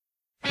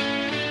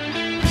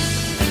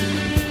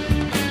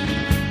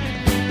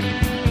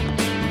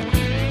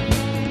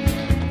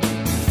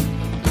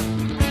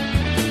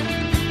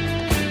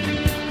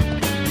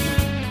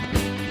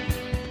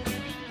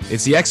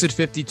It's the Exit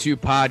 52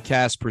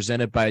 podcast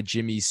presented by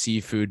Jimmy's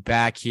Seafood.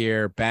 Back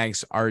here,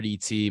 Banks,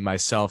 RDT,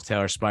 myself,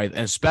 Taylor Smythe,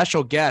 and a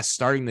special guest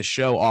starting the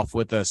show off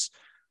with us,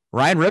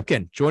 Ryan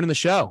Ripken, joining the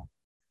show.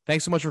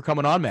 Thanks so much for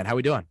coming on, man. How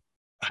we doing?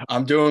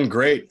 I'm doing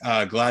great.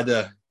 Glad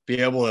to be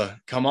able to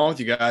come on with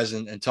you guys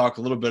and talk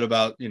a little bit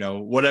about,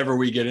 whatever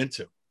we get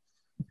into.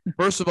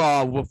 First of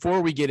all,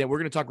 before we get in, we're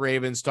going to talk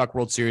Ravens, talk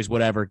World Series,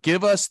 whatever.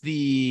 Give us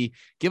the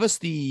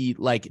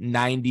like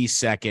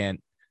 90-second.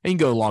 You can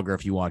go longer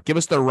if you want. Give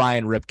us the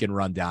Ryan Ripken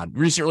rundown.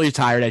 Recently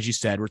retired, as you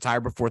said,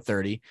 retired before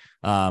 30.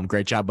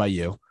 Great job by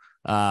you.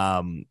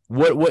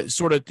 What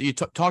sort of you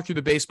talk through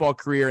the baseball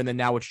career and then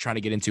now what you're trying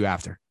to get into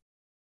after?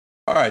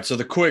 All right. So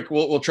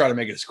we'll try to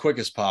make it as quick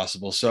as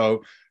possible.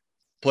 So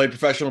played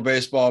professional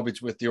baseball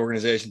with the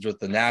organizations with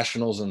the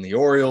Nationals and the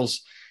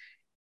Orioles,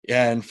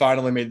 and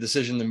finally made the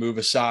decision to move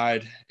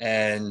aside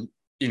and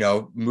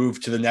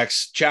move to the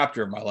next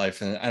chapter of my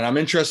life. And I'm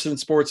interested in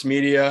sports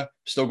media,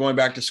 still going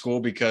back to school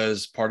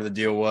because part of the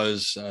deal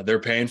was they're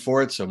paying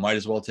for it. So might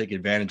as well take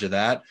advantage of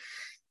that.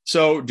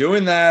 So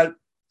doing that,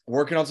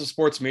 working on some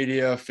sports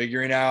media,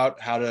 figuring out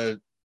how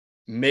to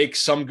make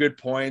some good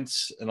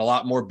points and a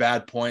lot more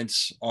bad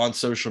points on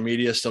social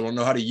media. Still don't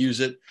know how to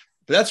use it,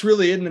 but that's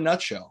really it in a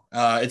nutshell.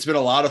 It's been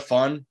a lot of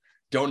fun.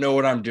 Don't know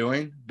what I'm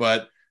doing,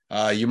 but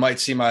you might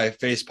see my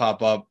face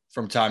pop up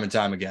from time and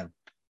time again.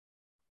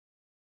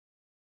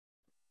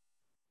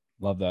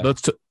 Love that.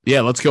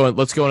 Let's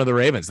go into the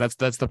Ravens. That's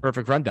the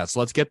perfect rundown.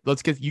 So let's get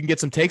you can get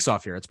some takes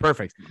off here. It's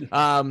perfect.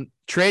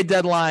 Trade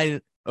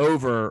deadline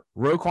over.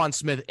 Roquan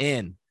Smith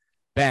in.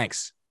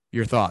 Banks,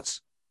 your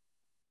thoughts?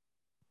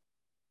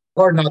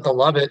 Hard not to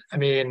love it. I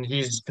mean,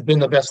 he's been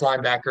the best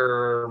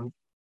linebacker,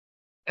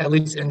 at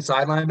least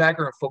inside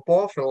linebacker in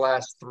football for the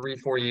last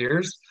 3-4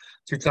 years.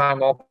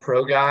 Two-time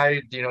All-Pro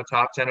guy,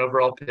 top 10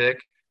 overall pick.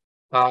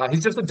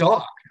 He's just a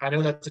dog. I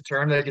know that's a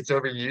term that gets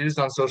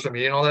overused on social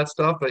media and all that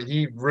stuff, but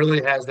he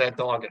really has that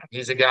dog in him.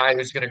 He's a guy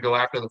who's going to go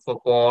after the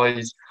football.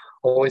 He's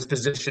always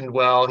positioned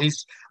well. When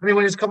he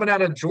was coming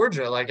out of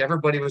Georgia, like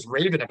everybody was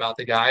raving about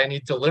the guy, and he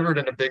delivered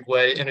in a big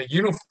way in a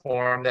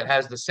uniform that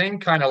has the same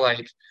kind of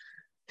like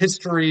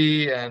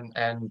history and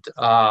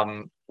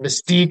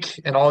mystique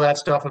and all that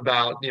stuff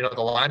about the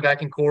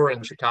linebacking core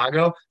in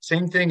Chicago.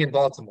 Same thing in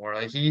Baltimore.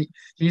 Like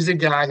he's a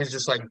guy who's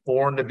just like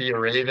born to be a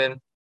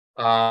Raven.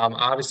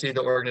 Obviously,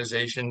 the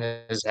organization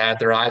has had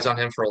their eyes on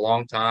him for a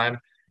long time,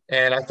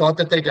 and I thought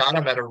that they got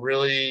him at a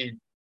really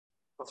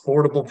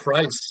affordable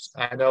price.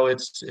 I know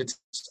it's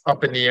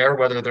up in the air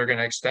whether they're going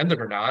to extend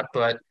it or not,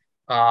 but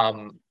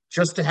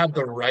just to have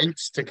the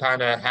rights to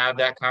kind of have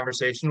that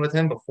conversation with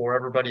him before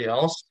everybody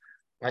else,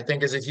 I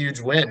think is a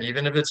huge win.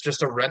 Even if it's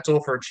just a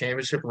rental for a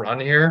championship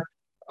run here,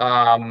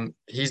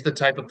 he's the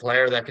type of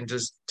player that can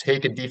just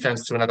take a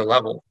defense to another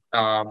level.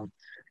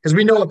 Because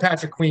we know what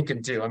Patrick Queen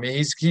can do. I mean,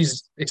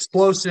 he's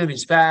explosive,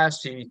 he's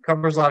fast, he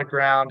covers a lot of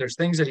ground. There's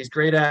things that he's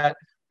great at.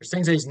 There's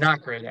things that he's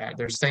not great at.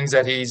 There's things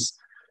that he's,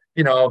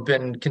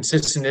 been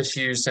consistent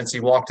issues since he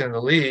walked into the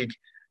league.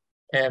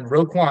 And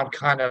Roquan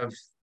kind of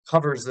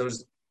covers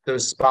those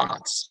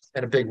spots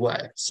in a big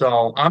way.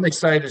 So I'm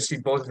excited to see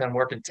both of them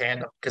work in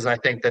tandem because I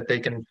think that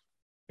they can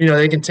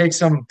take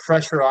some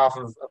pressure off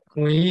of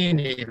Queen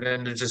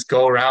even to just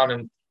go around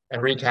and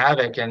wreak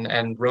havoc,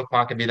 and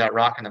Roquan can be that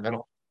rock in the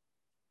middle.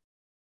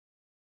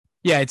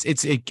 Yeah, I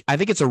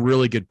think it's a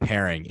really good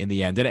pairing in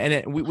the end,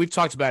 and we've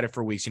talked about it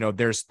for weeks.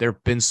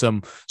 There've been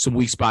some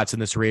weak spots in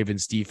this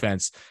Ravens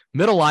defense.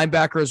 Middle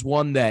linebacker is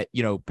one that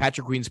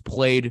Patrick Queen's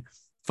played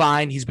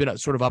fine. He's been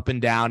sort of up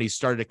and down. He's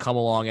started to come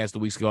along as the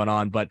weeks going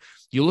on, but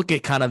you look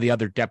at kind of the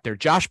other depth there.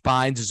 Josh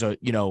Bynes is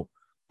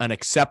an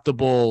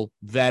acceptable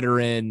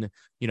veteran,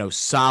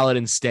 solid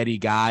and steady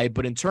guy.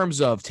 But in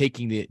terms of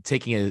taking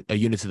a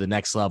unit to the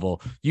next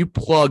level, you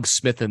plug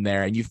Smith in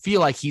there and you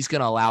feel like he's going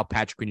to allow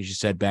Patrick Queen, as you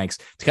said, Banks,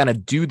 to kind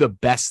of do the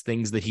best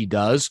things that he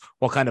does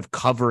while kind of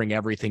covering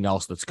everything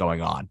else that's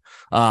going on.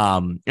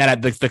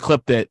 And the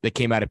clip that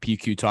came out of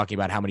PQ talking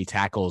about how many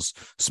tackles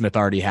Smith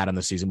already had on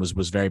the season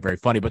was very, very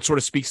funny, but sort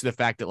of speaks to the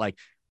fact that like,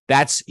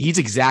 he's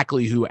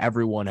exactly who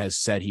everyone has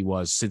said he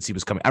was since he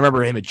was coming. I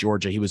remember him at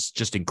Georgia. He was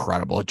just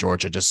incredible at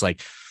Georgia, just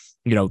like,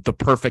 the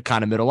perfect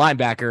kind of middle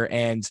linebacker,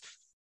 and,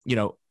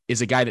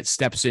 is a guy that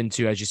steps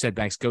into, as you said,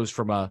 Banks, goes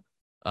from a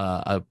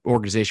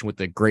organization with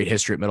a great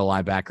history at middle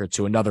linebacker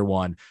to another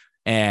one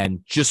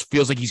and just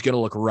feels like he's going to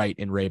look right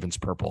in Ravens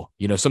purple.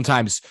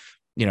 Sometimes,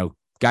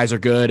 guys are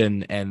good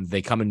and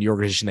they come in the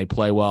organization, they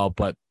play well,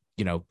 but,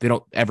 they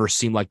don't ever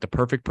seem like the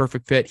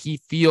perfect fit. He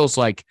feels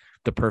like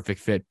the perfect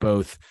fit,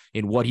 both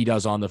in what he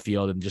does on the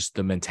field and just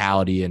the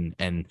mentality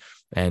and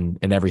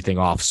everything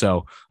off.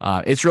 So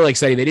it's really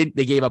exciting.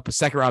 They gave up a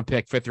 2nd round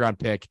pick, 5th round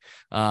pick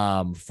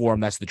for him.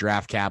 That's the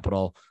draft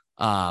capital,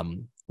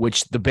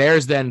 which the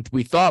Bears then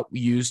we thought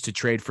used to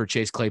trade for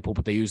Chase Claypool,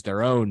 but they used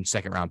their own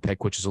 2nd round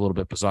pick, which is a little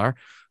bit bizarre.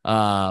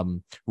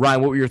 Ryan,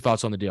 what were your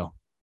thoughts on the deal?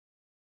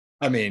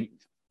 I mean,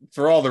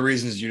 for all the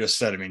reasons you just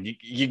said, I mean,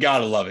 you got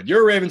to love it.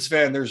 You're a Ravens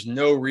fan. There's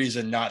no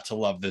reason not to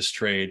love this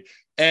trade.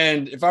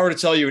 And if I were to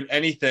tell you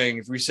anything,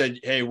 if we said,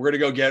 hey, we're going to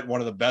go get one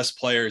of the best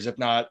players, if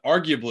not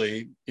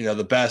arguably,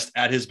 the best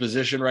at his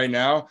position right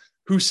now,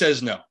 who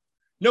says no?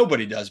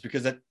 Nobody does,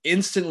 because that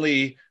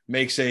instantly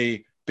makes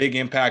a big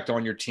impact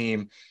on your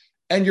team.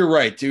 And you're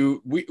right,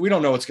 dude. We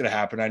don't know what's going to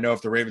happen. I know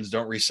if the Ravens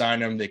don't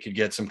re-sign him, they could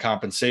get some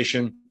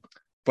compensation.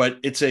 But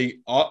it's a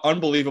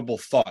unbelievable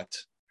thought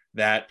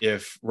that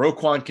if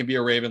Roquan can be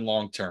a Raven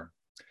long-term,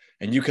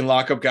 and you can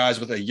lock up guys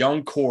with a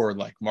young core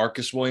like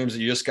Marcus Williams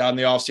that you just got in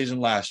the offseason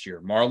last year,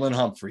 Marlon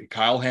Humphrey,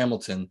 Kyle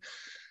Hamilton,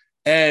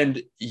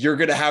 and you're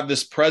going to have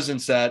this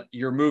presence that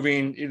you're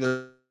moving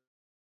either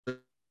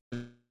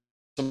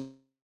some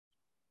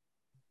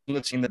the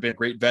team that been a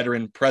great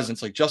veteran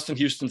presence, like Justin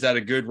Houston's had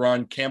a good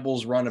run.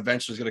 Campbell's run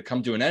eventually is going to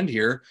come to an end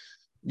here.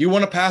 You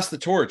want to pass the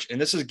torch,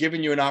 and this is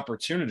giving you an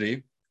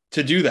opportunity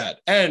to do that.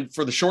 And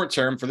for the short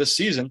term, for this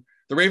season,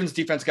 the Ravens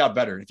defense got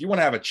better. If you want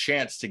to have a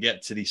chance to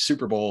get to the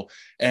Super Bowl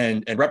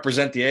and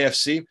represent the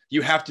AFC,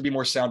 you have to be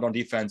more sound on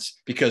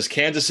defense, because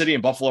Kansas City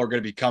and Buffalo are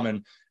going to be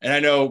coming. And I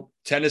know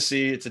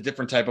Tennessee, it's a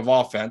different type of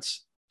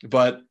offense,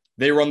 but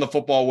they run the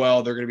football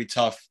well. They're going to be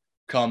tough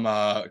come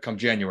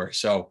January.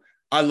 So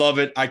I love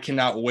it. I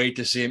cannot wait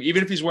to see him.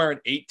 Even if he's wearing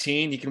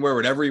 18, he can wear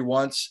whatever he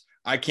wants.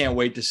 I can't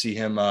wait to see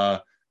him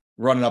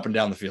running up and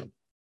down the field.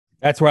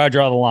 That's where I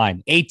draw the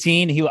line.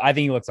 18, I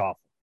think he looks awful.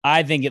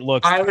 I think it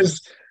looks. I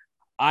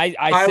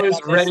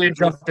was ready to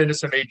jump into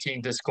some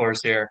 18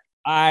 discourse here.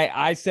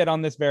 I said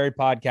on this very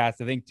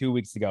podcast, I think 2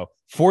 weeks ago,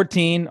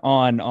 14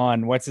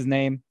 on what's his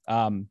name?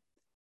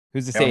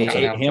 Who's to say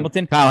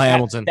Hamilton? Kyle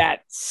Hamilton.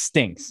 That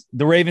stinks.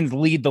 The Ravens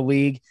lead the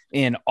league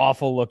in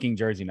awful looking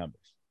jersey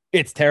numbers.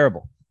 It's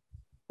terrible.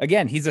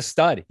 Again, he's a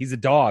stud. He's a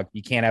dog.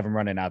 You can't have him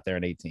running out there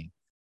at 18.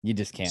 You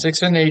just can't.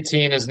 6 and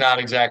 18 is not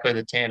exactly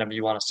the tandem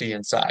you want to see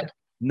inside.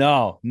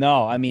 No.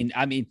 I mean,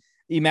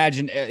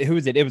 imagine who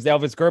is it? It was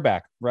Elvis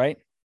Gerback, right?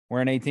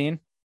 Wearing 18.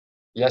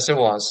 Yes, it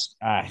was.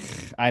 I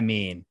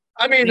mean,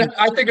 I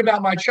think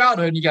about my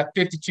childhood. You got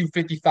 52,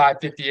 55,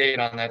 58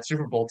 on that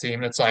Super Bowl team.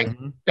 And it's like,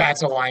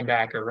 that's a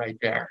linebacker right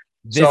there.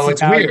 It's weird.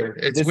 It's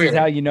weird. This is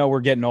how you know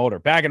we're getting older.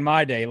 Back in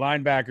my day,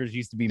 linebackers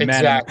used to be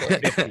men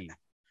 50.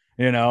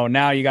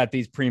 Now you got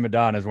these prima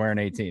donnas wearing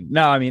 18.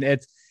 No, I mean,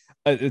 it's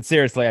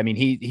seriously. I mean,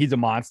 he's a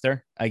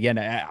monster. Again,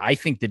 I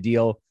think the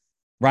deal,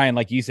 Ryan,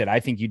 like you said, I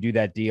think you do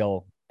that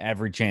deal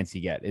every chance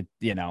you get.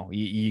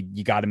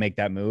 You got to make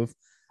that move.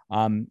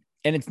 And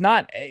it's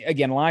not,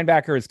 again,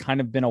 linebacker has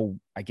kind of been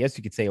I guess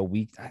you could say a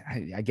weak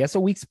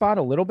spot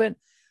a little bit,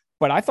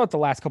 but I thought the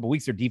last couple of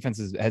weeks their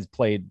defense has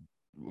played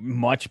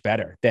much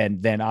better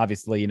than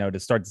obviously, to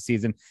start the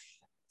season.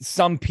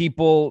 Some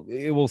people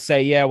will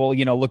say, yeah, well,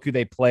 look who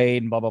they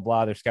played and blah, blah,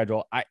 blah, their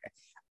schedule.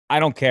 I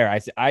don't care.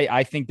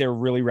 I think they're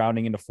really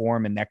rounding into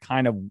form, and that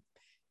kind of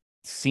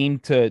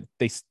seemed to,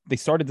 they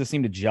started to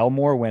seem to gel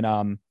more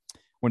when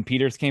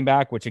Peters came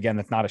back, which again,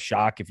 that's not a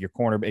shock. If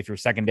your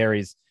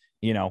secondary's,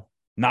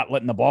 not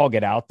letting the ball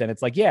get out, then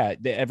it's like, yeah,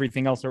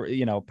 everything else,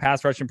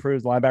 pass rush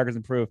improves, linebackers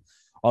improve,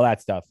 all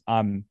that stuff.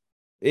 Again,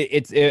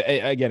 it's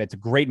a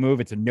great move.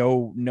 It's a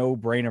no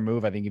brainer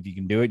move. I think if you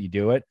can do it, you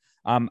do it.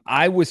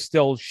 I was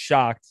still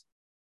shocked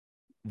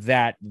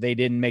that they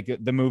didn't make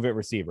the move at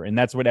receiver. And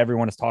that's what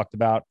everyone has talked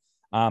about.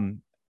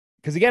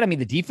 Because again,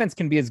 the defense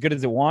can be as good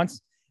as it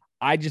wants.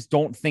 I just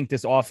don't think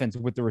this offense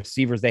with the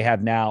receivers they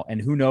have now,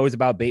 and who knows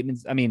about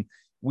Bateman's.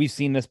 We've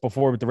seen this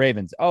before with the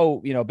Ravens.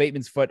 Oh,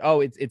 Bateman's foot.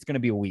 Oh, it's going to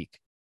be a week.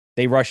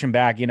 They rush him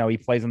back. He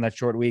plays on that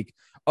short week.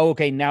 Oh,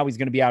 okay. Now he's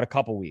going to be out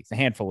a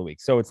handful of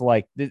weeks. So it's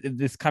like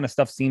this kind of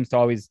stuff seems to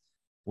always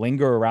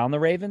linger around the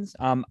Ravens.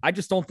 I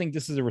just don't think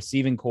this is a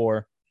receiving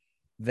core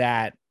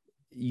that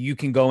you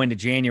can go into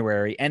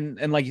January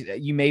and like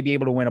you may be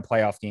able to win a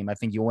playoff game. I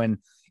think you win,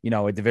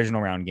 a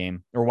divisional round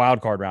game or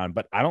wild card round,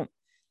 but I don't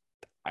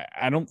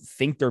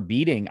think they're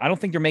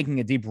making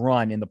a deep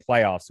run in the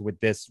playoffs with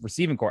this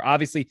receiving core.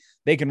 Obviously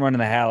they can run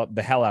the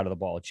hell out of the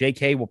ball.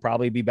 JK will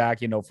probably be back,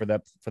 for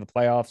the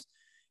playoffs.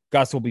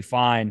 Gus will be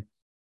fine.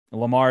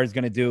 Lamar is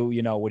going to do,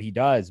 what he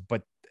does,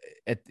 but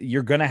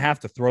you're going to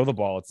have to throw the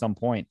ball at some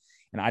point.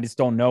 And I just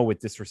don't know with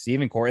this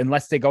receiving core,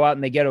 unless they go out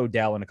and they get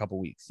Odell in a couple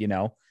weeks,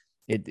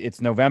 it's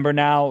November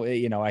now.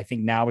 I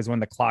think now is when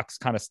the clock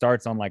kind of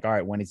starts on like, all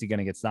right, when is he going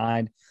to get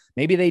signed?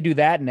 Maybe they do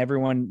that and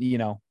everyone,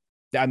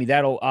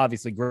 that'll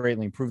obviously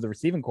greatly improve the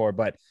receiving core,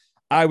 but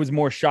I was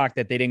more shocked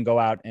that they didn't go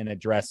out and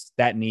address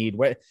that need.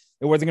 It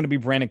wasn't going to be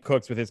Brandon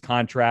Cooks with his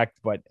contract,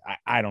 but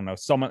I don't know.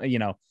 Someone,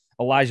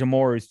 Elijah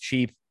Moore is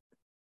cheap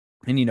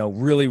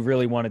and, really,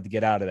 really wanted to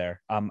get out of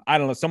there. I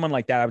don't know. Someone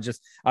like that.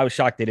 I was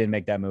shocked they didn't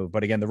make that move.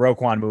 But again, the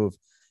Roquan move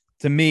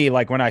to me,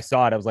 like when I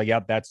saw it, I was like,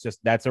 yep,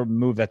 that's a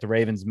move that the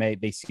Ravens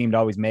made. They seem to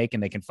always make,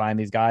 and they can find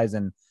these guys.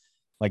 And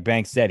like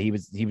Banks said, he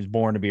was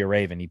born to be a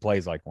Raven. He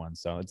plays like one.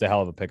 So it's a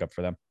hell of a pickup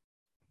for them.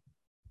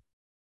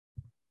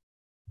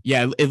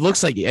 Yeah, it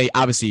looks like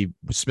obviously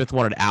Smith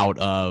wanted out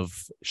of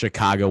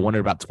Chicago, wanted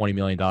about $20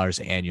 million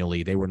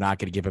annually. They were not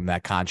going to give him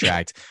that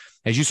contract.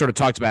 As you sort of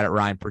talked about it,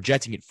 Ryan,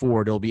 projecting it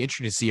forward, it'll be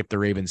interesting to see if the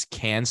Ravens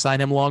can sign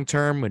him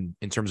long-term and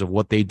in terms of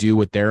what they do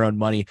with their own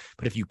money.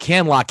 But if you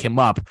can lock him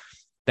up,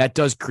 that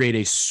does create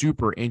a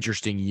super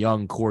interesting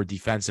young core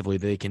defensively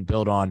that they can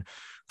build on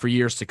for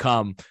years to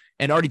come.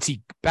 And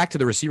RDT, back to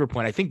the receiver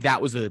point, I think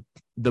that was the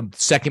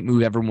second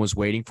move everyone was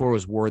waiting for,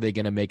 was were they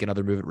going to make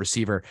another move at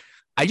receiver?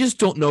 I just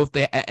don't know if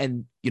they,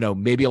 and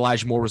maybe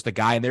Elijah Moore was the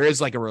guy, and there is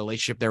like a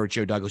relationship there with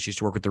Joe Douglas. Used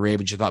to work with the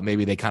Ravens. You thought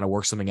maybe they kind of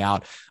worked something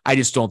out. I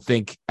don't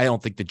think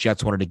the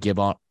Jets wanted to give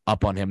up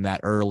on him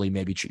that early.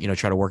 Maybe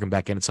try to work him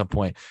back in at some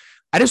point.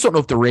 I just don't know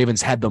if the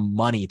Ravens had the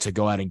money to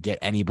go out and get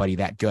anybody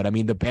that good. I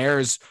mean, the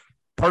Bears.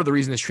 Part of the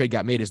reason this trade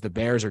got made is the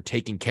Bears are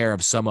taking care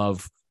of some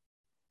of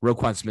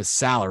Roquan Smith's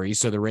salary,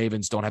 so the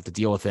Ravens don't have to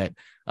deal with it.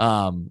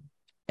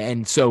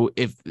 And so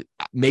if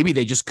maybe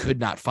they just could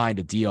not find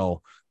a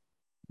deal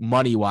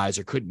money-wise,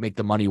 or couldn't make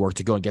the money work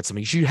to go and get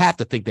something, you have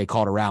to think they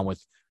called around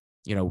with,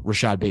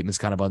 Rashad Bateman's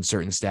kind of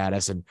uncertain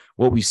status. And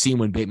what we've seen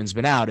when Bateman's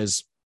been out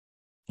is,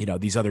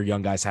 these other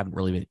young guys haven't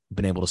really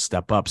been able to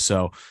step up.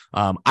 So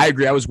I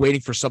agree. I was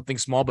waiting for something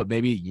small, but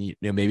maybe,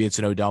 maybe it's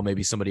an Odell,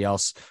 maybe somebody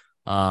else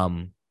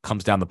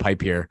comes down the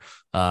pipe here.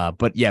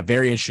 But yeah,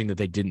 very interesting that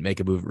they didn't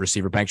make a move at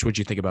receiver. Banks, what'd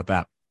you think about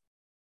that?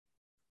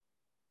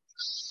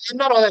 I'm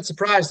not all that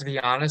surprised, to be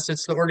honest.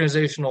 It's the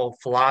organizational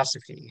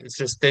philosophy. It's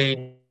just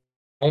they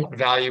don't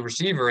value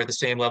receiver at the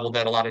same level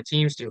that a lot of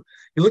teams do.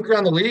 You look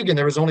around the league, and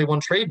there was only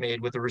one trade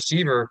made with a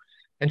receiver.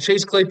 And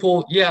Chase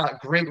Claypool, yeah,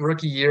 great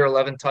rookie year,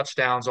 11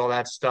 touchdowns, all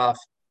that stuff.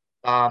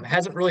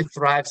 Hasn't really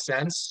thrived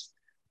since.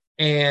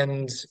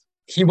 And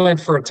he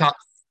went for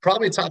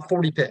probably a top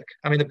 40 pick.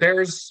 I mean, the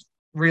Bears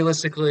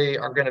realistically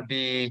are going to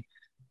be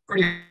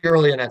pretty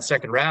early in that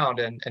second round.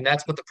 And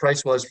that's what the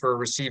price was for a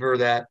receiver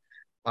that,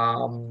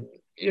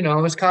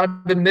 has kind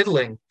of been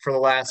middling for the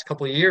last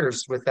couple of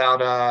years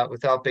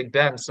without Big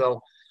Ben.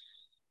 So,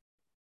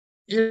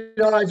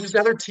 just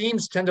other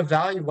teams tend to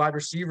value wide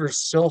receivers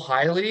so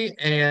highly.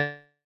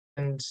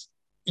 And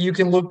you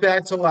can look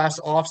back to last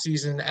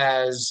offseason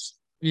as,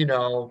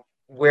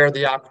 where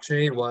the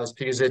opportunity was,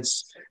 because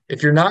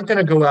if you're not going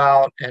to go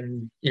out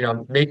and,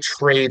 make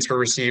trades for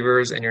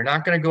receivers, and you're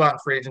not going to go out in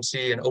free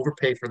agency and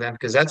overpay for them,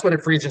 because that's what a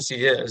free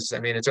agency is. I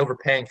mean, it's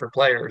overpaying for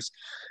players.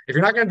 If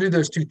you're not going to do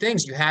those two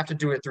things, you have to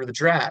do it through the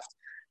draft.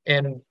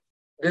 And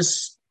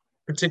this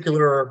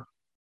particular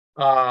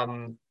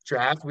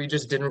draft, we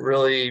just didn't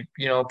really,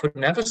 put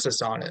an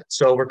emphasis on it.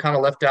 So we're kind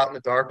of left out in the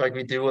dark, like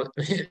we do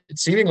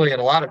seemingly in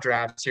a lot of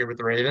drafts here with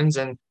the Ravens.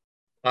 And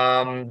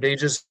they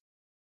just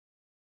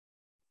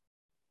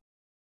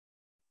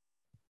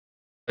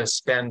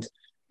spend,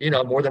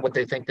 more than what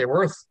they think they're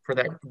worth for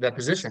that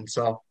position.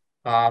 So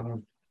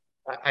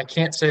I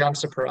can't say I'm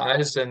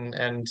surprised,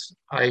 and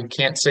I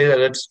can't say that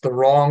it's the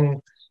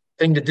wrong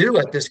thing to do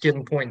at this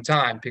given point in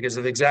time, because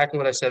of exactly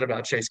what I said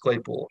about Chase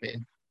Claypool. I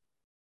mean,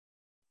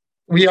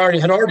 we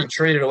had already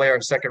traded away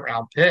our second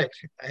round pick.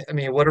 I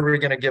mean, what are we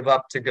going to give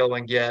up to go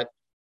and get,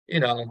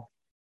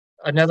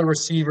 another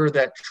receiver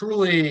that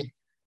truly,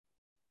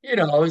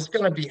 is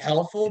going to be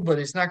helpful, but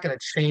it's not going to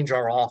change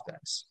our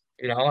offense.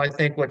 I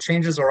think what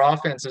changes our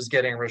offense is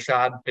getting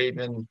Rashad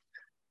Bateman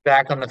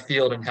back on the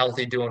field and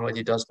healthy, doing what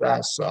he does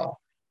best. So,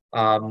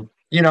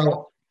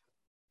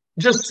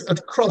 just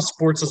across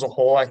sports as a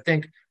whole, I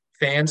think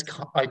fans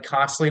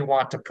constantly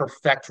want to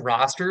perfect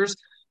rosters.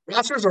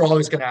 Rosters are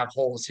always going to have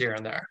holes here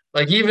and there.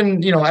 Like,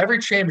 even, every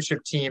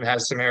championship team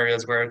has some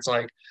areas where it's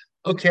like,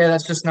 okay,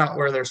 that's just not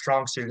where their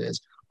strong suit is.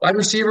 Wide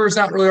receiver is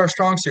not really our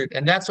strong suit,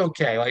 and that's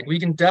okay. Like, we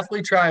can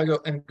definitely try to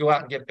go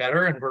out and get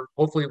better, and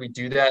hopefully we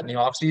do that in the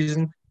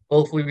offseason.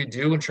 Hopefully we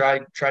do and try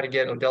to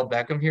get Odell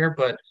Beckham here,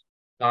 but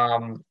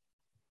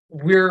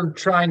we're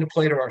trying to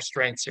play to our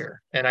strengths here.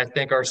 And I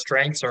think our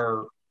strengths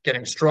are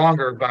getting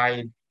stronger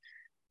by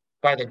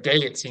the day,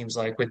 it seems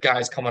like, with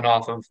guys coming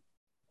off of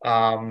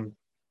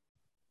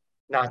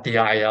not the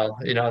IL,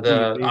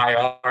 the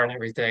IR and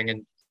everything.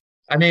 And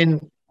I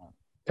mean,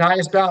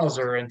 Tyus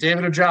Bowser and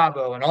David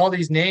Ojabo and all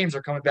these names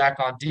are coming back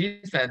on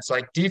defense,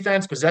 like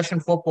defense,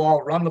 possession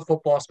football, run the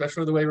football,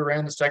 especially the way we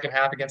ran the second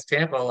half against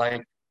Tampa.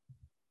 Like,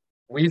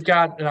 we've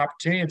got an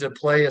opportunity to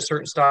play a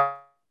certain style,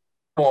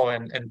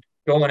 and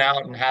going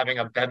out and having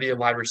a bevy of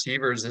wide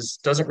receivers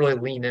doesn't really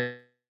lean into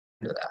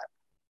that.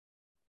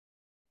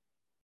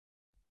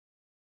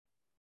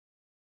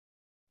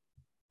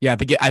 Yeah,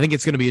 I think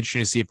it's going to be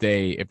interesting to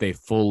see if they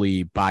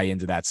fully buy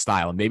into that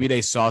style. And maybe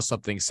they saw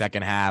something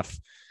second half,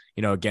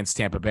 against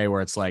Tampa Bay,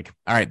 where it's like,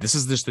 all right, this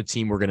is just the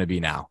team we're going to be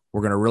now.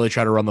 We're going to really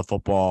try to run the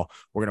football.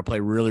 We're going to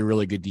play really,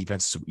 really good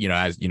defense.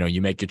 As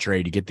you make a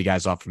trade, you get the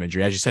guys off from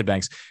injury. As you said,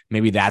 Banks,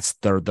 maybe that's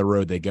the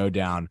road they go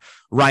down.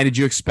 Ryan, did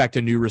you expect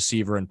a new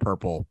receiver in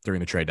purple during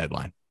the trade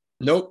deadline?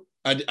 Nope,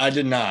 I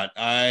did not.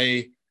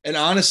 And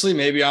honestly,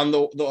 maybe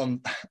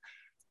I'm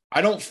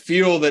I don't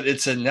feel that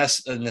it's a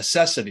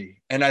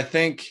necessity. And I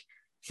think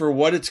for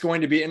what it's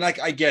going to be, and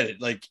I get it.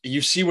 Like,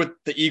 you see what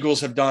the Eagles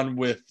have done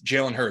with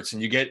Jalen Hurts,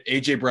 and you get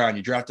A.J. Brown,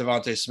 you draft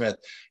Devontae Smith.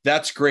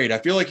 That's great. I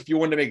feel like if you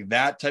want to make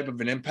that type of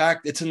an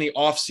impact, it's in the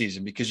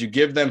offseason, because you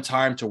give them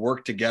time to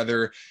work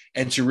together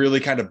and to really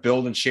kind of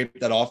build and shape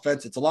that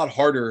offense. It's a lot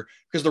harder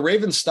because the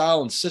Ravens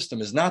style and system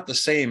is not the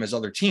same as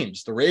other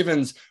teams. The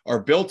Ravens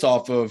are built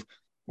off of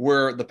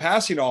where the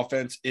passing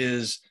offense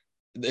is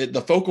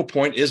the focal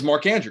point is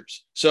Mark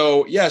Andrews.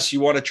 So yes, you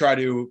want to try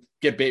to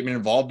get Bateman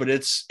involved, but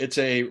it's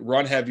a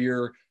run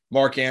heavier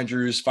Mark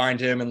Andrews, find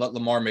him and let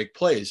Lamar make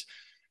plays.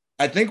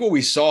 I think what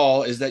we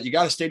saw is that you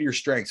got to stay to your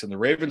strengths, and the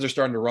Ravens are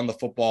starting to run the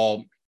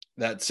football.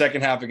 That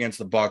second half against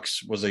the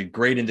Bucs was a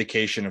great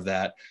indication of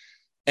that.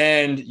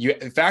 And you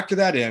factor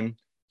that in,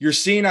 you're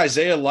seeing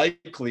Isaiah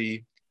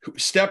Likely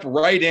step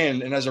right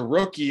in, and as a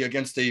rookie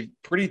against a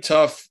pretty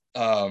tough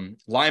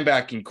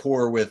linebacking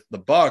core with the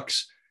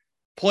Bucs,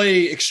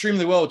 play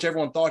extremely well, which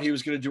everyone thought he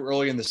was going to do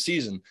early in the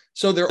season.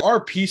 So there are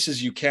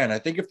pieces you can. I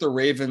think if the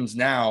Ravens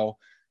now,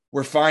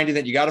 we're finding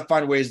that you got to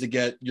find ways to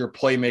get your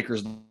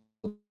playmakers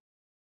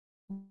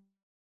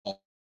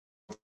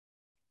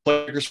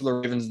for the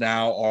Ravens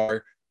now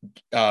are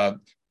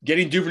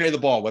getting Duvernay the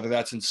ball, whether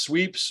that's in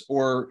sweeps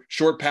or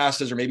short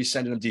passes or maybe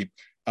sending them deep,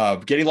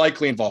 getting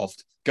Likely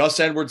involved. Gus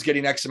Edwards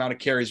getting X amount of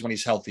carries when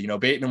he's healthy,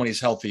 Bateman when he's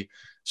healthy.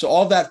 So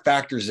all that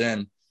factors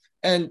in.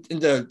 And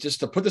just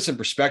to put this in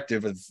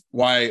perspective of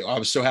why I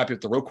was so happy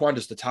with the Roquan,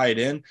 just to tie it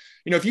in,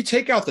 if you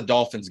take out the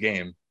Dolphins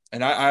game,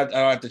 and I don't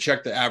have to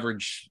check the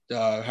average,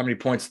 how many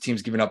points the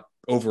team's given up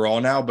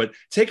overall now, but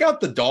take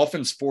out the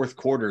Dolphins' fourth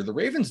quarter, the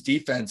Ravens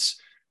defense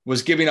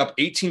was giving up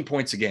 18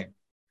 points a game.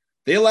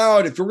 They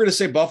allowed, if we're going to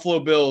say Buffalo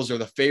Bills are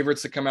the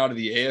favorites to come out of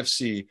the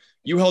AFC,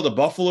 you held a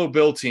Buffalo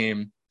Bill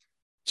team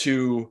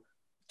to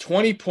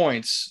 20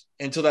 points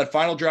until that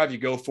final drive. You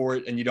go for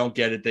it and you don't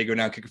get it. They go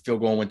down, kick a field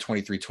goal and win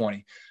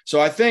 23-20.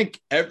 So I think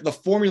the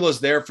formula is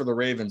there for the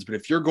Ravens, but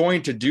if you're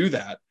going to do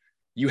that,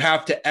 you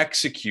have to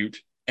execute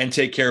and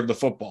take care of the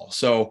football.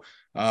 So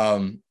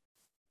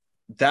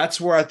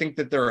that's where I think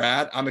that they're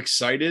at. I'm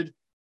excited.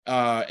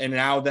 And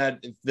now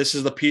that this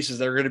is the pieces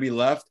that are going to be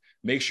left,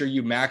 make sure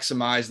you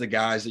maximize the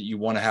guys that you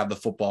want to have the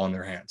football in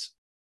their hands.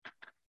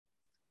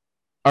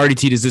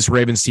 RDT, does this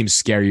Ravens team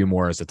scare you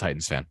more as a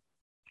Titans fan?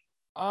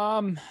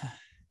 I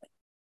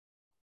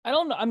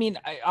don't know. I mean,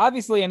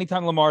 obviously,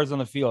 anytime Lamar is on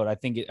the field, I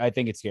think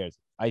it scares.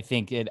 I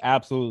think it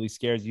absolutely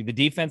scares you. The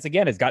defense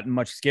again has gotten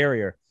much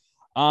scarier.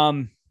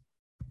 I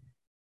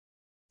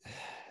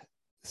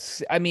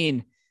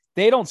mean,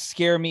 they don't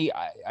scare me.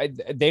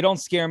 They don't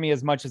scare me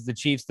as much as the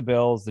Chiefs, the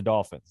Bills, the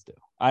Dolphins do.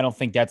 I don't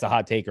think that's a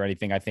hot take or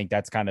anything. I think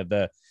that's kind of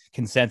the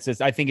consensus.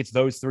 I think it's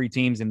those three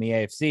teams in the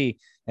AFC.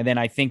 And then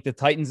I think the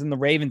Titans and the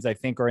Ravens, I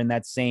think, are in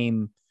that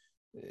same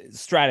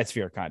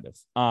stratosphere kind of.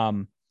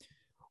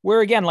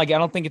 Where again, I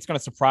don't think it's going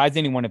to surprise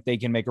anyone if they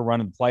can make a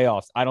run in the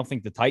playoffs. I don't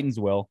think the Titans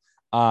will.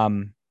 But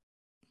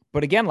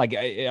again,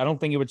 I don't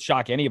think it would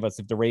shock any of us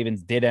if the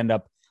Ravens did end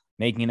up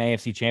making an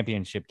AFC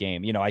championship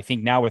game. I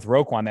think now with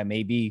Roquan, that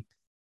may be,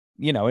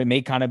 it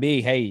may kind of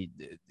be, hey,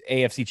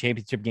 AFC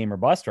championship game or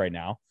bust right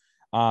now.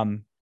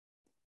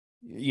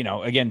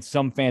 Again,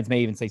 some fans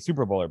may even say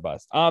Super Bowl or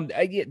bust.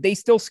 They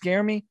still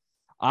scare me.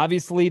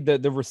 Obviously,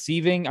 the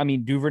receiving, I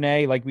mean,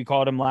 Duvernay, like we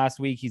called him last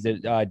week, he's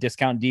a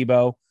discount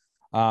Debo.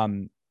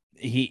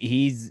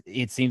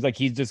 It seems like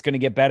he's just going to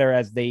get better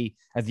as the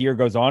year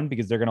goes on,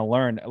 because they're going to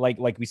learn,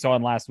 like we saw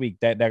in last week,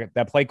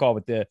 that play call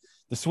with the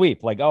sweep,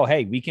 oh,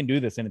 hey, we can do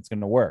this and it's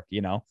going to work,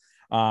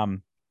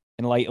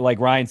 and like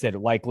Ryan said,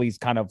 Likely's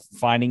kind of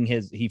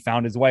he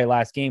found his way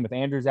last game with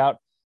Andrews out.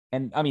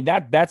 And I mean,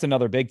 that's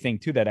another big thing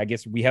too, that I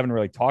guess we haven't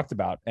really talked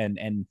about.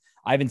 And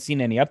I haven't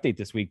seen any update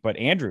this week, but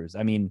Andrews,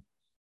 I mean,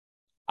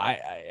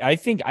 I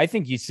think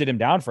you sit him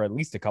down for at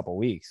least a couple of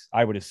weeks,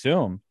 I would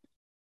assume.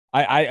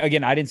 I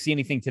didn't see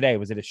anything today.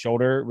 Was it a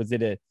shoulder? Was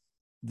it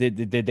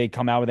did they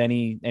come out with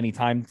any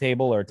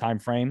timetable or time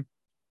frame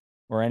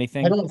or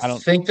anything? I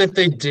don't think that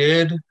they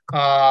did.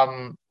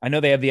 I know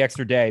they have the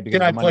extra day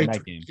because of the Monday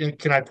night game.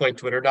 Can I play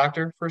Twitter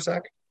Doctor for a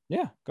sec?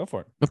 Yeah, go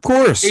for it. Of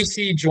course.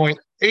 AC joint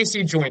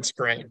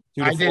sprain.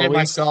 I did it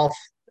myself.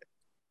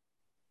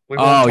 We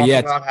won't talk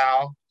about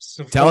how.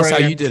 Tell us how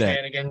you did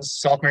it.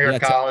 Sophomore year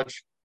of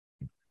college.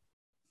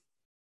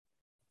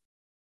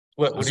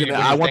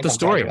 I want the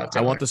story.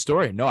 I want the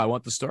story. No, I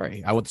want the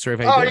story. I want the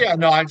story.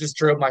 I just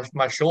drove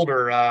my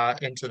shoulder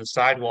into the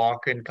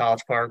sidewalk in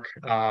College Park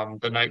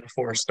the night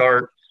before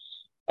start.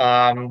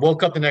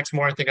 Woke up the next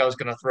morning, think I was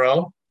going to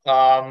throw.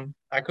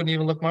 I couldn't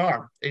even lift my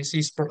arm.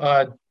 AC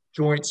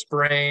joint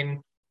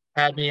sprain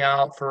had me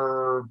out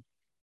for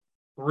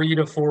 3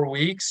 to 4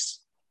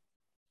 weeks.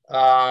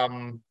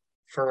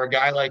 For a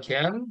guy like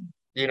him,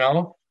 I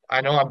know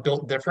I'm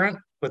built different,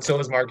 but so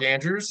is Mark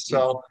Andrews.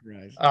 So,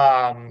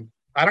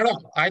 I don't know.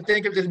 I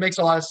think it makes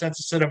a lot of sense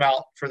to sit him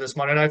out for this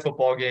Monday Night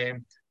Football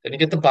game. Then you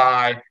get the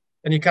bye,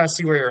 and you kind of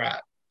see where you're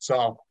at.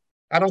 So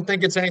I don't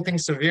think it's anything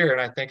severe, and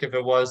I think if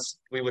it was,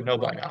 we would know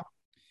by now.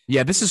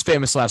 Yeah, this is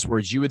famous last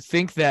words. You would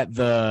think that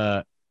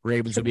the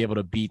Ravens would be able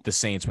to beat the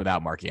Saints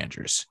without Mark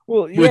Andrews.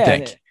 Well, you would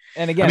think.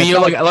 And again,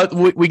 I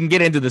mean, we can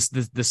get into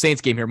the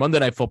Saints game here. Monday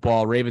Night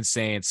Football, Ravens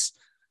Saints.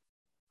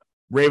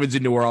 Ravens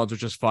in New Orleans,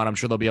 which is fun. I'm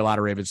sure there'll be a lot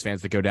of Ravens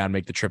fans that go down,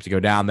 make the trip to go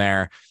down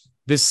there.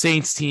 This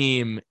Saints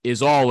team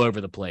is all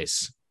over the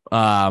place.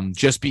 Coming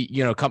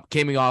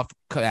off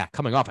a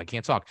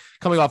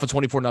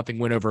 24-0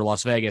 win over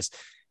Las Vegas.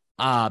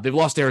 They've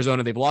lost to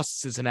Arizona. They've lost to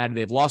Cincinnati.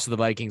 They've lost to the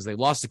Vikings. They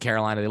lost to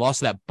Carolina. They lost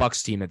to that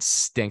Bucs team that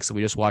stinks that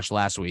we just watched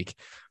last week.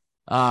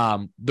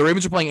 The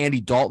Ravens are playing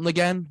Andy Dalton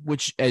again,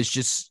 which is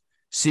just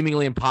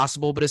seemingly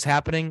impossible, but is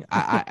happening.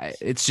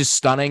 It's just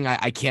stunning.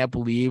 I can't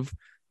believe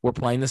we're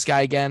playing this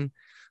guy again.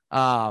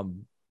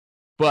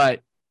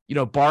 But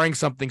barring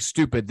something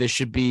stupid, this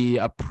should be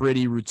a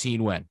pretty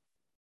routine win.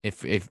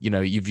 If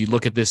you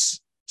look at this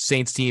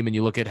Saints team and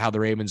you look at how the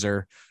Ravens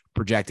are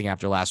projecting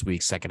after last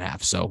week's second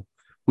half. So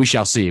we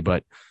shall see.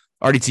 But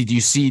RDT, do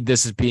you see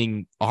this as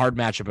being a hard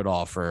matchup at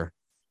all for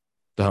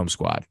the home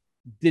squad?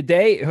 Did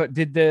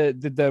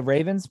the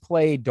Ravens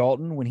play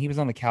Dalton when he was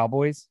on the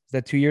Cowboys? Is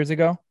that 2 years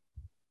ago?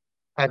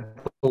 I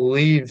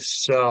believe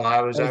so.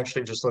 I was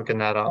actually just looking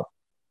that up.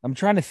 I'm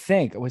trying to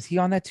think. Was he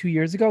on that 2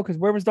 years ago? Because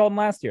where was Dalton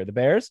last year? The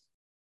Bears?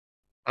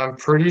 I'm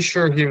pretty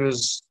sure he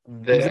was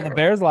there. He was in the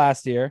Bears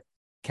last year,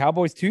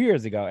 Cowboys 2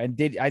 years ago.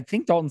 And I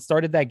think Dalton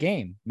started that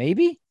game?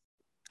 Maybe?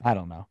 I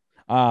don't know.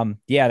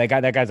 Yeah,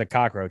 that guy's a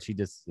cockroach.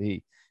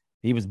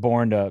 He was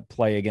born to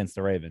play against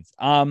the Ravens.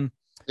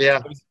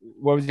 Yeah.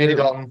 What was Andy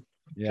Dalton?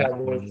 Yeah.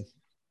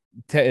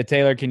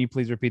 Taylor, can you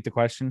please repeat the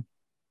question?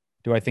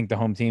 Do I think the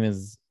home team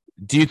is?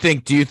 Do you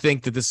think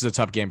that this is a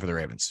tough game for the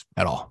Ravens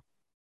at all?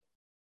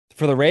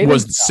 For the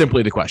Ravens was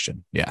simply the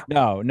question. Yeah.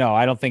 No,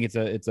 I don't think it's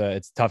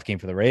a tough game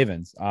for the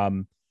Ravens. I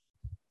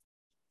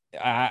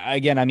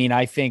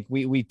think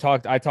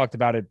I talked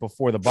about it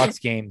before the Bucs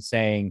game,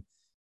 saying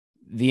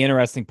the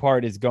interesting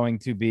part is going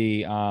to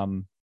be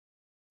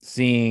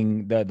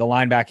seeing the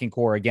linebacking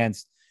core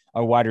against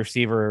a wide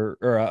receiver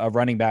or a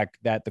running back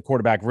that the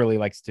quarterback really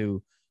likes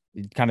to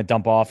kind of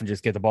dump off and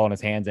just get the ball in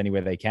his hands any way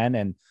they can.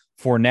 And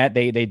Fournette,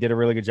 they did a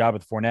really good job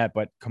with Fournette,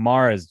 but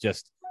Kamara is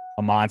just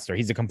a monster.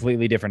 He's a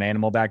completely different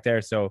animal back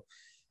there. So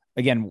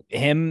again,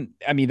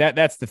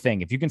 that's the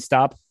thing. If you can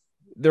stop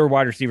their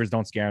wide receivers,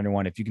 don't scare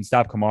anyone. If you can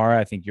stop Kamara,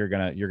 I think you're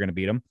gonna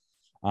beat him.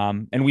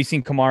 And we've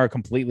seen Kamara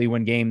completely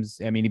win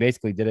games. I mean, he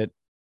basically did it.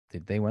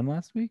 Did they win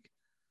last week?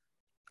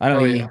 I don't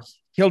know. Yeah.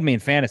 He killed me in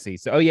fantasy.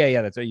 So,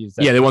 that's what you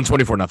said. Yeah, they won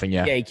 24-0.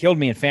 Yeah. Yeah, he killed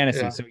me in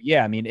fantasy. Yeah. So,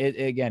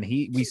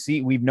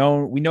 we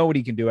know what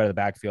he can do out of the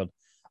backfield.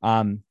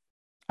 I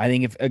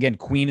think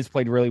Queen has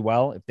played really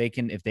well. If they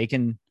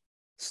can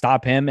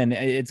stop him, and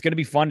it's going to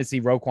be fun to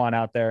see Roquan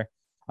out there.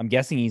 I'm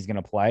guessing he's going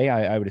to play.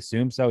 I would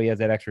assume so. He has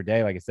that extra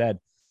day, like I said.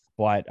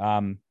 But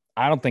I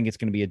don't think it's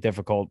going to be a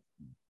difficult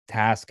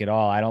task at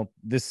all.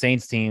 This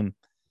Saints team,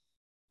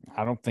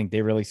 I don't think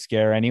they really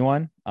scare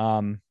anyone.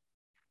 The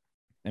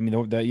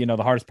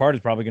hardest part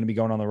is probably going to be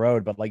going on the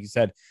road, but like you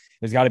said,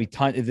 there's got to be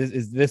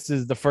this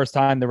is the first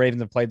time the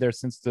Ravens have played there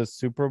since the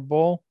Super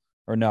Bowl,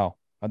 or no?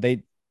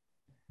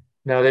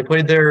 No, they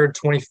played there in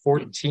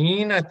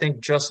 2014. I think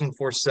Justin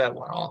Forsett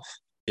went off.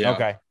 Yeah.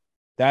 Okay.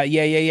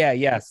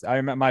 Yes. I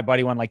remember my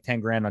buddy won like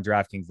 10 grand on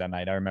DraftKings that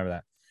night. I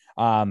remember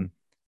that.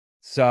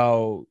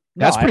 So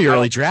that's pretty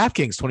early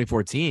DraftKings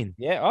 2014.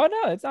 Yeah. Oh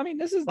no,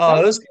 this is.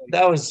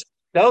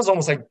 That was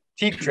almost like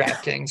peak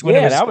DraftKings.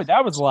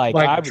 That was like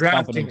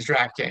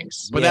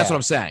DraftKings. But that's what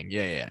I'm saying.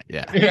 Yeah.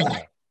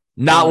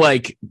 Not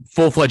like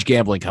full-fledged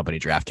gambling company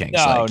DraftKings.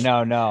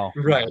 No.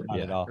 Right. Not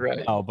at all.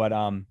 Right. No, but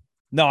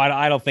no,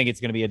 I don't think it's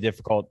going to be a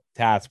difficult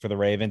task for the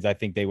Ravens. I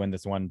think they win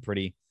this one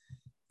pretty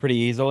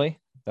easily.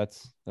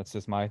 That's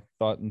just my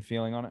thought and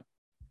feeling on it.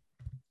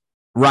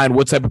 Ryan,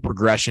 what type of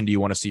progression do you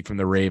want to see from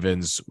the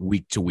Ravens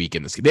week to week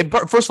in this game?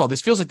 First of all,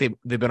 this feels like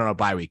they've been on a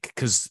bye week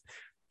because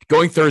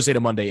going Thursday to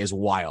Monday is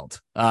wild.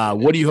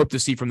 What do you hope to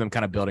see from them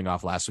kind of building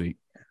off last week?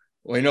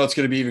 Well, it's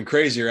going to be even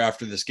crazier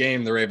after this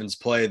game the Ravens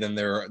play then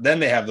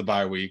they have the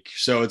bye week.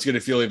 So it's going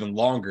to feel even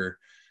longer.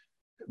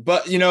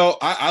 But,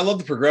 I love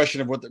the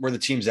progression of where the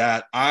team's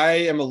at. I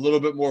am a little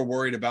bit more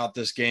worried about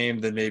this game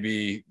than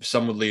maybe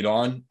some would lead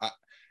on.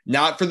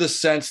 Not for the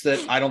sense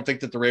that I don't think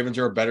that the Ravens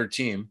are a better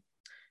team.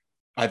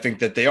 I think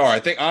that they are.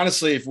 I think,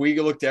 honestly, if we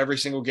look to every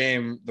single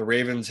game, the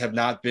Ravens have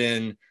not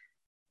been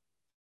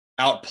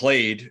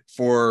outplayed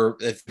when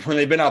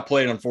they've been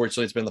outplayed,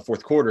 unfortunately, it's been the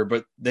fourth quarter,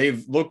 but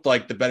they've looked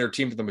like the better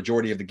team for the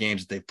majority of the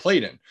games that they've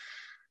played in.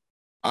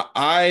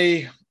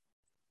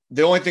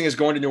 The only thing is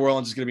going to New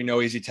Orleans is going to be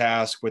no easy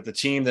task with the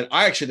team that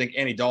I actually think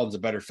Andy Dalton's a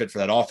better fit for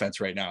that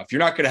offense right now. If you're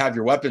not going to have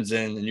your weapons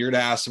in and you're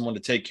going to ask someone to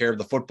take care of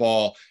the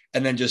football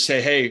and then just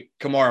say, hey,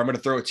 Kamara, I'm going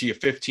to throw it to you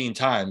 15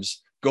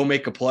 times, go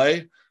make a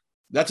play.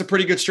 That's a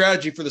pretty good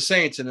strategy for the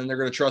Saints. And then they're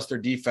going to trust their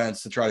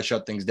defense to try to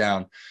shut things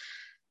down.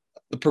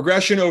 The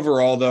progression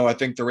overall, though, I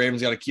think the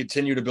Ravens got to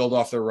continue to build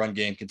off their run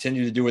game,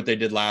 continue to do what they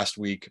did last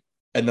week.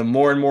 And the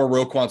more and more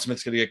Roquan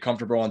Smith's going to get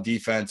comfortable on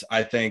defense,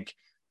 I think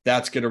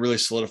that's going to really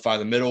solidify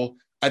the middle.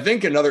 I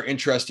think another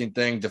interesting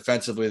thing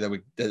defensively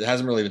that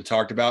hasn't really been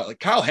talked about, like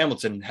Kyle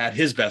Hamilton had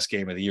his best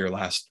game of the year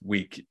last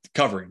week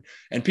covering,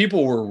 and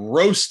people were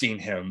roasting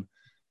him.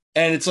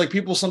 And it's like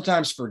people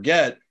sometimes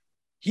forget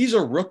he's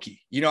a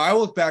rookie. I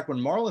look back when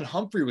Marlon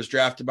Humphrey was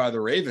drafted by the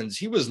Ravens,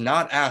 he was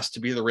not asked to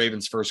be the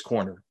Ravens' first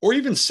corner or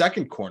even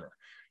second corner.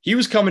 He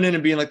was coming in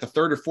and being like the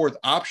third or fourth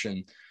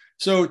option.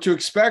 So to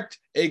expect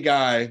a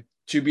guy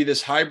to be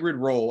this hybrid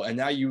role, and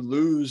now you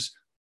lose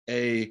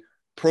a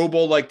Pro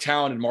Bowl like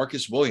talent in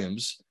Marcus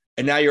Williams,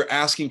 and now you're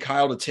asking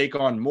Kyle to take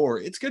on more,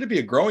 it's going to be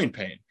a growing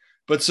pain.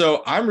 But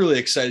so I'm really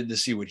excited to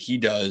see what he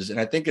does. And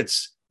I think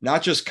it's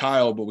not just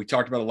Kyle, but we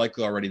talked about it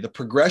likely already, the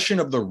progression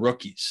of the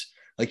rookies.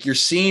 Like you're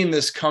seeing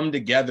this come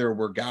together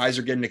where guys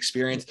are getting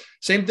experience.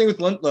 Same thing with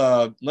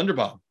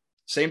Linderbaum.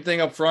 Same thing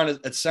up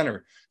front at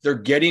center. They're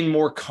getting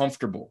more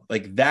comfortable.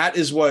 Like that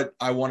is what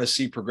I want to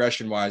see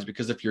progression wise,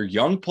 because if your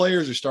young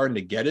players are starting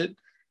to get it,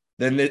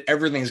 then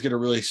everything's going to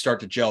really start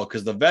to gel,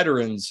 because the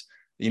veterans,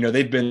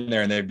 they've been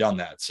there and they've done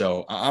that.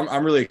 So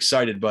I'm really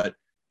excited, but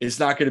it's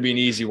not going to be an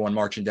easy one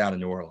marching down to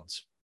New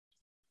Orleans.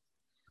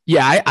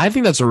 Yeah, I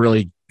think that's a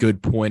really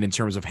good point in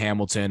terms of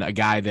Hamilton, a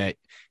guy that,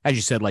 as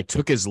you said, like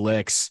took his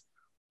licks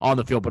on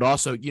the field, but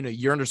also,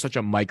 you're under such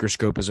a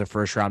microscope as a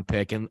first round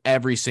pick, and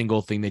every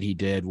single thing that he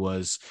did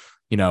was,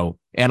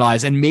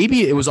 analyzed. And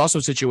maybe it was also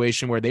a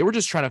situation where they were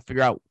just trying to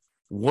figure out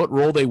what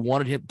role they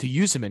wanted him to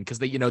use him in, because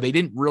they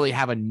didn't really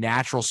have a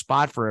natural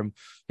spot for him.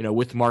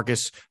 With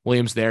Marcus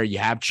Williams there, you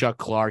have Chuck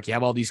Clark, you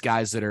have all these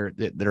guys that are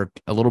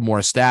a little more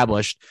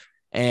established,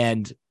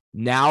 and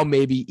now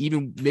maybe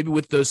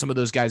with some of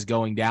those guys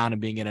going down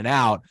and being in and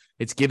out,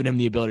 it's given him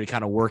the ability to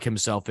kind of work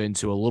himself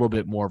into a little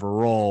bit more of a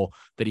role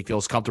that he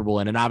feels comfortable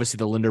in. And obviously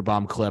the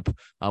Linderbaum clip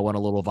went a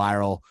little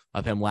viral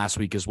of him last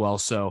week as well.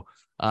 So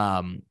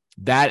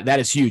that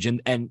is huge.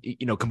 And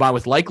combined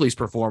with Likely's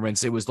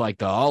performance, it was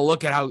like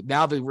look at how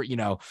now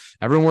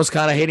everyone was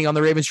kind of hating on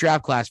the Ravens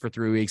draft class for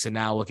 3 weeks, and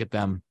now look at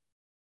them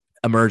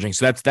emerging.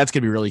 So that's going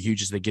to be really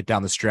huge as they get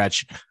down the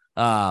stretch.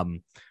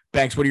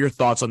 Banks, what are your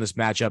thoughts on this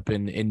matchup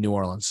in New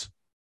Orleans?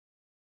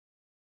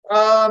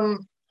 I'm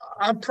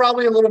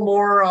probably a little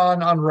more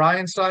on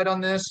Ryan's side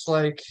on this.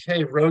 Like,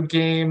 hey, road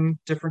game,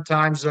 different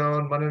time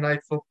zone, Monday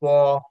Night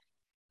Football.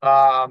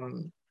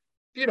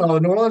 New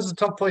Orleans is a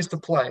tough place to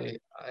play,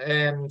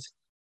 and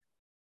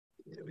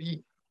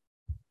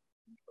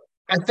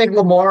I think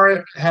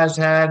Lamar has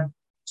had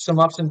some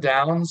ups and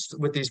downs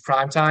with these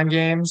primetime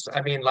games.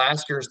 I mean,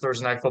 last year's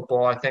Thursday Night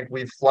Football, I think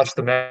we've flushed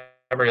the memory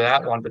of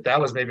that one, but that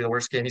was maybe the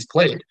worst game he's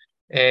played.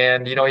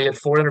 And, he had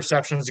 4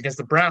 interceptions against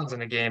the Browns in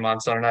the game on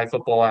Sunday Night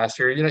Football last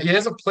year. He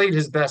hasn't played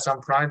his best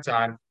on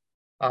primetime.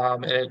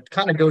 And it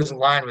kind of goes in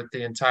line with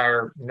the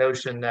entire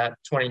notion that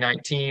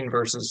 2019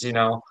 versus,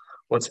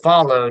 what's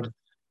followed,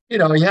 he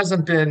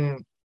hasn't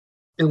been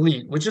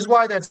elite, which is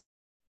why that's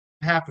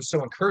half is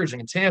so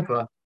encouraging in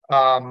Tampa.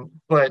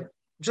 But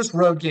just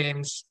road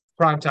games,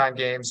 primetime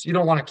games, you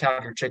don't want to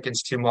count your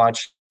chickens too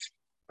much.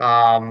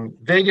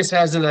 Vegas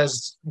has it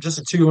as just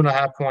a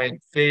 2.5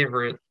 point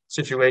favorite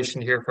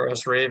situation here for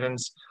us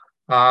Ravens.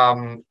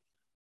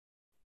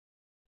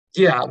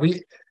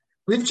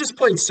 We've just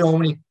played so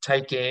many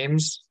tight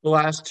games the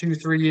last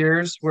 2-3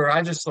 years where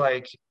I just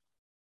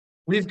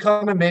we've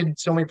come and made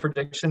so many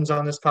predictions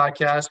on this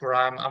podcast where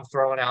I'm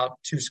throwing out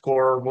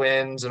 2-score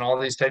wins and all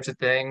these types of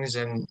things,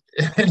 and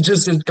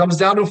it comes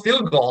down to a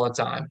field goal all the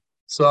time.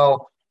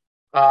 So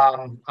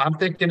I'm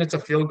thinking it's a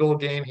field goal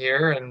game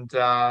here, and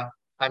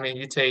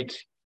you take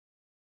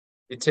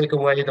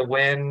away the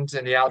wind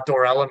and the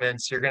outdoor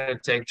elements, you're going to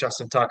take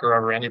Justin Tucker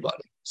over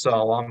anybody.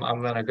 So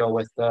I'm going to go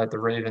with the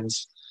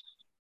Ravens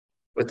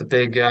with the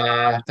big.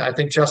 I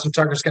think Justin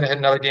Tucker's going to hit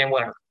another game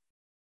winner.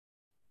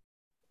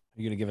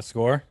 You going to give a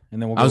score?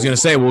 And then I was going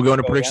to say, we'll go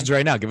into predictions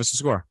right now. Give us a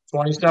score.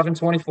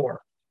 27-24.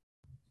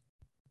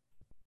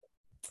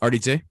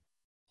 RDT?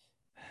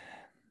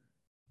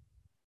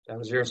 That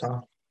was yours,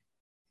 huh?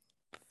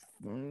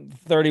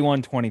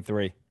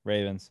 31-23,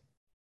 Ravens.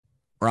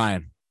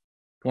 Ryan?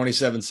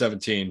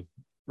 27-17,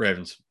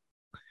 Ravens.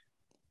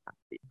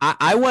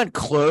 I went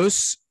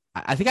close.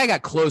 I think I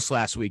got close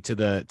last week to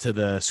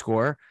the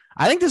score.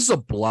 I think this is a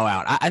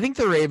blowout. I think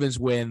the Ravens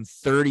win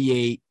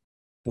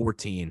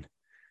 38-14.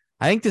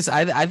 I think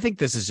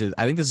this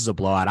is a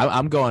blowout.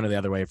 I'm going the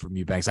other way from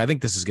you, Banks. I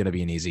think this is going to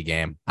be an easy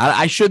game.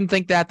 I shouldn't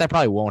think that. That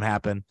probably won't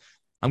happen.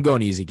 I'm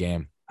going easy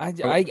game. I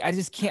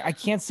just can't. I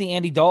can't see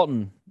Andy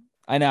Dalton.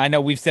 I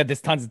know. We've said this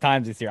tons of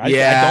times this year. And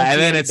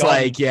then it's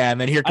Dalton. And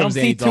then here comes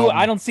Andy Dalton.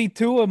 I don't see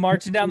Tua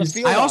marching down the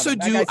field.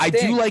 I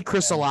do like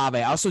Chris Olave.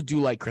 I also do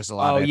like Chris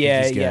Olave. Oh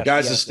yeah.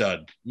 Guy's a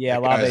stud. Yeah,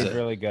 Olave is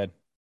really good.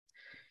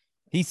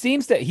 He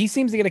seems to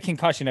get a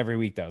concussion every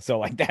week though.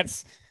 So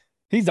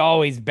he's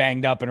always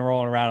banged up and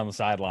rolling around on the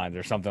sidelines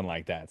or something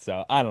like that.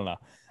 So I don't know.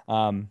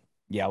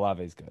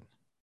 Olave is good.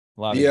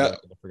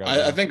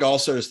 I think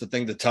also just the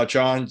thing to touch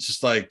on,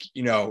 just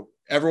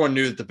everyone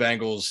knew that the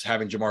Bengals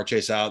having Jamar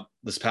Chase out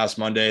this past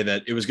Monday,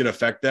 that it was going to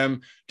affect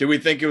them. Did we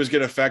think it was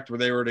going to affect where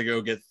they were to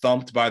go get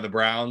thumped by the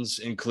Browns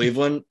in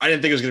Cleveland? I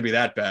didn't think it was going to be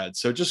that bad.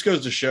 So it just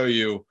goes to show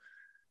you,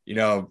 you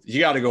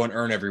got to go and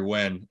earn every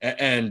win.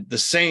 And the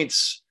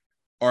Saints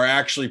are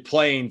actually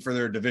playing for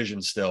their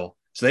division still.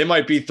 So they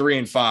might be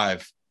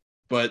 3-5,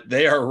 but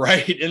they are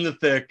right in the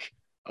thick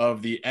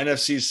of the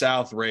NFC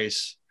South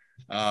race.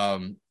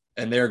 And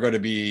they're going to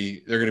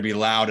be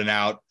loud and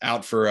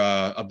out for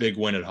a big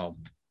win at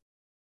home.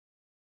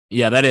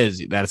 Yeah,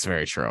 that's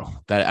very true.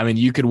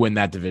 You could win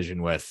that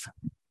division with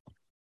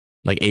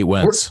 8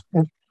 wins.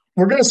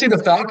 We're going to see the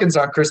Falcons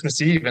on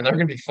Christmas Eve, and they're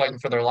going to be fighting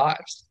for their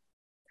lives.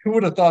 Who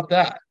would have thought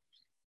that?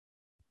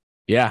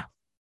 Yeah.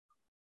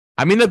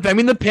 I mean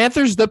the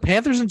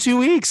Panthers in 2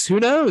 weeks. Who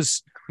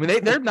knows? I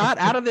mean, they're not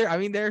out of there. I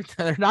mean, they're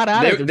not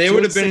out of it. They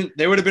would have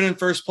been in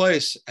first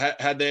place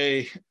had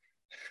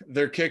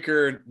their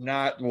kicker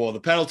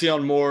the penalty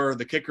on Moore,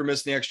 the kicker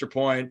missed the extra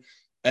point,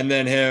 and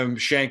then him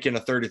shanking a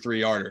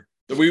 33-yarder.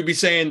 We would be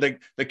saying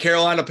the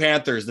Carolina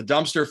Panthers, the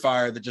dumpster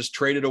fire that just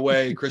traded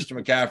away Christian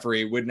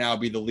McCaffrey, would now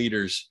be the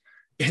leaders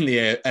in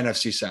the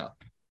NFC South.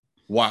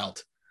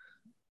 Wild.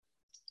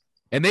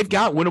 And they've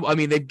got winnable. I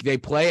mean, they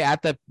play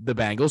at the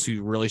Bengals,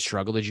 who really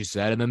struggled, as you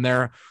said, and then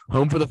they're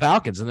home for the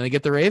Falcons, and then they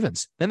get the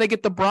Ravens. Then they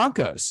get the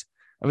Broncos.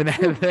 I mean,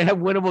 they have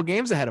winnable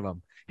games ahead of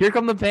them. Here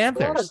come the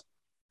Panthers.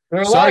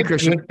 There are a lot of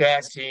good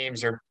bad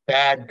teams or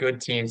bad good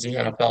teams in the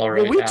NFL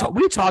right now.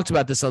 We talked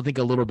about this, I think,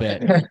 a little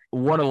bit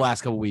one of the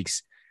last couple of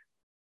weeks.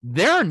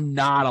 There are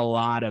not a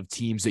lot of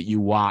teams that you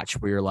watch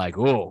where you're like,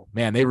 oh,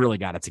 man, they really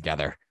got it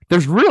together.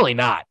 There's really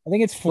not. I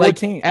think it's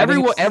 14.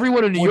 Like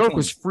everyone in New York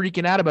was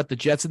freaking out about the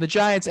Jets and the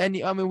Giants. And,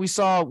 I mean, we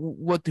saw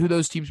who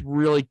those teams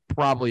really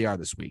probably are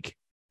this week.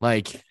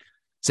 Like,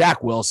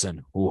 Zach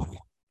Wilson. Ooh.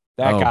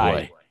 That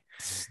guy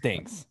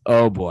stinks.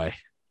 Oh, boy.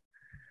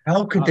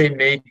 How could they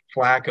make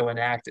Flacco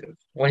inactive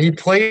when he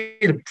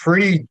played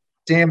pretty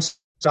damn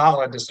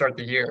solid to start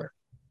the year?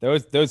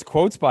 Those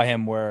quotes by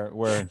him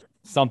were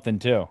something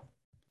too.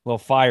 A little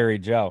fiery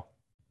Joe.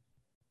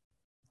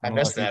 I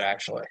missed that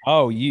actually.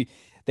 Oh,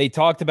 they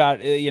talked about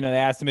they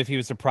asked him if he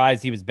was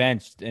surprised he was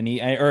benched and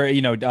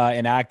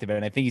inactive,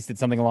 and I think he said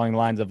something along the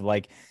lines of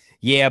like,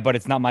 yeah, but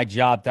it's not my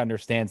job to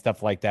understand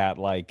stuff like that.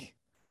 Like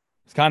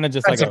it's kind of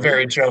just that's like a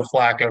very Joe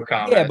Flacco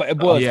comment. Yeah, but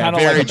it's kind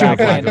of like a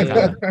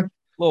backhanded,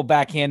 little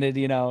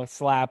backhanded,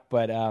 slap.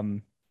 But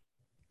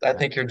I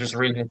think you're just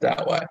reading it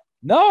that way.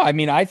 No, I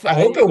mean I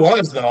hope it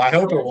was though. I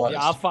hope it was.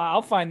 Yeah,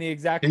 I'll find the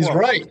exact. He's quote.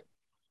 Right.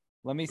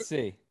 Let me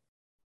see.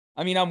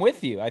 I mean, I'm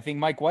with you. I think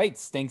Mike White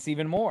stinks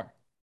even more.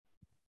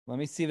 Let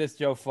me see this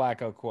Joe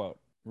Flacco quote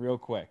real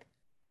quick.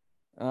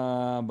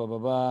 Come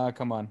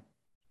on.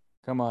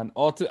 I'm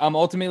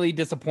ultimately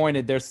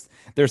disappointed. There's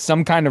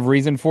some kind of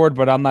reason for it,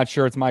 but I'm not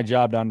sure it's my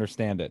job to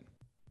understand it.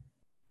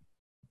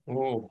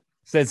 Ooh.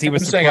 Says he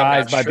was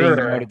surprised by being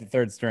promoted to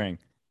third string.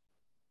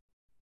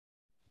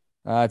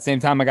 At the same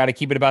time, I got to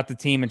keep it about the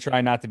team and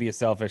try not to be a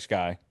selfish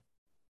guy.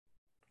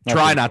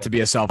 Try not to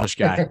be a selfish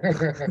guy.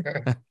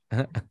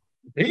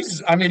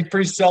 He's,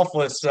 pretty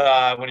selfless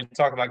when you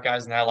talk about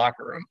guys in that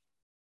locker room.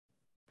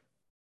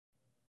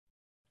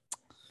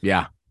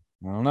 Yeah.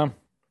 I don't know.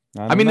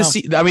 The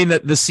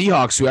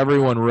Seahawks, who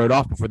everyone wrote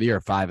off before the year,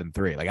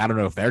 5-3. Like, I don't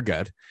know if they're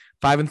good.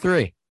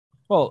 5-3.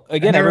 Well,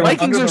 again,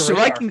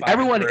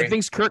 everyone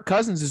thinks Kirk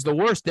Cousins is the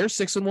worst. They're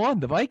 6-1.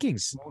 The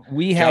Vikings.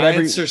 We had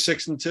Giants are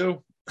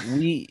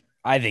 6-2.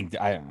 I think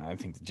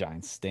the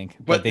Giants stink,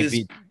 but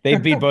they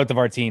beat both of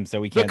our teams,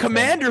 so we can't. The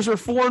Commanders are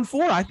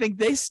 4-4. I think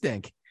they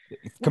stink.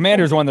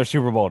 Commanders won their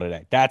Super Bowl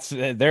today. That's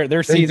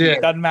their season.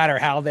 It doesn't matter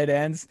how that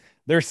ends.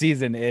 Their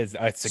season is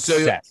a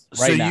success.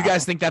 So you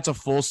guys think that's a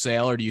full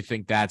sale, or do you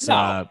think that's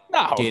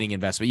gaining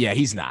investment? Yeah,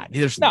 he's not.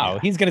 He's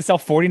going to sell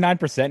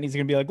 49%. And he's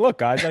going to be like, "Look,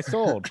 guys, I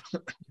sold,"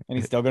 and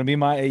he's still going to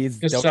be He's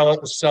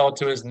sell it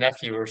to his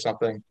nephew or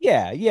something.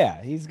 Yeah.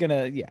 He's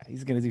gonna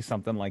do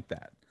something like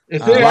that.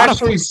 If they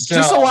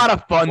just a lot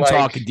of fun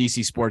talk in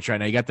DC sports right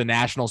now. You got the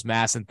Nationals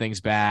massing things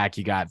back.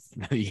 You got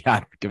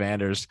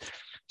Commanders.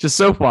 Just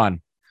so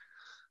fun.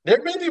 There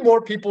may be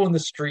more people in the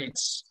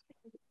streets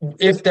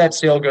if that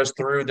sale goes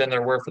through than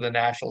there were for the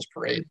Nationals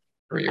parade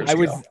 3 years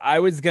ago. I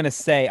was gonna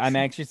say I'm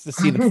anxious to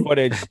see the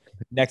footage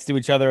next to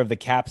each other of the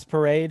Caps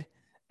parade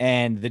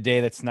and the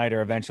day that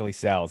Snyder eventually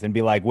sells, and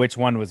be like, which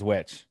one was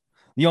which.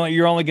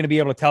 You're only going to be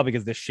able to tell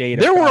because the shade.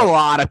 There were a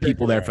lot of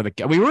people there for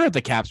we were at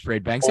the Caps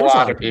parade, Banks. A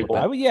lot of people.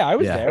 I was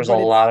there. There's a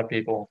lot of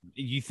people.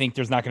 You think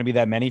there's not going to be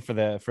that many for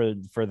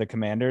the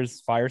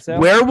Commanders fire sale?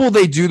 Where will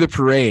they do the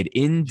parade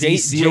in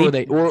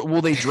DC, or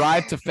will they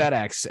drive to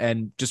FedEx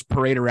and just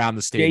parade around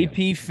the stadium?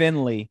 JP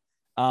Finley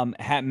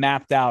had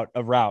mapped out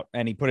a route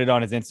and he put it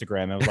on his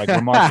Instagram. It was like,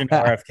 we're marching to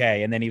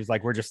RFK, and then he was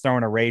like, we're just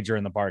throwing a rager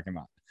in the parking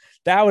lot.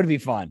 That would be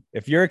fun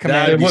if you're a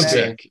Commander.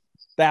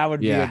 That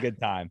would be a good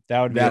time.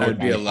 That would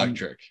be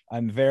electric.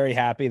 I'm very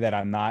happy that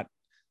I'm not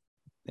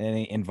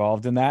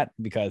involved in that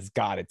because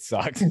God, it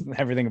sucks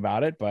everything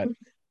about it. But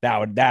that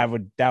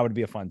would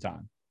be a fun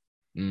time.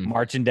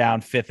 Marching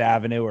down Fifth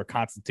Avenue or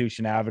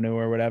Constitution Avenue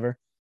or whatever.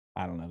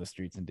 I don't know the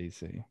streets in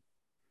DC.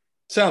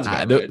 Sounds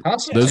good.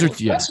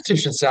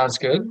 Constitution sounds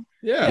good.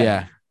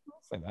 Yeah.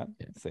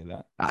 Say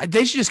that.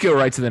 They should just go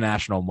right to the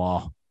National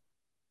Mall.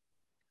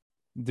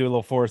 Do a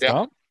little Forrest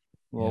Gump.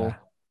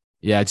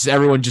 Yeah, just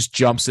everyone just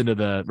jumps into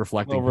the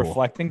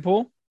reflecting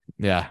pool.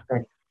 Yeah.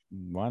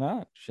 Why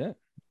not? Shit.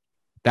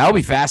 That would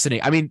be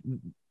fascinating. I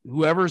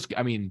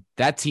mean,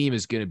 that team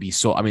is going to be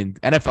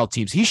NFL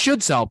teams, he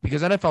should sell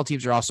because NFL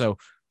teams are also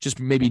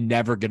just maybe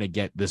never going to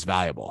get this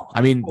valuable.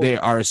 I mean, they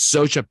are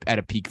at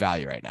a peak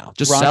value right now.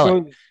 Just sell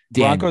it.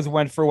 Broncos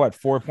went for what?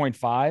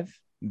 4.5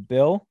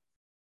 bill.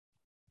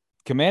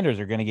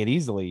 Commanders are going to get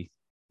easily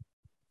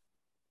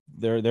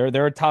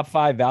they're a top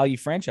 5 value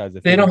franchise.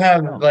 If they don't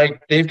have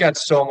they've got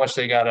so much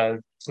they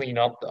gotta clean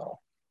up though.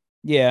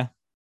 Yeah.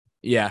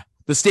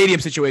 The stadium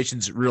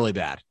situation's really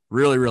bad,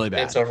 really, really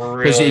bad. It's a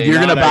because really if you're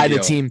gonna buy ideal.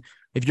 the team,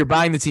 if you're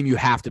buying the team, you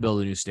have to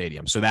build a new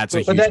stadium. So that's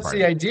but that's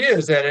the idea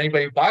is that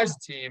anybody who buys a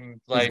team,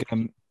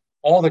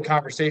 all the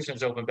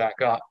conversations open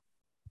back up.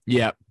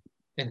 Yeah.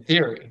 In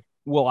theory.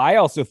 Well, I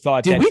also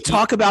thought did we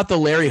talk about the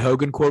Larry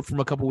Hogan quote from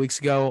a couple weeks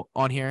ago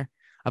on here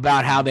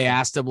about how they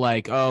asked him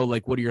what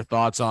are your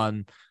thoughts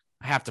on?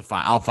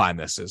 I'll find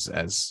this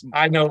as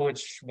I know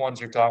which ones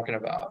you're talking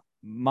about.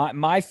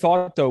 My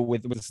thought though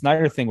with the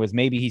Snyder thing was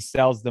maybe he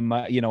sells them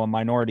a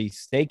minority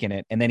stake in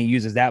it and then he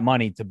uses that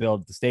money to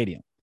build the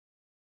stadium.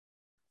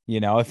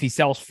 If he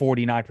sells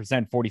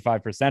 49%,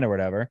 45% or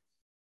whatever,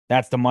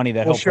 that's the money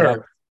that he'll put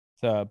up.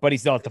 So, but he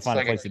still has to find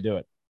a place to do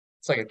it.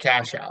 It's like a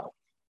cash out.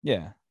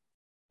 Yeah.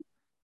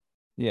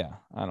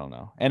 I don't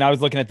know. And I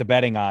was looking at the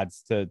betting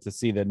odds to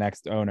see the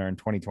next owner in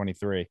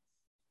 2023,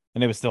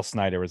 and it was still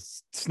Snyder.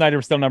 Snyder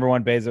was still number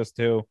one, Bezos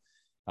too.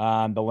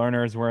 The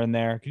Lerners were in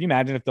there. Could you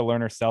imagine if the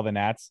Lerners sell the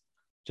Nats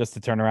just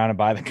to turn around and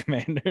buy the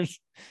Commanders?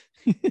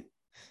 He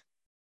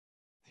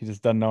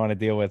just doesn't know how to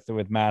deal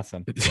with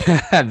Masson.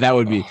 That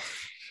would be.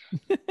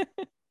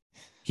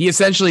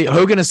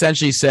 Hogan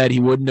essentially said he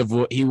wouldn't have.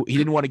 He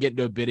didn't want to get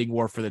into a bidding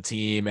war for the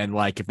team, and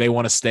if they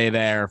want to stay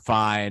there,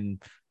 fine.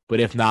 But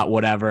if not,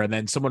 whatever. And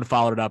then someone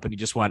followed it up, and he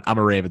just went, "I'm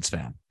a Ravens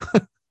fan."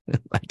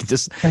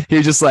 He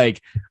was just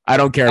like, "I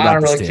don't care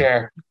about this team."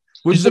 Care.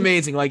 Which is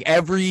amazing.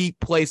 Every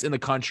place in the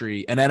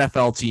country, an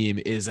NFL team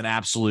is an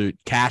absolute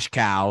cash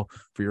cow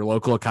for your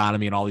local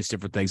economy and all these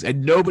different things.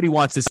 And nobody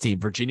wants this team.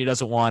 Virginia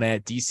doesn't want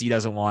it. DC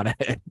doesn't want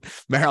it.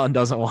 Maryland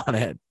doesn't want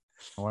it.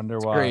 I wonder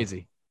why.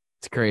 Crazy.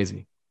 It's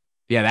crazy.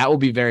 Yeah, that will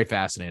be very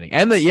fascinating.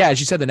 And as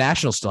you said, the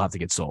Nationals still have to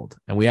get sold,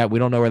 and we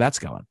don't know where that's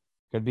going.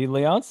 Could be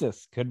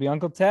Leonsis. Could be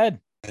Uncle Ted.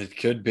 It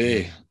could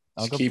be.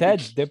 Uncle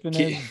Ted's dipping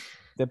it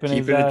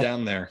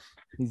down there.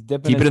 He's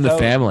dipping it in the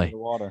family. In the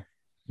water.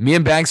 Me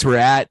and Banks were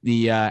at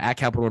the at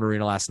Capital One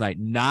Arena last night.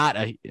 Not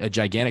a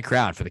gigantic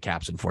crowd for the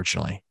Caps,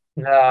 unfortunately.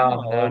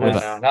 No.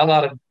 Not a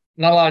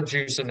lot of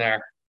juice in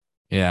there.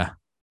 Yeah.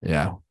 It's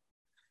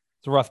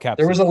a rough Cap.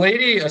 There was a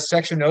lady a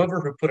section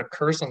over who put a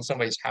curse on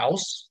somebody's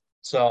house.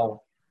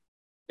 So,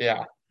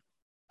 yeah.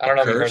 I don't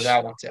know if you heard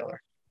that one,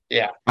 Taylor.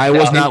 Yeah. I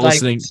was not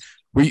listening.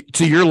 Were you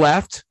to your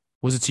left?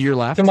 Was it to your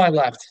left? To my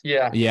left,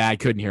 yeah. Yeah, I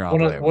couldn't hear all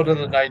one of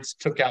the Knights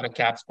took out a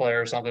Caps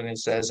player or something and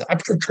says, "I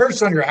put a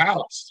curse on your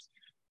house."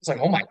 It's like,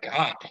 oh my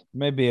God.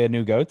 Maybe a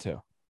new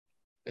go-to.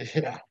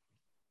 Yeah.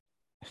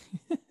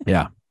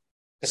 Yeah.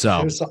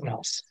 So there's something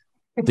else.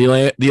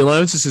 the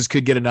Alonsos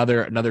could get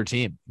another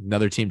team.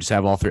 Another team, just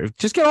have all three.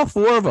 Just get all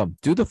four of them.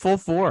 Do the full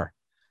four.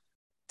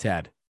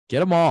 Ted. Get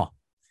them all.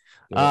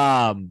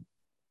 Yeah.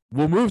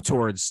 We'll move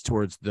towards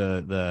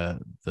the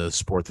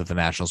sport that the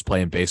Nationals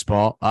play in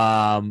baseball.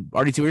 RDT,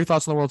 what are your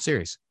thoughts on the World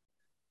Series?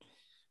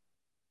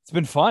 It's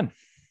been fun.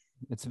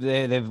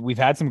 We've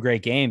had some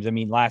great games. I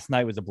mean, last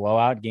night was a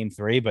blowout, Game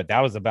 3, but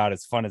that was about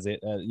as fun as it.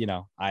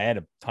 I had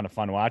a ton of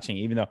fun watching,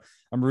 even though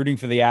I'm rooting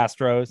for the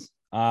Astros.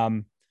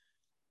 I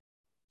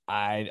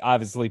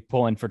obviously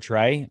pulling for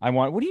Trey.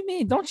 What do you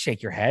mean? Don't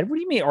shake your head. What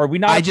do you mean? Are we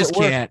not? I just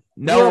can't.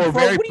 No, we're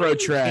very pro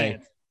Trey.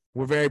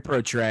 We're very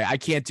pro Trey. I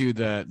can't do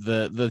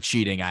the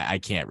cheating. I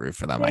can't root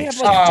for them. They have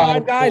like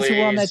 5 guys who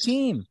are on that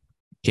team.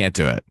 Can't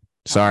do it.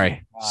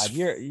 Sorry. Oh,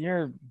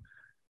 you're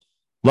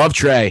love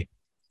Trey.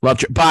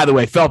 By the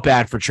way, felt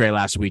bad for Trey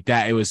last week.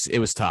 That it was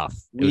tough.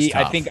 Tough.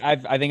 I think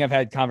I've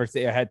had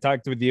conversation. I had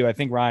talked with you. I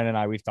think Ryan and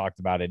I we've talked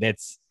about it.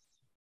 It's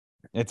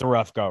a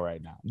rough go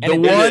right now.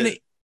 And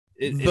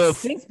it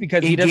stinks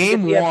because he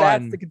doesn't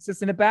get the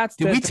consistent at bats.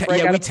 We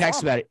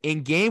texted about it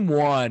in Game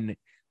 1.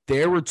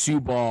 There were 2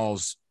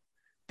 balls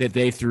that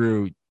they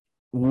threw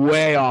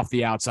way off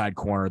the outside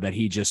corner that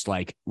he just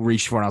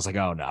reached for, and I was like,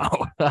 oh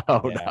no.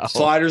 No.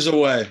 Sliders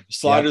away.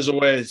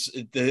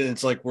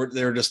 It's like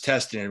they were just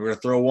testing it. We're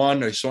gonna throw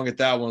one, he swung at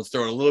that one, let's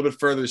throw it a little bit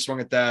further, he swung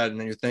at that, and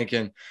then you're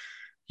thinking,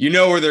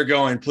 where they're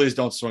going, please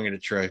don't swing it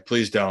at Trey,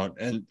 please don't.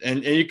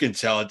 And you can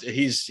tell it.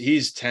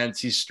 He's tense,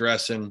 he's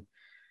stressing.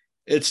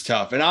 It's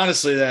tough. And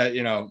honestly, that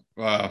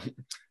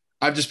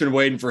I've just been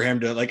waiting for him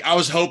to I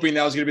was hoping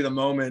that was gonna be the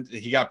moment.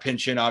 He got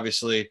pinch in,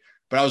 obviously.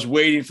 But I was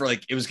waiting for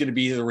it was going to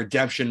be the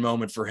redemption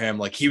moment for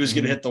him. He was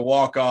going to hit the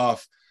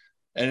walk-off.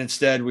 And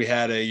instead we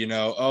had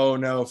oh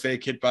no,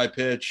 fake hit by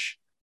pitch,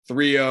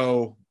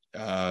 3-0,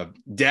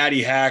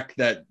 daddy hack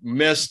that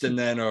missed, and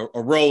then a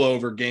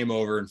rollover, game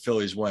over, and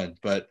Phillies win.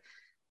 But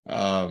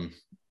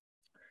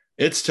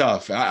it's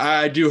tough.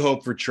 I do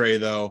hope for Trey,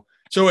 though.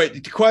 So wait,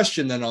 the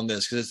question then on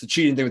this, because it's the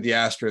cheating thing with the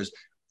Astros.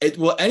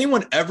 Will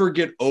anyone ever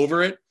get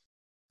over it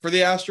for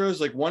the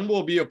Astros? When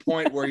will be a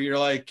point where you're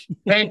like,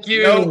 thank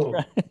you?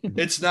 No,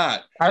 it's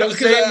not. I was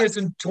saying this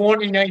in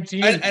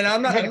 2019, and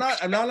I'm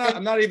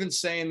not even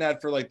saying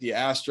that for the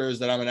Astros,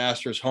 that I'm an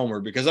Astros homer,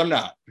 because I'm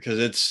not,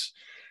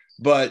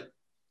 but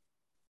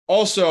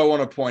also I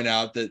want to point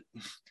out that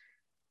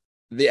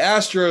the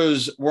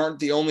Astros weren't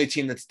the only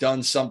team that's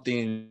done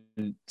something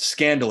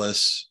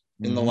scandalous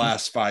in the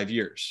last 5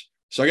 years.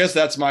 So I guess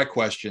that's my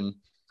question.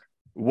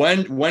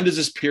 When does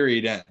this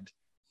period end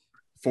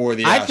for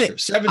the Astros?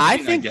 17,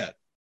 I get.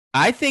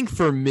 I think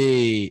for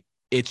me,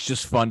 it's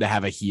just fun to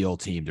have a heel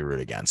team to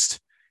root against.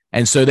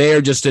 And so they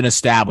are just an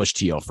established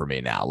heel for me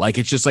now. Like,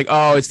 it's just like,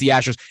 oh, it's the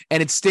Astros.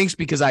 And it stinks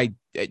because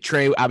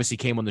Trey obviously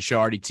came on the show.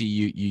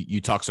 RDT,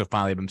 you talk so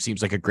fondly of him.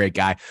 Seems like a great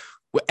guy.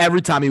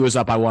 Every time he was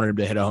up, I wanted him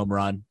to hit a home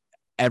run.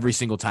 Every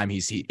single time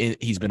he's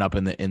been up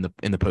in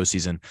the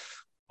postseason.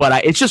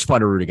 But it's just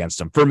fun to root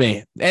against him for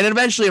me. And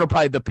eventually it'll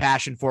probably, the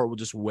passion for it will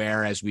just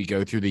wear as we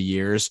go through the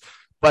years.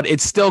 But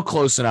it's still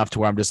close enough to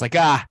where I'm just like,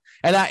 and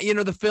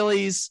the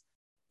Phillies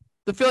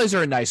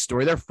are a nice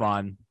story. They're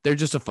fun. They're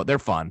just they're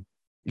fun.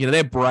 They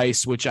have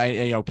Bryce, which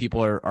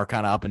people are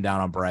kind of up and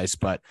down on Bryce,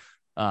 but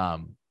I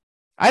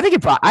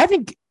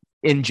think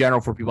in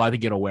general for people, I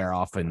think it'll wear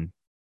off in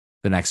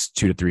the next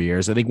 2 to 3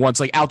 years. I think when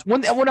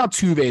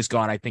Altuve is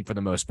gone, I think for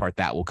the most part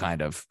that will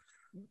kind of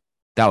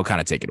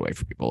take it away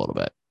from people a little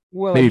bit.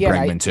 Well, maybe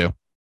again, Bregman too.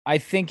 I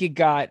think it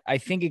got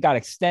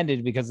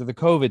extended because of the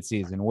COVID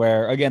season,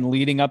 where again,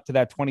 leading up to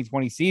that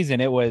 2020 season,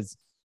 it was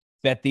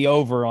bet the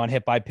over on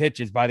hit by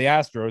pitches by the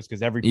Astros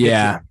because every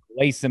pitch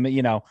lace them,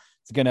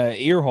 it's going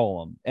to ear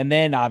hole them. And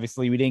then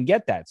obviously we didn't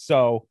get that.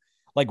 So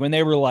like when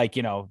they were like,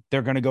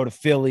 they're going to go to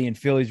Philly and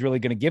Philly's really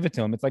going to give it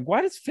to them. It's like,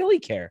 why does Philly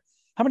care?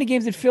 How many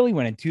games did Philly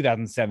win in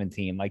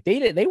 2017? Like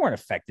they weren't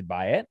affected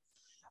by it.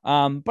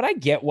 But I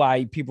get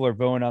why people are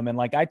booing them. And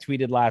like I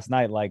tweeted last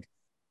night, like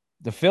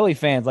the Philly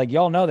fans, like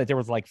y'all know that there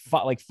was like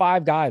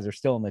five guys are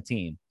still in the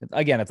team.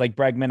 Again, it's like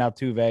Bregman,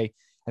 Altuve,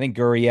 I think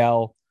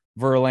Gurriel,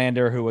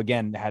 Verlander, who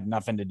again had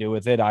nothing to do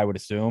with it, I would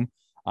assume.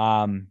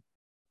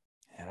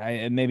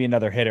 Maybe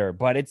another hitter,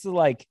 but it's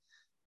like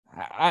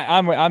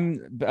I'm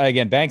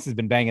again. Banks has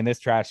been banging this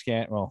trash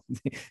can. Well,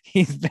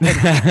 he's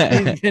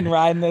been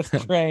riding this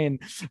train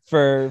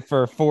for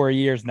 4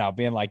 years now,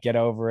 being like, get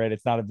over it.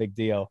 It's not a big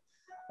deal.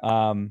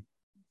 I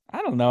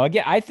don't know.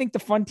 Again, I think the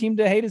fun team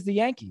to hate is the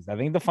Yankees. I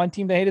think the fun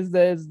team to hate is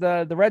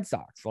the Red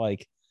Sox.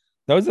 Like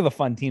those are the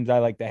fun teams I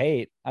like to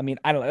hate. I mean,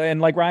 I don't.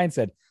 And like Ryan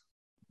said,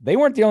 they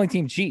weren't the only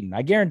team cheating.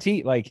 I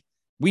guarantee. Like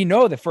we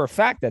know that for a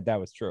fact that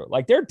was true.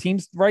 Like their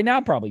teams right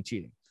now probably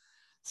cheating.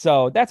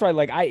 So that's why,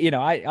 like,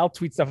 I'll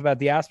tweet stuff about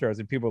the Astros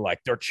and people are like,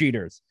 they're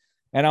cheaters.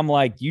 And I'm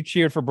like, you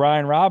cheered for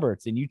Brian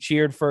Roberts and you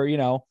cheered for,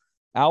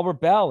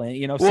 Albert Bell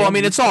and, well, I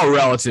mean, it's all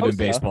relative in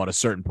baseball at a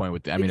certain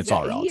point it's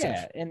all relative.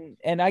 Yeah.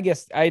 And I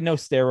guess I know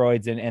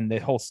steroids and the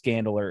whole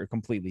scandal are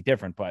completely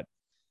different, but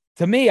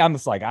to me, I'm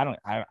just like, I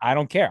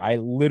don't care. I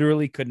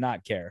literally could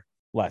not care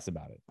less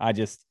about it.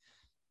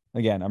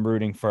 Again, I'm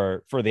rooting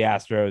for the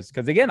Astros.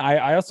 Cause again,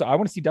 I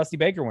want to see Dusty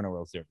Baker win a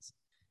World Series.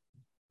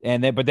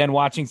 But then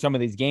watching some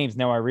of these games,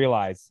 now I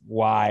realize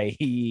why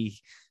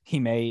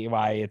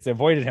why it's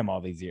avoided him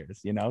all these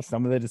years.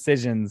 Some of the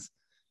decisions,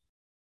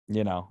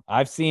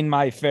 I've seen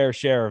my fair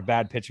share of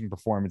bad pitching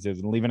performances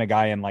and leaving a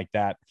guy in like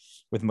that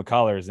with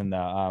McCullers and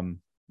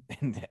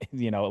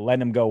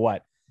letting him go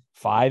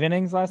 5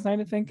 innings last night,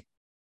 I think.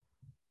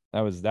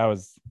 That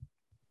was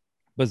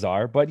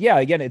bizarre. But yeah,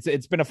 again,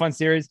 it's been a fun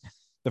series.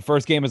 The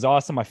first game was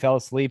awesome. I fell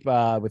asleep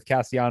with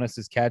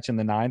Castellanos' catch in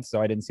the 9th,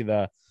 so I didn't see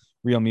the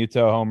Real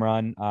Muto home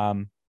run.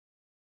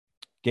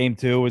 Game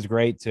 2 was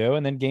great too,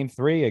 and then game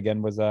 3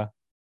 again was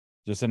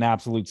just an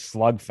absolute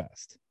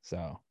slugfest.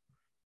 So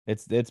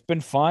it's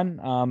been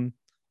fun.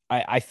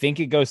 I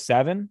think it goes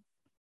 7.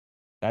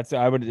 It's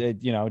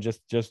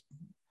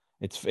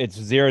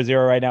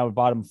 0-0 right now with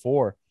bottom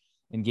 4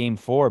 in game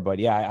 4. But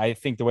yeah, I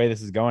think the way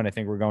this is going, I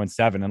think we're going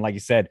 7. And like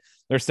you said,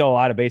 there's still a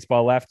lot of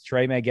baseball left.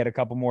 Trey may get a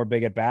couple more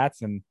big at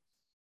bats, and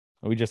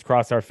we just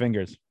cross our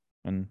fingers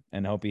and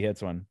hope he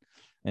hits one.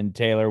 And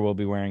Taylor will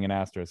be wearing an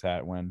Astros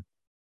hat when.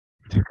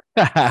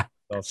 Let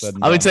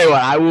me tell you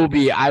what, I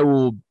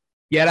will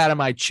get out of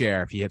my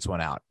chair if he hits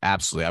one out.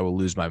 Absolutely, I will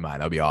lose my mind.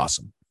 That'll be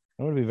awesome.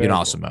 It would be an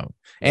awesome moment,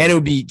 and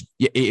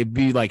it'd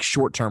be like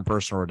short-term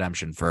personal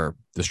redemption for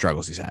the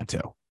struggles he's had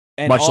too,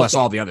 and much less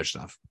all the other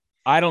stuff.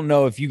 I don't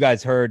know if you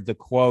guys heard the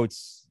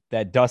quotes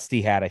that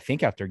Dusty had. I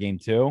think after game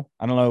 2.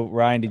 I don't know,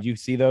 Ryan. Did you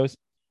see those?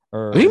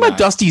 Or think about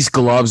Dusty's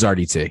gloves,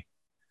 RDT.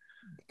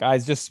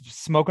 Guys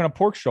just smoking a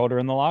pork shoulder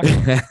in the locker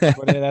room.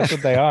 That's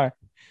what they are.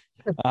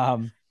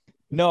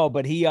 No,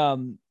 but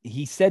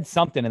he said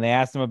something and they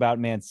asked him about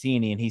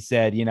Mancini and he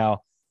said,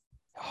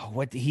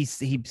 he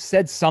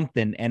said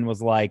something and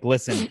was like,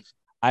 listen,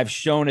 I've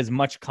shown as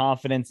much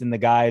confidence in the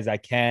guy as I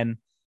can.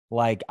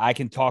 Like I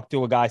can talk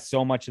to a guy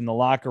so much in the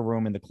locker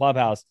room, in the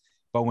clubhouse,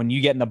 but when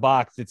you get in the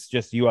box, it's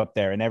just you up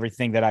there and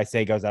everything that I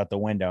say goes out the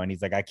window. And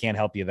he's like, I can't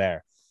help you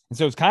there. And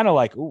so it's kind of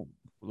like, ooh,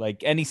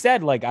 like, and he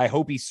said, like, I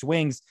hope he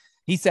swings.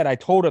 He said, I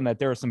told him that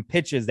there are some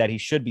pitches that he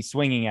should be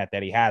swinging at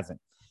that he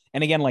hasn't.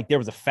 And again, like there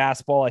was a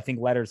fastball, I think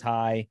letters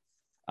high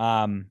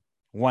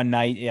one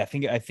night. Yeah,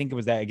 I think it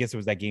was that, I guess it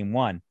was that game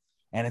 1.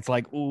 And it's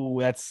like,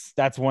 ooh,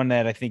 that's one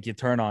that I think you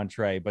turn on,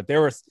 Trey. But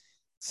there was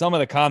some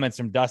of the comments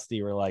from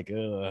Dusty were like,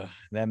 ugh,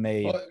 that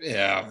may. Well,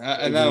 yeah.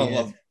 And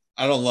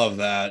I don't love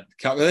that.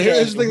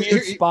 Here's the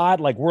weird spot,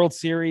 like World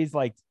Series,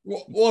 like.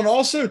 Well, and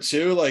also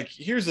too, like,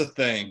 here's the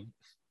thing.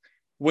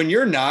 when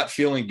you're not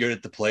feeling good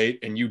at the plate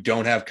and you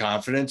don't have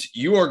confidence,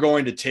 you are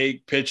going to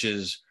take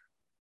pitches.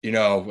 I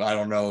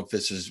don't know if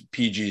this is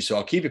PG, so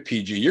I'll keep it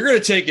PG. You're going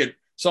to take it,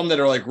 some that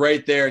are like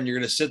right there, and you're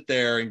going to sit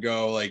there and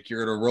go, like,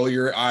 you're going to roll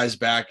your eyes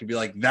back and be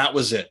like, that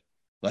was it.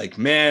 Like,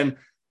 man,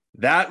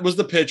 that was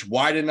the pitch.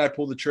 Why didn't I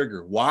pull the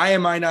trigger? Why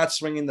am I not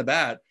swinging the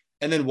bat?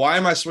 And then why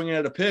am I swinging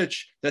at a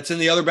pitch that's in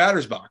the other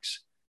batter's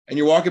box? And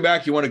you're walking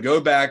back, you want to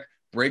go back,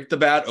 break the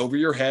bat over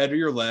your head or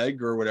your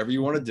leg or whatever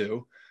you want to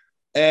do.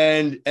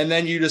 And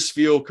then you just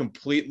feel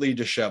completely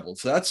disheveled.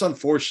 So that's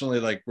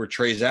unfortunately like where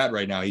Trey's at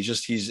right now.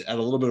 He's at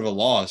a little bit of a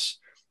loss.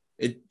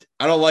 I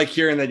don't like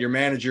hearing that your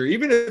manager,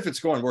 even if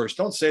it's going worse,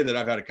 don't say that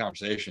I've had a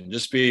conversation.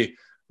 Just be,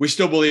 we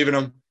still believe in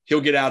him.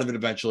 He'll get out of it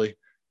eventually.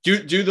 Do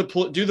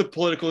the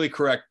politically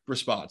correct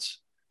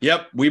response.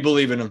 Yep, we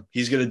believe in him.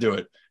 He's going to do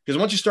it. Because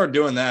once you start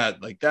doing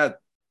that, like that,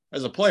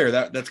 as a player,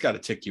 that's got to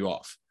tick you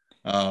off.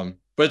 But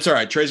it's all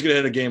right. Trey's going to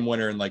hit a game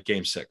winner in like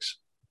game 6.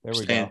 There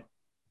we go.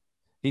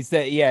 He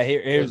said, yeah,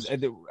 here's,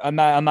 I'm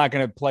not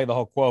going to play the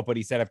whole quote, but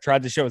he said, I've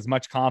tried to show as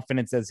much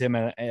confidence as him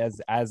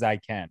as I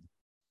can.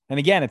 And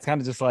again, it's kind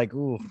of just like,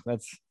 ooh,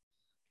 that's,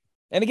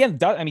 and again,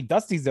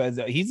 Dusty's,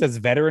 he's as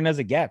veteran as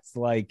it gets.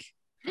 Like,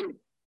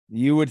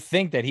 you would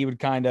think that he would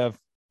kind of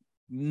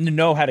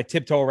know how to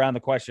tiptoe around the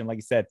question, like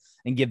you said,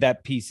 and give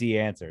that PC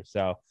answer.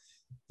 So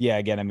yeah,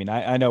 again,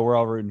 I know we're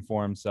all rooting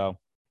for him. So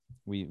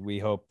we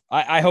hope,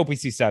 I hope we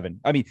see 7.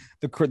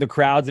 The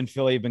crowds in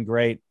Philly have been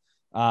great.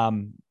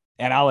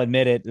 And I'll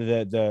admit it,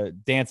 the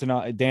dancing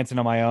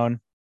on my own,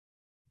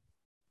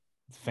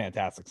 it's a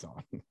fantastic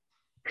song.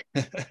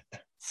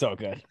 So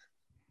good.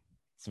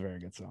 It's a very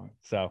good song.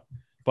 So,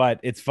 but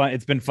it's fun.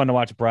 It's been fun to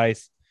watch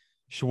Bryce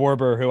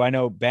Schwarber, who I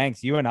know,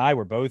 Banks, you and I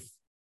were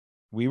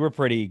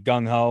pretty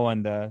gung-ho.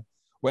 And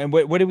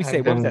what did we say?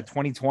 What was that,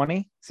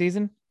 2020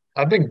 season?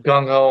 I've been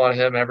gung-ho on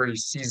him every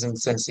season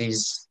since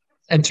he's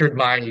entered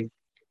my,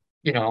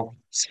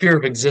 sphere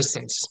of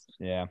existence.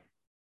 Yeah.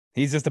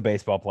 He's just a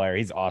baseball player.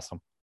 He's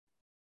awesome.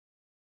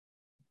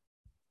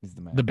 He's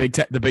the man.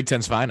 The Big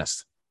Ten's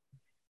finest.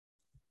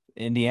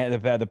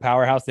 Indiana, the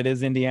powerhouse that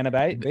is Indiana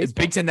baseball.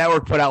 Big Ten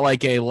Network put out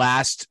like a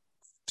last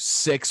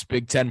 6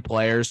 Big Ten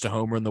players to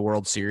homer in the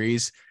World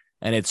Series,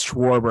 and it's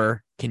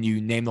Schwarber. Can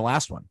you name the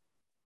last one?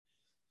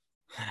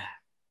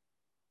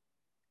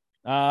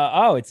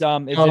 What's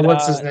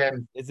his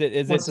name? Is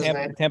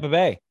it Tampa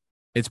Bay?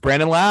 It's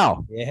Brandon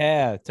Lau.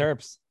 Yeah,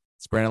 Terps.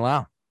 It's Brandon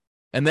Lau.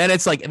 And then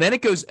it's like, and then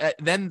it goes,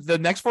 then the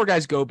next 4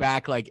 guys go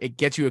back, like it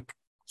gets you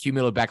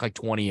cumulative back like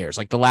 20 years.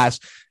 Like the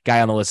last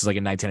guy on the list is like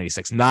in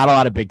 1986. Not a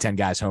lot of Big Ten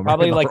guys home.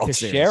 Probably like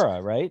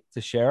Teixeira, right?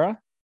 Teixeira?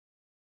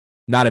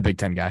 Not a Big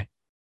Ten guy.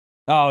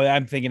 Oh,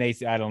 I'm thinking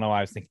AC. I don't know why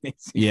I was thinking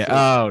AC. Yeah.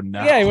 Oh,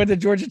 no. Yeah, he went to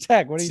Georgia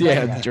Tech. What are you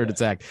talking about? Georgia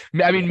Tech.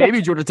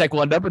 Maybe Georgia Tech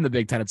will end up in the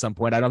Big Ten at some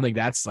point. I don't think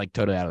that's like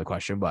totally out of the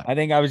question, but I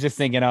think I was just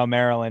thinking,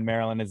 Maryland.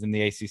 Maryland is in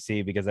the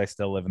ACC because I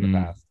still live in the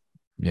past.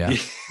 Yeah.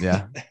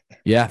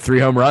 Yeah. 3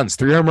 home runs.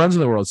 3 home runs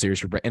in the World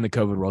Series in the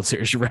COVID World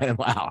Series for Brandon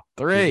Lau.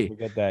 3.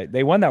 Forget that.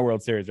 They won that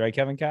World Series, right,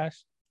 Kevin Cash?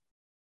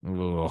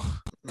 Ooh,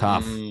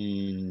 tough.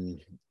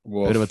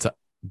 Bit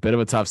of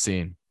a tough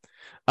scene.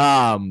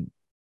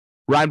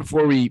 Ryan,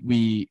 before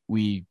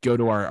we go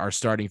to our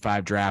starting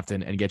 5 draft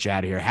and get you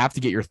out of here, I have to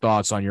get your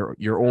thoughts on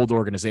your old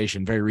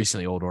organization, very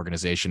recently old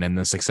organization, and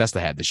the success they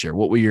had this year.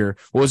 What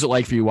was it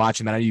like for you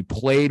watching that? I know you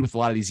played with a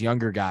lot of these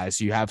younger guys,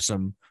 so you have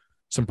some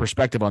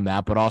perspective on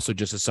that, but also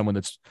just as someone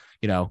that's,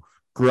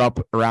 grew up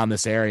around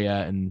this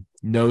area and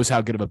knows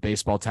how good of a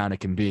baseball town it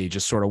can be,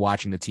 just sort of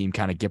watching the team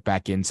kind of get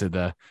back into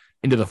the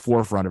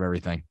forefront of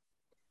everything.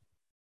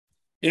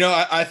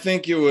 I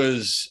think it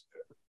was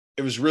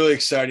really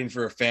exciting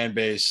for a fan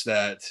base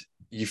that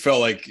you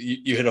felt like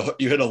you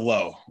hit a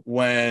low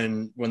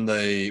when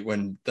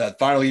that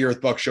final year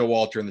with Buck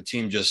Showalter and the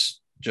team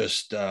just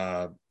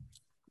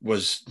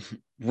was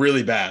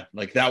really bad.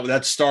 Like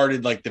that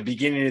started like the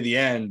beginning of the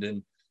end.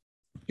 And,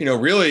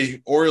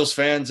 really Orioles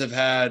fans have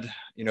had,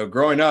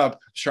 growing up,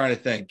 trying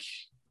to think,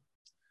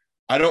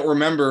 I don't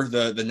remember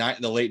the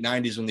late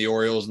 90s when the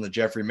Orioles and the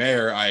Jeffrey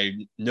Mayer, I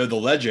know the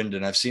legend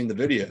and I've seen the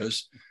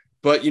videos,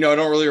 but, I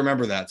don't really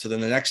remember that. So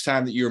then the next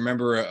time that you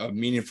remember a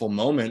meaningful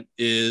moment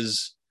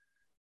is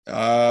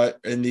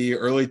in the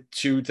early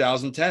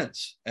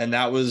 2010s. And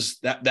that was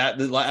that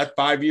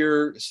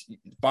 5-year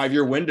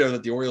window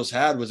that the Orioles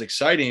had was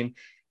exciting.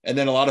 And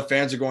then a lot of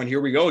fans are going,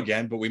 here we go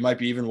again, but we might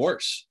be even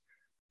worse.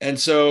 And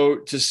so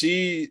to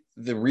see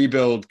the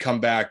rebuild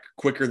come back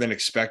quicker than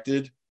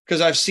expected,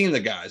 because I've seen the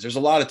guys, there's a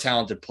lot of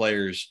talented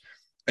players,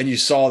 and you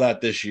saw that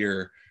this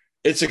year.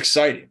 It's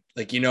exciting.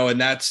 Like,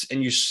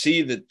 and you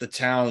see that the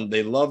town,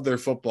 they love their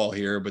football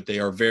here, but they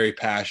are very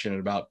passionate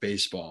about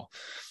baseball.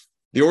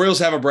 The Orioles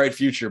have a bright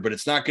future, but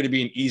it's not going to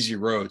be an easy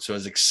road. So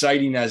as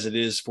exciting as it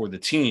is for the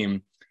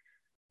team,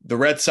 the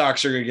Red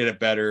Sox are going to get it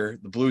better.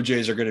 The Blue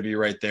Jays are going to be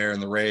right there,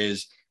 and the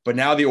Rays. But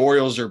now the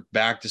Orioles are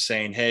back to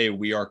saying, hey,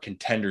 we are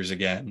contenders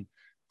again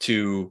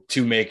to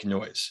make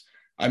noise.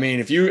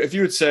 If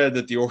you had said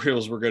that the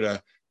Orioles were going to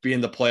be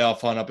in the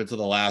playoff hunt up until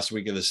the last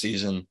week of the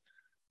season,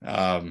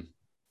 everyone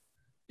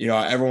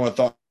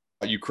thought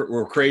you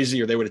were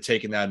crazy, or they would have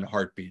taken that in a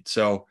heartbeat.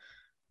 So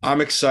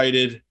I'm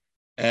excited,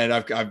 and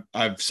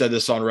I've said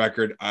this on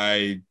record.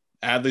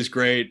 Adley's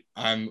great.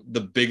 I'm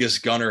the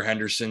biggest Gunnar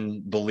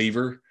Henderson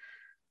believer.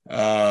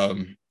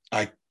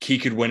 He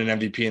could win an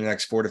MVP in the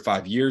next 4 to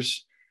 5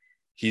 years.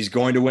 He's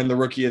going to win the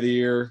Rookie of the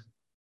Year,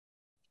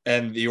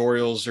 and the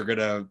Orioles they're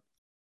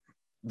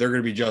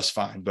gonna be just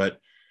fine. But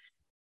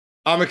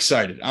I'm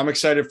excited. I'm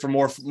excited for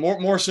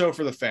more so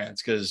for the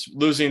fans, because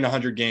losing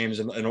 100 games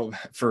and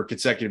for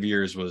consecutive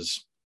years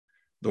was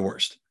the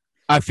worst.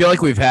 I feel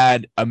like we've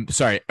had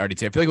sorry,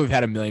 RDT. I feel like we've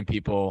had a million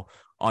people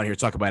on here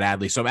talk about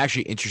Adley, so I'm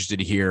actually interested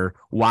to hear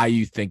why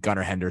you think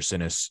Gunnar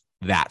Henderson is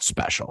that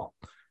special.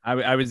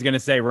 I was gonna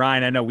say,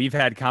 Ryan, I know we've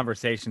had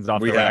conversations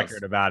off the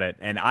record about it,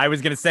 and I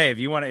was gonna say, if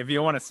you want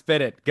to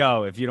spit it,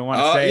 go. If you don't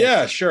want to say,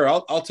 yeah, sure,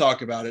 I'll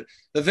talk about it.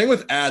 The thing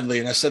with Adley,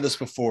 and I said this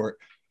before,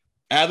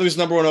 Adley's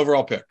number 1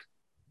 overall pick.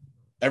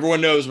 Everyone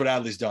knows what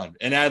Adley's done,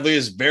 and Adley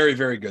is very,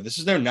 very good. This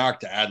is no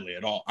knock to Adley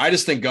at all. I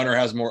just think Gunnar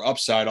has more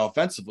upside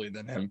offensively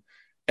than him,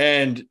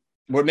 and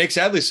what makes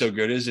Adley so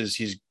good is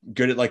he's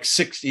good at like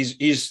 6. He's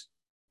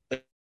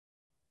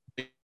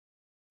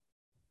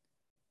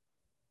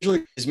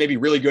usually is maybe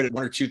really good at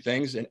 1 or 2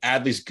 things, and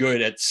Adley's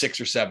good at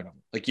 6 or 7 of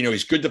them. Like,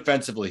 he's good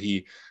defensively.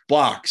 He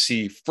blocks,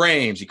 he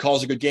frames, he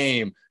calls a good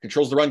game,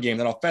 controls the run game,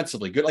 then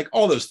offensively good, like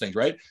all those things,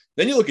 right?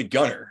 Then you look at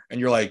Gunnar and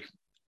you're like,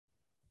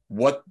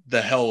 what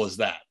the hell is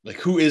that?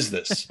 Like, who is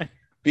this?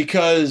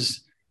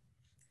 Because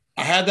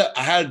I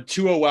had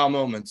 2 wow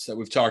moments that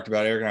we've talked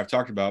about, Eric and I've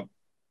talked about.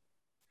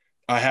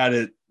 I had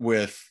it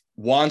with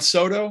Juan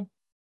Soto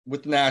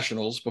with the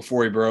Nationals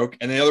before he broke,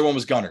 and the other one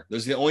was Gunnar.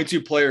 Those are the only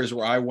 2 players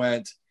where I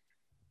went,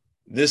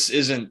 this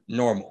isn't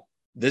normal.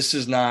 This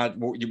is not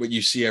what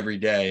you see every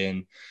day.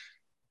 And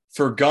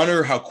for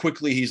Gunnar, how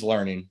quickly he's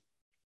learning,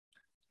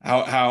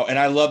 and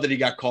I love that he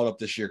got called up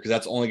this year, because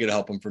that's only going to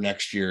help him for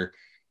next year.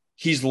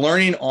 He's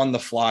learning on the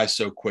fly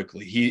so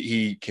quickly.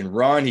 He can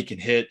run, he can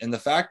hit, and the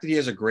fact that he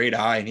has a great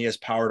eye and he has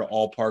power to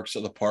all parts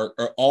of the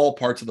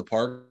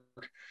park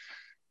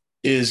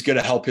is going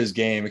to help his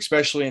game,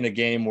 especially in a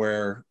game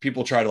where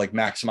people try to like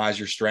maximize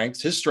your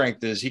strengths. His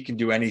strength is he can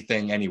do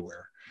anything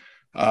anywhere.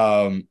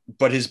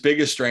 But his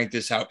biggest strength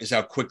is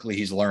how quickly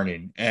he's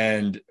learning.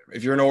 And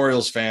if you're an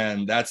Orioles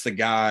fan, that's the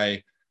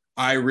guy.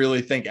 I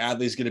really think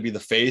Adley's going to be the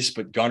face,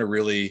 but Gunnar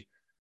really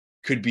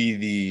could be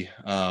the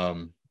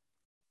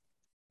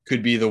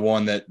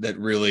one that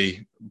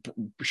really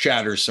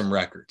shatters some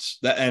records.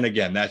 And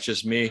again, that's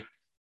just me,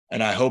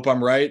 and I hope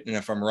I'm right. And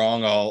if I'm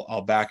wrong,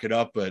 I'll back it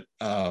up. But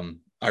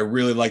I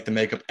really like the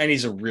makeup, and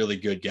he's a really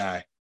good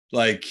guy.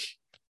 Like,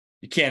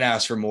 you can't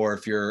ask for more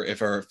if you're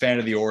a fan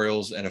of the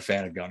Orioles and a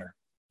fan of Gunnar.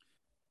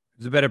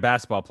 He's a better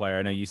basketball player.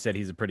 I know you said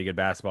he's a pretty good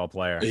basketball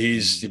player.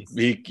 He's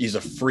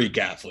a freak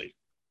athlete.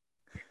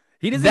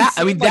 He doesn't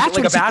seem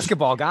like a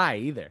basketball guy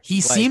either. He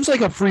seems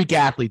like a freak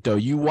athlete, though.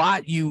 You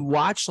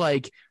watch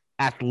like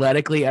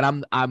athletically,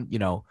 and I'm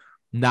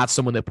not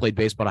someone that played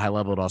baseball at a high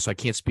level at all, so I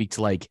can't speak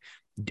to like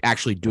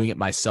actually doing it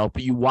myself.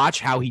 But you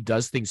watch how he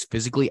does things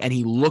physically, and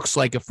he looks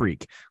like a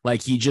freak.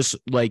 Like, he just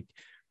like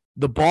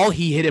the ball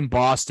he hit in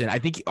Boston. I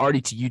think you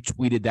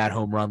tweeted that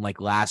home run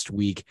like last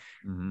week.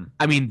 Mm-hmm.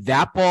 I mean,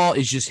 that ball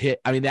is just hit.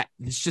 I mean, that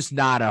it's just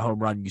not a home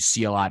run you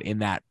see a lot in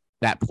that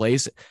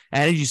place.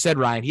 And as you said,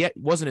 Ryan, he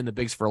wasn't in the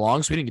bigs for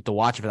long, so we didn't get to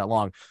watch it for that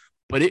long.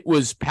 But it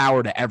was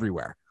power to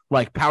everywhere,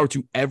 like power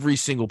to every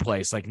single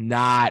place. Like,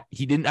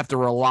 he didn't have to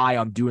rely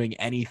on doing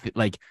anything,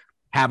 like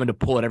having to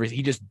pull it everything.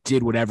 He just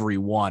did whatever he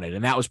wanted,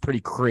 and that was pretty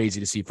crazy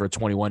to see for a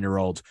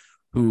 21-year-old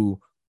who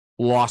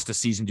lost a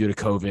season due to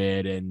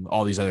COVID and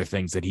all these other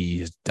things that he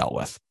has dealt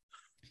with.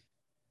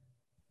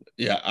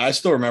 Yeah, I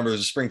still remember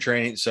there's a spring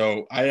training,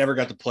 so I never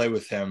got to play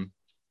with him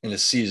in a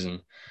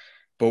season.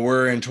 But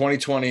we're in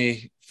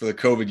 2020 for the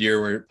COVID year.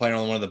 We're playing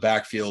on one of the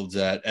backfields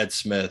at Ed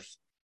Smith,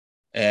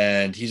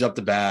 and he's up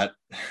to bat.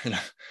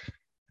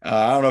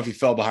 I don't know if he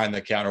fell behind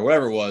the count or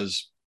whatever it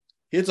was.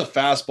 He hits a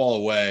fastball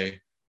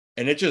away,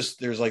 and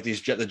there's like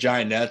the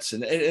giant nets,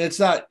 and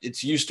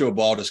it's used to a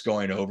ball just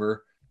going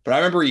over. But I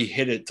remember he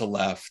hit it to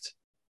left,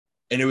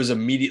 and it was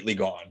immediately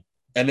gone.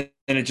 And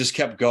it just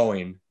kept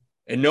going.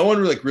 And no one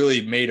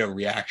really made a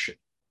reaction.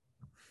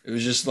 It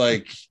was just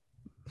like,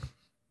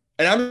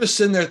 and I'm just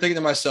sitting there thinking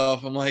to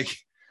myself, I'm like,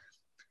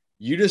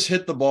 you just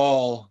hit the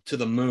ball to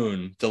the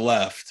moon, to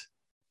left.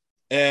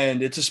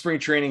 And it's a spring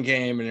training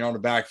game, and you're on the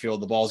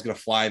backfield. The ball's going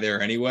to fly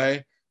there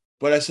anyway.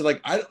 But I said,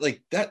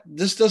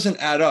 this doesn't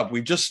add up.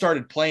 We just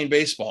started playing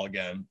baseball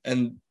again.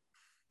 And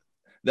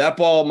that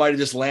ball might have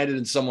just landed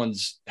in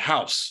someone's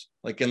house,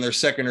 like in their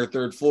second or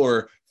third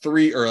floor,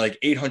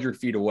 800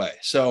 feet away.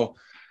 So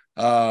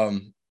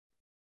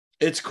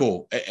it's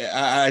cool.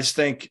 I just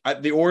think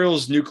the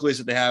Orioles nucleus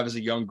that they have is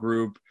a young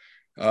group.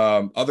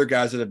 Other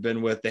guys that have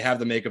been with, they have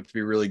the makeup to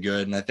be really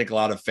good. And I think a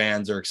lot of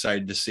fans are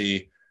excited to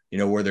see,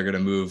 where they're going to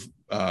move,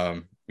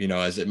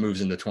 as it moves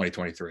into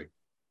 2023.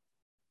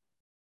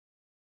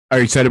 Are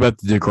you excited about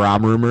the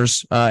DeGrom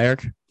rumors,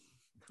 Eric?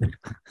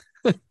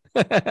 Not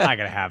going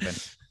to happen.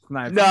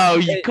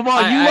 Come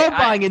on. You love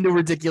buying into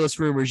ridiculous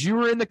rumors. You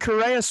were in the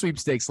Correa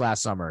sweepstakes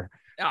last summer.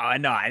 Oh,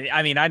 no.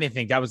 I mean, I didn't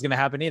think that was going to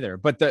happen either.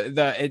 But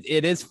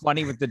it is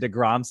funny with the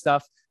DeGrom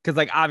stuff because,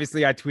 like,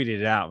 obviously I tweeted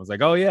it out. I was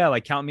like, oh, yeah,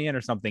 like count me in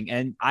or something.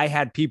 And I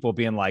had people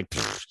being like,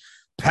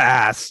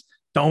 pass.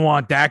 Don't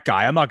want that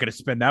guy. I'm not going to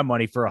spend that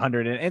money for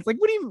 100. And it's like,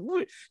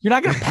 you're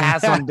not going to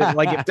pass on.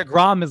 Like, if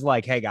DeGrom is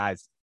like, hey,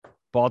 guys,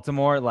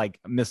 Baltimore, like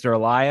Mr.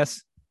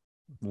 Elias,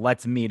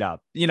 let's meet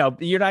up. You're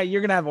going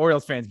to have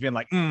Orioles fans being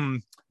like,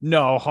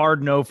 no,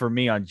 hard no for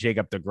me on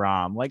Jacob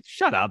DeGrom. Like,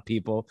 shut up,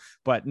 people.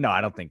 But no,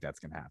 I don't think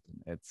that's going to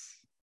happen.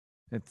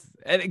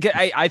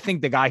 I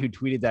think the guy who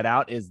tweeted that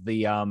out is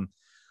the,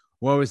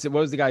 what was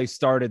the guy who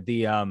started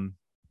the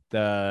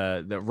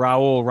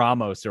Raul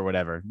Ramos or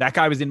whatever. That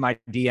guy was in my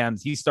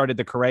DMs. He started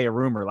the Correa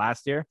rumor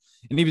last year,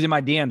 and he was in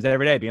my DMs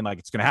every day being like,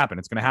 it's going to happen.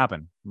 It's going to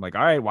happen. I'm like,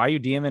 all right, why are you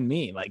DMing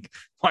me? Like,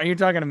 why are you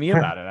talking to me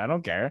about it? I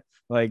don't care.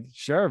 Like,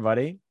 sure,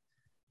 buddy.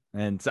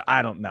 And so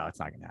I don't know. It's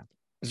not going to happen.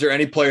 Is there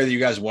any player that you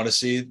guys want to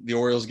see the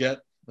Orioles get?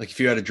 Like, if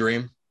you had a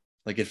dream,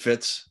 like it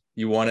fits,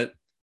 you want it,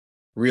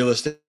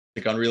 realistic,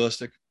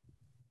 unrealistic?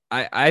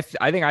 I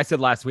think I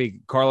said last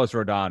week, Carlos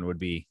Rodon would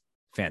be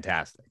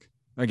fantastic.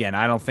 Again,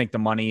 I don't think the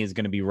money is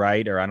going to be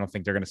right, or I don't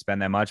think they're going to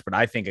spend that much, but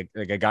I think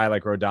a guy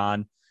like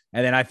Rodon,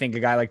 and then I think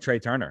a guy like Trey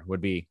Turner would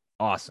be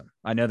awesome.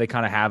 I know they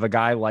kind of have a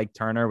guy like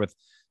Turner with,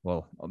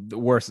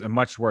 a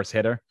much worse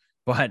hitter,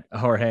 but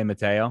Jorge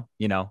Mateo,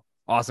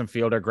 awesome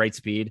fielder, great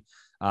speed.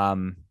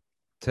 Turner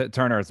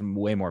is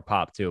way more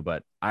pop too,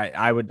 but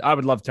I would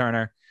love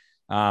Turner,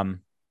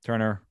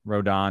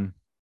 Rodon,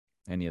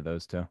 any of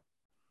those two.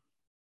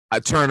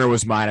 Turner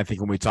was mine. I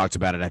think when we talked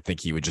about it, I think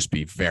he would just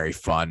be very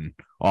fun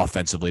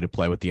offensively to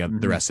play with the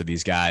rest of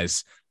these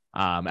guys.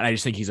 And I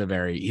just think he's a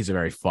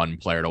very fun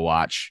player to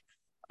watch.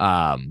 But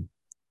I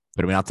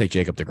mean, I'll take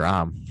Jacob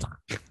DeGrom.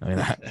 I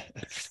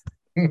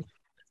mean,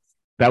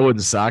 that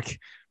wouldn't suck.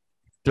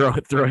 Throw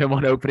him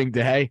on opening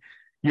day.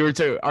 You were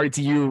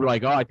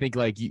like, oh, I think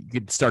like you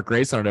could start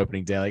Grayson on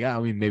opening day. Like, I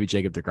mean, maybe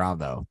Jacob DeGrom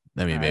though.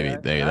 I mean, maybe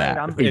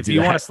that. If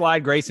you want to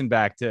slide Grayson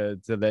back to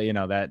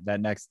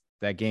the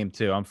that game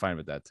too, I'm fine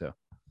with that too.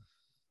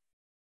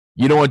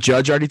 You don't want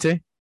Judge,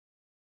 RDT?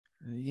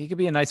 He could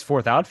be a nice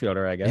fourth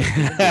outfielder, I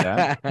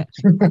guess.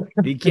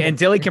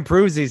 Until he can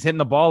prove he's hitting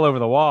the ball over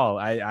the wall.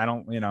 I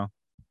don't need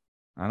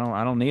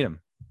him.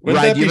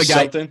 Wouldn't that be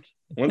something?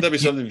 Wouldn't that be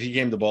something if he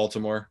came to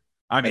Baltimore?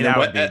 I mean,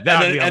 but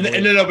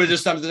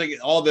just something like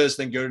all this,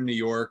 then go to New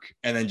York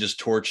and then just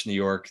torch New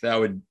York. That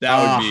would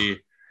be.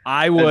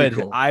 I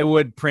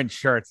would print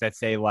shirts that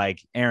say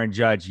like Aaron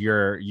Judge,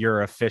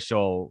 your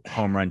official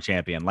home run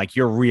champion, like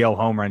your real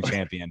home run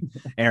champion,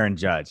 Aaron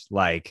Judge.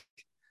 Like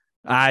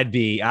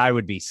I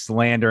would be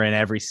slandering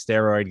every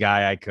steroid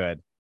guy I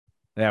could.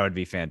 That would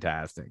be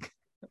fantastic.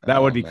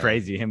 That would be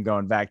crazy. Him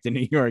going back to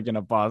New York in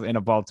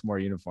a Baltimore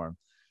uniform.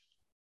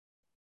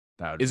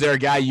 Is there a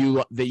guy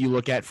that you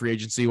look at free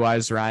agency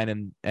wise,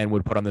 Ryan, and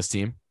would put on this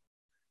team?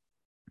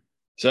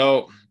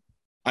 So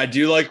I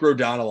do like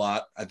Rodon a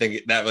lot. I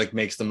think that like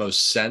makes the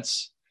most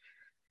sense.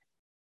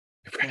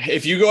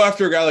 If you go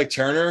after a guy like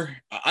Turner,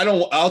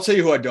 I'll tell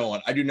you who I don't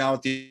want. I do not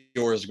want the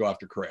Orioles to go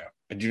after Correa.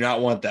 I do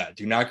not want that.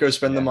 Do not go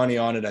spend the money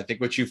on it. I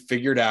think what you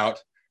figured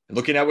out,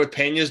 looking at what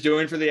Pena's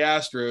doing for the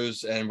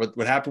Astros and what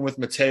happened with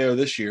Mateo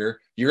this year,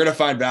 you're going to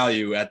find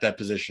value at that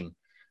position.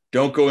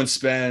 Don't go and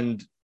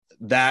spend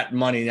that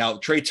money. Now,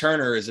 Trey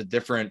Turner is a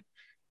different,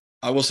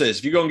 I will say this,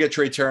 if you go and get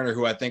Trey Turner,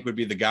 who I think would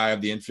be the guy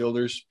of the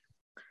infielders,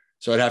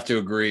 so I'd have to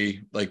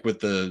agree, like with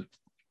the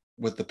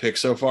pick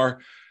so far,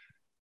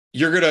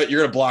 you're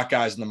gonna block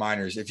guys in the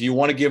minors. If you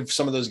want to give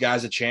some of those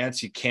guys a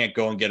chance, you can't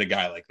go and get a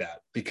guy like that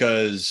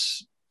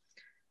because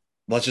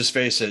let's just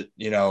face it,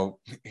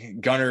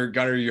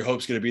 Gunnar, your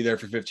hope's going to be there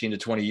for 15 to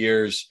 20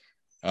 years.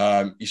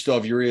 You still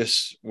have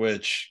Urias,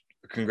 which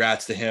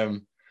congrats to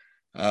him.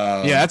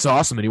 That's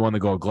awesome that he won the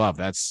Gold Glove.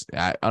 That's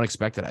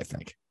unexpected, I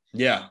think.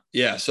 Yeah.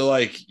 So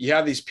like you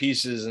have these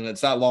pieces, and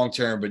it's not long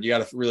term, but you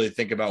got to really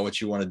think about what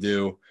you want to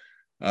do.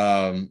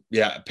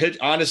 Pitch.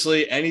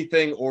 Honestly,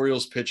 anything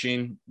Orioles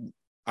pitching,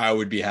 I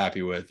would be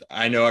happy with.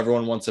 I know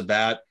everyone wants a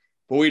bat,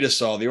 but we just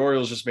saw the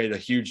Orioles just made a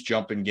huge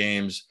jump in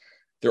games.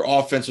 Their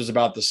offense was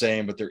about the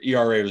same, but their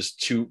ERA was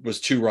two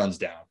runs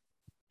down.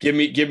 Give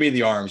me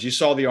the arms. You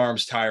saw the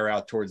arms tire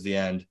out towards the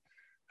end.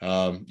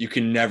 You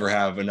can never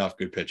have enough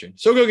good pitching.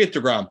 So go get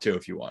DeGrom too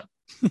if you want.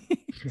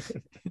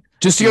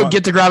 Just to go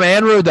get DeGrom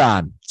and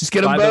Rodon. Just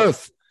get them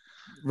both.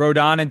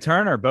 Rodon and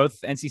Turner, both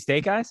NC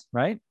State guys,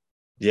 right?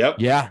 Yep.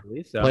 Yeah.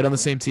 So. Played on the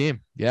same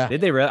team. Yeah.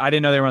 Did they really? I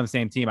didn't know they were on the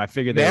same team. I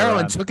figured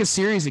Maryland took a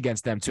series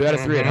against them, 2 out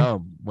of 3 at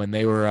home when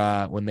they were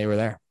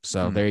there.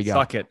 So there you go.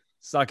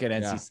 Suck it,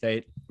 NC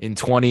State. In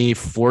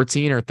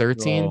 2014 or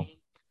 13. Whoa.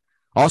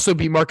 Also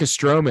beat Marcus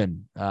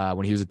Stroman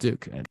when he was at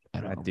Duke.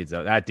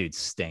 That dude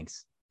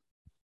stinks.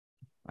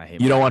 I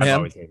hate. You don't want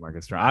him?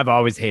 I've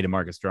always hated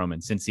Marcus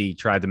Stroman since he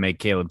tried to make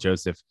Caleb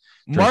Joseph.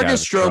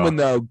 Marcus Stroman,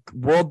 though,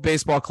 World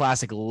Baseball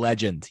Classic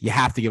legend. You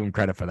have to give him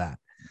credit for that.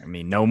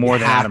 mean, no more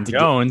than Adam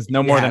Jones.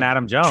 No more than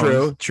Adam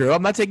Jones. True.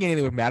 I'm not taking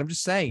anything with Matt. I'm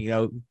just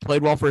saying,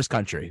 played well for his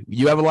country.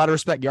 You have a lot of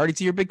respect. You're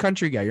a big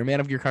country guy. You're a man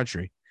of your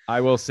country.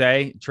 I will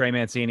say Trey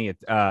Mancini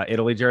at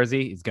Italy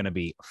jersey is going to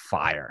be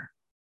fire.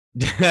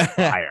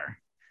 Fire.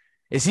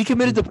 Is he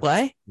committed to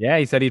play? Yeah,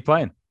 he said he's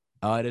playing.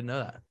 Oh, I didn't know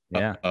that.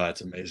 Yeah. Oh,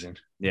 that's amazing.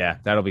 Yeah,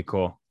 that'll be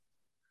cool.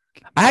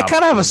 I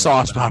kind of have a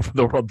soft spot for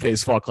the World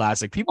Baseball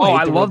Classic. People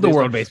I love the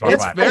World Baseball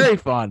Classic. It's very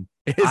fun.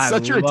 It's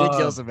such a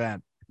ridiculous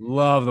event.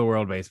 Love the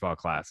World Baseball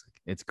Classic.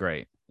 It's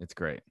great.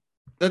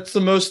 It's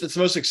the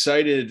most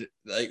excited,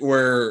 like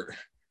where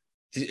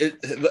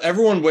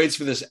everyone waits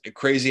for this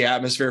crazy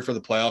atmosphere for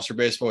the playoffs for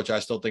baseball, which I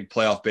still think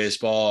playoff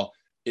baseball,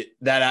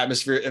 that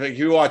atmosphere. If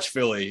you watch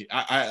Philly,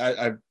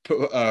 I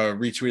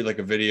retweet like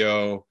a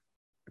video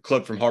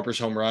clip from Harper's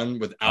home run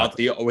without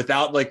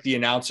the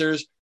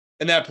announcers,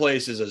 and that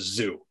place is a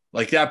zoo.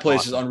 Like that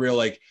place is unreal.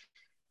 Like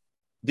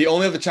the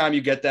only other time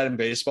you get that in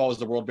baseball is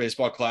the World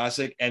Baseball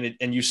Classic, and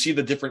you see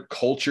the different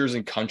cultures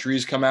and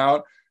countries come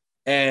out,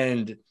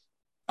 and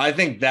I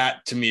think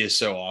that to me is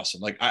so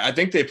awesome. Like I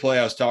think they play.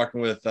 I was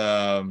talking with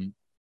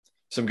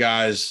some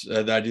guys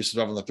that I do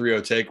stuff on the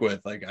 3-0 take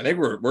with. Like I think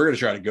we're going to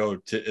try to go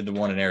to the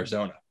one in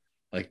Arizona.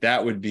 Like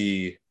that would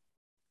be.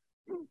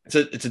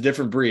 It's a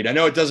different breed. I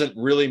know it doesn't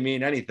really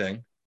mean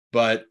anything,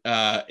 but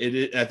I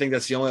think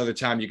that's the only other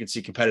time you can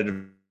see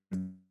competitive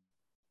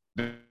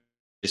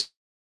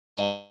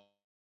baseball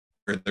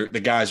where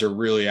the guys are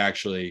really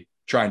actually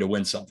trying to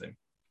win something.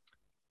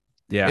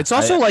 Yeah, it's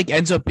also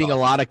ends up being a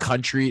lot of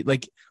country.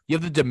 Like you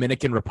have the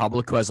Dominican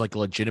Republic who has like a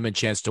legitimate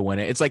chance to win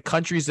it. It's like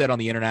countries that on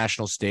the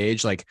international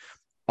stage like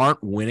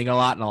aren't winning a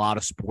lot in a lot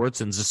of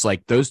sports, and it's just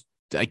like those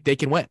like they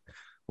can win.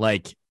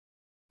 Like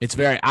it's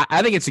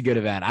I think it's a good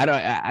event.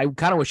 I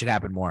kind of wish it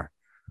happened more.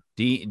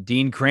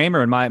 Dean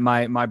Kramer and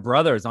my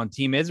brothers on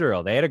Team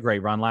Israel, they had a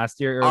great run last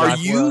year. Are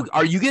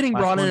you getting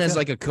brought in as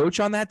like a coach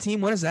on that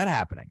team? When is that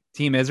happening?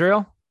 Team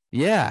Israel?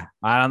 Yeah.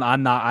 I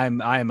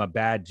am a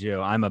bad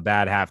Jew. I'm a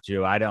bad half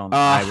Jew.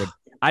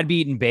 I'd be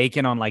eating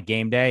bacon on like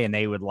game day, and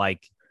they would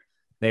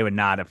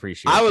not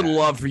appreciate I would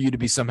love for you to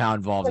be somehow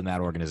involved in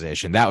that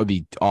organization. That would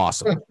be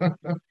awesome.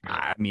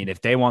 I mean,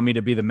 if they want me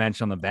to be the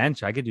mensch on the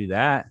bench, I could do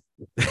that.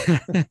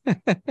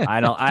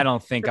 I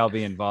don't think I'll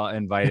be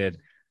invited.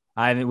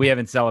 We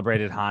haven't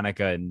celebrated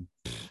Hanukkah in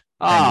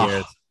 10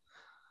 years.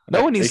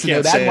 No one needs to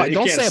know that.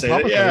 Don't say it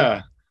publicly.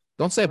 Yeah.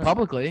 Don't say it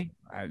publicly.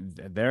 I can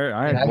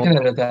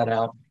edit that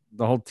out.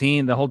 The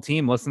whole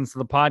team listens to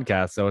the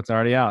podcast, so it's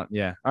already out.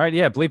 Yeah. All right.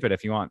 Yeah. Bleep it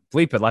if you want.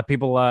 Bleep it. Let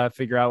people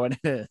figure out what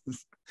it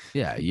is.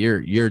 Yeah.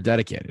 You're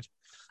dedicated.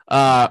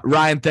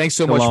 Ryan, thanks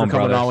so much for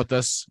coming on with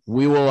us.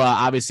 We will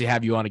obviously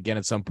have you on again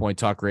at some point.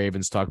 Talk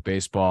Ravens, talk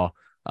baseball.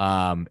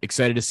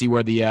 Excited to see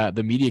where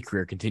the media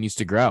career continues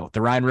to grow.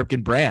 The Ryan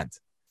Ripken brand.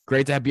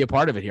 Great to be a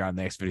part of it here on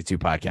the X52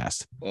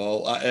 podcast.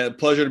 Well, a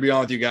pleasure to be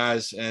on with you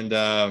guys, and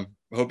I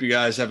hope you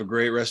guys have a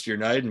great rest of your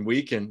night and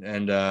week,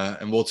 and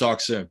we'll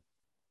talk soon.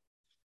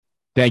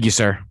 Thank you,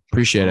 sir.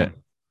 Appreciate it.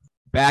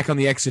 Back on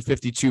the Exit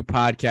 52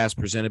 podcast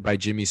presented by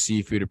Jimmy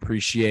Seafood.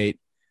 Appreciate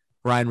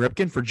Ryan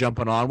Ripken for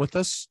jumping on with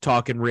us,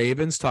 talking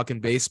Ravens, talking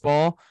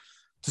baseball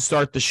to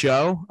start the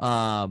show.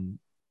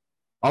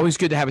 Always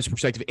good to have his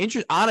perspective.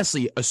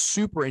 Honestly, a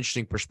super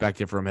interesting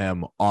perspective from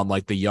him on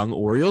like the young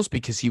Orioles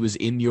because he was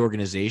in the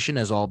organization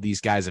as all these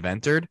guys have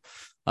entered.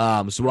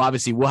 So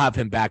we'll have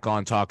him back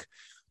on talk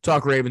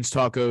Ravens,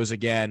 talk O's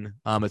again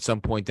at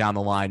some point down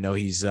the line. No,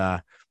 he's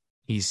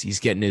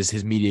getting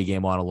his media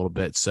game on a little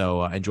bit.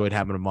 So enjoyed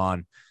having him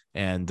on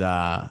and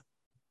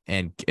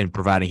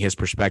providing his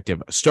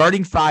perspective.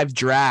 Starting five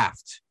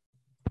draft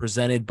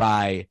presented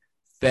by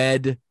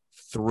Fed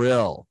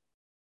Thrill.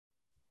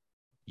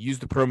 Use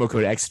the promo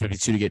code X52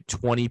 to get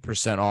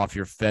 20% off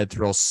your Fed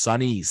Thrill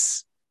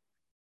Sunnies.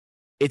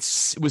 It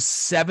was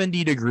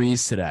 70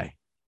 degrees today.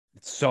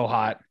 It's so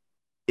hot.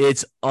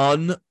 It's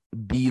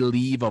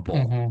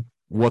unbelievable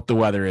what the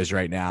weather is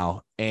right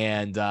now.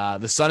 And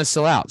the sun is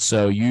still out.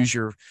 So use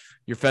your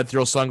Fed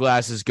Thrill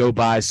sunglasses. Go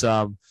buy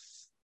some.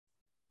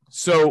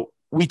 So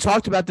we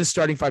talked about this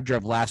starting five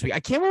draft last week.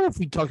 I can't remember if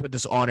we talked about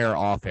this on air or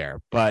off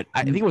air, but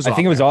I think it was.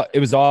 It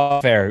was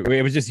off air.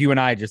 It was just you and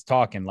I just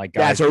talking like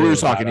guys. That's what we were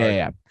talking.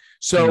 Yeah.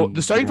 So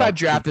the starting five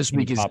draft this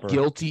week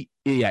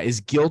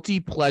is guilty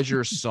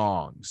pleasure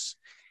songs.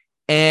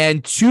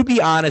 And to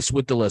be honest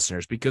with the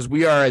listeners, because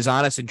we are as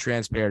honest and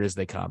transparent as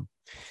they come,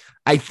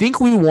 I think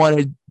we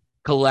wanted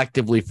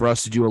collectively for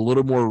us to do a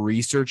little more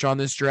research on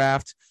this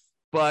draft,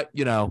 but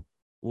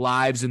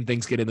lives and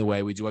things get in the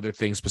way. We do other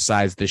things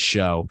besides this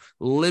show,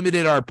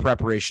 limited our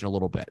preparation a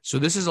little bit. So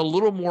this is a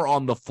little more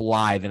on the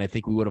fly than I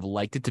think we would have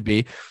liked it to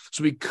be.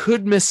 So we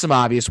could miss some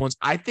obvious ones.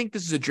 I think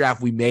this is a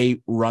draft we may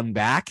run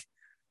back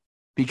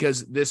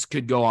because this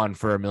could go on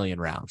for a million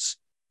rounds,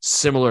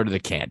 similar to the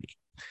candy.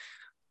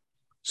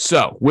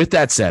 So with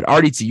that said,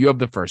 RDT, you have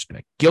the first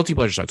pick. Guilty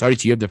pleasure songs.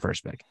 RDT, you have the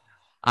first pick.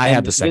 I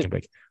have the second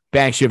pick.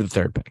 Banks, you have the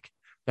third pick.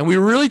 And we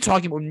were really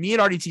talking, when me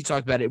and RDT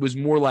talked about it, it was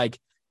more like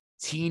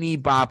teeny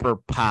bopper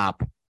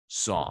pop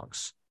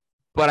songs.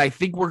 But I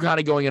think we're kind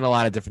of going in a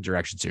lot of different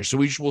directions here. So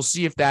we'll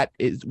see if that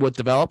is what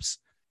develops.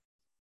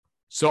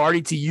 So,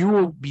 RDT, you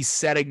will be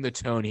setting the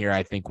tone here,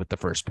 I think, with the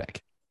first pick.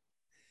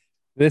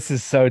 This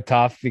is so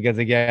tough because,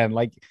 again,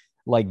 like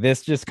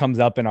this just comes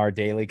up in our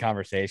daily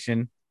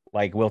conversation.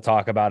 Like, we'll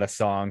talk about a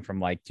song from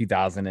like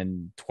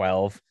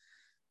 2012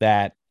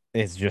 that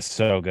is just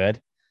so good.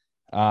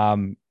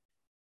 I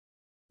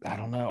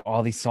don't know.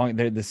 All these songs,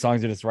 the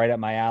songs are just right up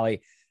my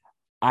alley.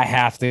 I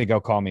have to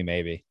go Call Me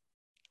Maybe.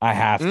 I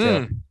have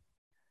to.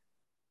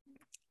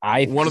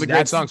 One of the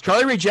great songs.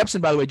 Carly Rae Jepsen,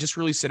 by the way, just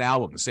released an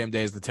album the same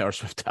day as the Taylor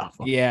Swift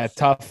album. Yeah,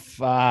 tough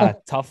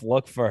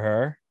look for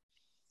her.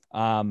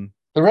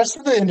 The rest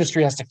of the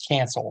industry has to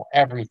cancel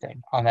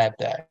everything on that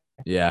day.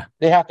 Yeah.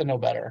 They have to know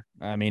better.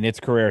 I mean, it's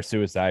career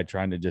suicide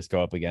trying to just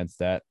go up against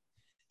that.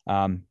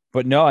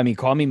 But no, I mean,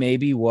 Call Me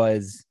Maybe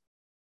was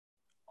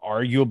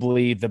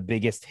arguably the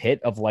biggest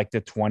hit of like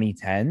the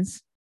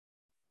 2010s.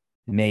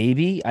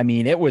 Maybe. I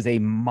mean, it was a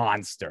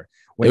monster.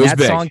 When that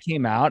song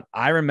came out,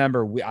 I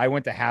remember I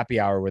went to happy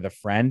hour with a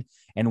friend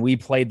and we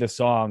played the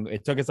song.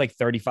 It took us like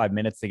 35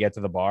 minutes to get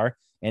to the bar,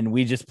 and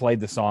we just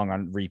played the song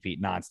on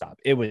repeat nonstop.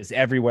 It was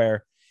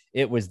everywhere.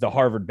 It was the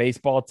Harvard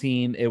baseball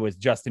team. It was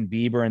Justin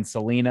Bieber and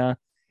Selena,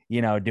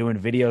 doing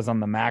videos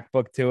on the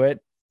MacBook to it.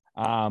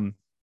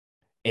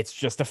 It's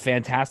just a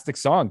fantastic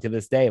song to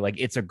this day. Like,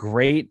 it's a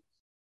great,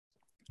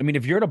 I mean,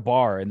 if you're at a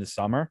bar in the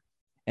summer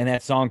and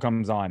that song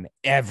comes on,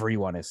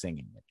 everyone is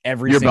singing it.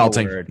 You're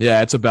belting. Word.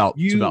 Yeah, it's a belt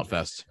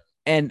fest.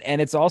 And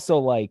it's also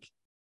like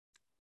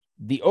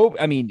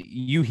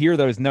you hear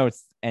those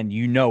notes and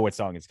you know what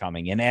song is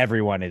coming, and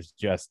everyone is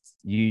just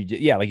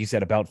like you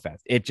said, a belt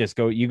fest. It just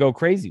you go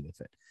crazy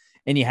with it,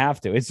 and you have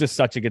to. It's just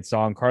such a good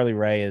song. Carly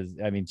Rae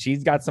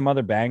she's got some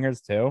other bangers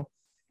too.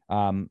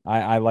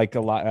 I like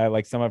a lot. I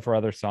like some of her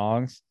other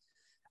songs.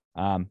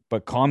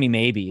 But Call Me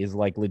Maybe is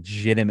like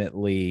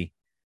legitimately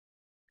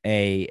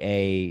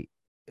it's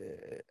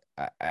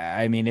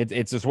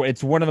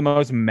one of the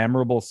most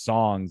memorable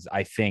songs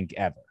I think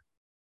ever.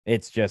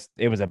 It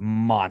was a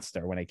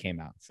monster when it came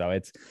out. So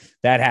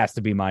that has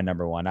to be my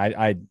number one.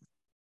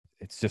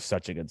 It's just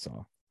such a good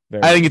song.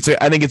 I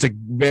think it's a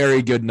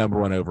very good number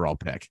one overall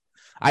pick.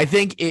 I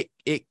think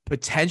it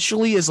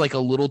potentially is like a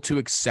little too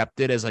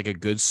accepted as like a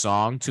good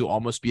song to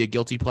almost be a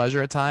guilty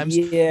pleasure at times.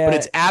 Yeah. But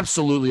it's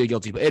absolutely a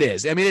guilty. It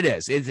is. I mean, it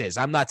is. It is.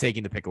 I'm not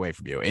taking the pick away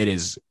from you. It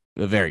is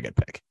a very good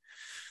pick.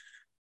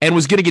 And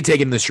was going to get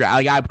taken in this draft.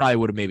 Like, I probably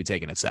would have maybe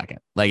taken it second.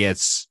 Like,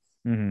 it's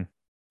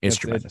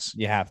tremendous.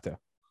 You have to.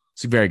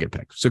 It's a very good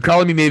pick. So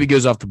Calling Me Maybe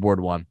goes off the board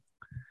one.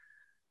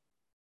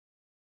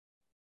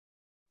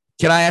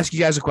 Can I ask you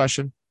guys a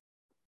question?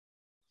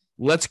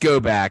 Let's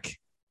go back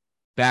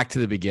to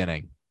the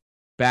beginning,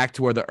 back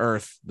to where the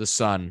earth, the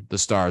sun, the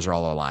stars are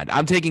all aligned.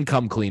 I'm taking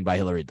Come Clean by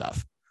Hilary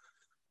Duff.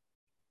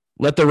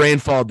 Let the rain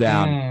fall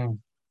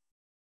down.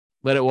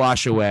 Let it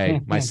wash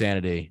away my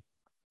sanity.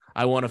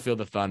 I want to feel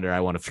the thunder.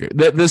 I want to feel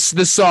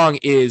this song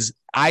is,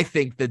 I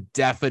think, the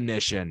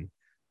definition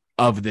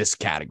of this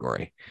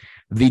category.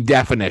 The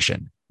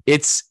definition.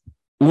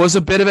 Was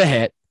a bit of a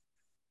hit.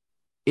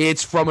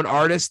 It's from an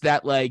artist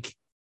that like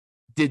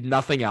did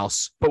nothing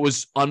else, but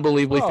was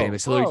unbelievably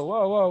famous.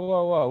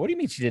 Whoa. What do you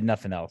mean she did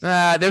nothing else?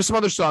 There's some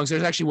other songs.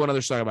 There's actually one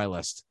other song on my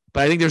list,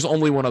 but I think there's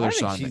only one other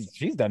song.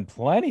 She's done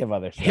plenty of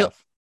other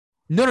stuff.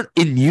 No,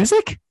 in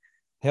music?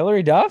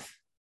 Hilary Duff?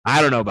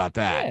 I don't know about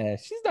that. Yeah,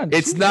 she's done.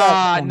 It's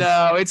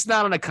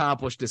not an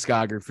accomplished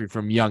discography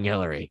from young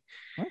Hillary.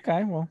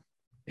 Okay, well.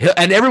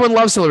 And everyone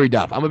loves Hilary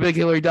Duff. I'm a big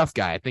Hilary Duff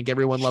guy. I think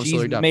everyone loves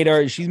Hilary Duff.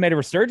 She's made a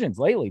resurgence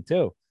lately,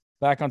 too,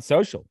 back on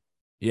social.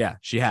 Yeah,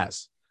 she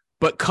has.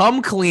 But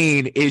Come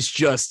Clean is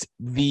just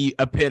the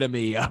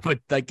epitome of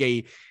a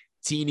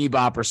teeny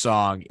bopper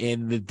song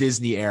in the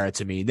Disney era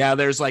to me. Now,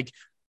 there's like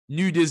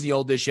new Disney,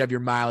 old Disney. You have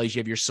your Miley's, you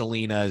have your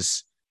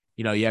Selena's.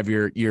 You have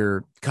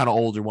your kind of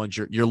older ones,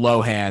 your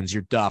Lohans,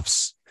 your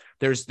Duffs.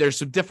 There's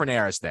some different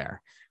eras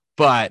there.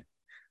 But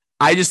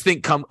I just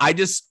think I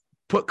just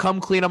put Come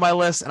Clean on my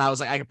list, and I was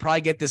like, I could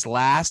probably get this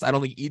last. I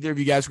don't think either of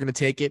you guys are going to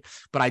take it,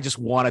 but I just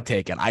want to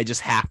take it. I just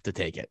have to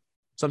take it.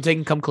 So I'm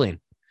taking Come Clean.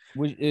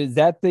 Was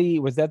that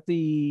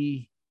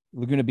the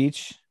Laguna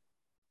Beach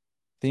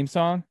theme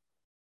song?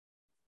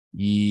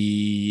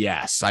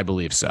 Yes, I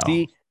believe so.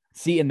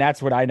 See, and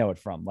that's what I know it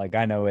from. Like,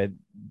 I know it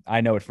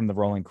from the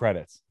rolling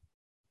credits.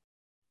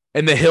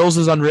 And The Hills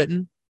is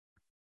Unwritten?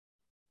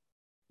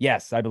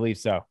 Yes, I believe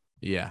so.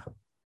 Yeah.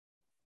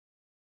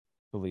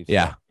 So.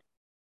 Yeah.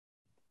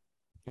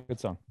 Good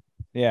song.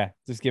 Yeah,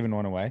 just giving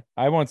one away.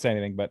 I won't say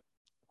anything, but.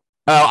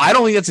 Oh, I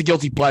don't think that's a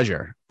guilty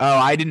pleasure. Oh,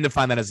 I didn't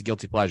define that as a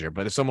guilty pleasure,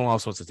 but if someone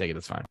else wants to take it,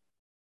 that's fine.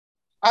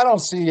 I don't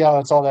see how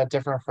it's all that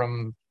different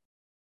from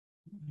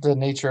the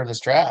nature of this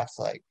draft,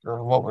 like,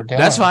 or what we're doing.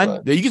 That's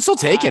fine. You can still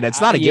take it.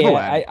 It's not a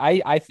giveaway.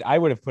 I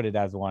would have put it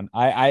as one.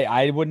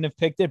 I wouldn't have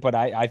picked it, but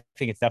I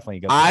think it's definitely a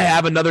good. I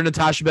have another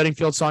Natasha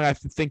Bedingfield song I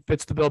think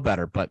fits the bill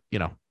better, but we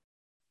don't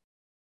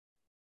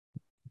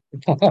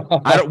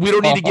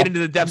need to get into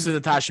the depths of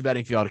Natasha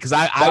Bedingfield because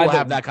I will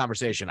have that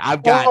conversation.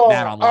 I've got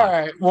that on. All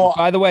right. Well,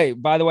 by the way,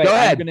 go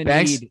ahead,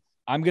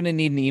 I'm gonna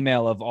need an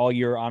email of all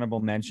your honorable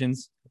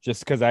mentions,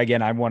 just because I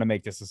want to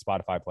make this a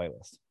Spotify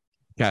playlist.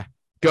 Okay,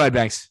 go ahead,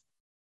 Banks.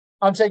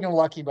 I'm taking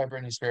Lucky by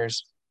Britney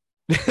Spears.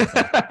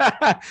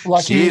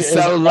 She's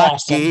so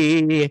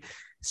lucky. Awesome.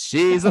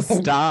 She's a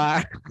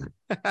star.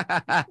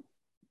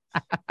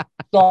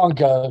 Song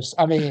goes.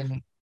 I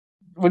mean,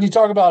 when you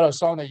talk about a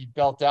song that you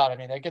belt out, I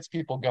mean, that gets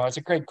people going. It's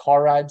a great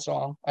car ride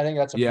song. I think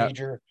that's a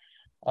major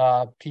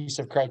piece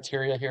of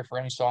criteria here for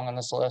any song on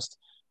this list.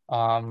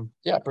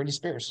 Britney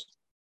Spears.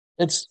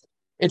 It's.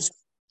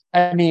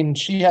 I mean,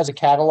 she has a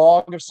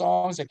catalog of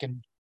songs that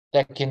can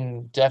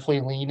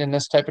definitely lean in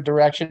this type of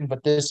direction,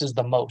 but this is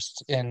the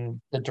most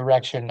in the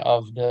direction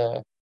of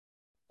the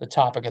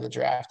topic of the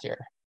draft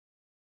here.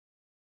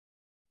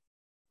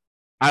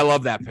 I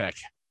love that pick.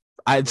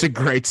 It's a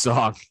great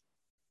song.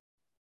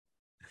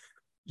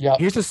 Yeah.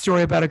 Here's a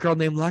story about a girl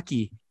named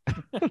Lucky.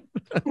 They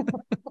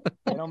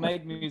don't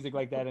make music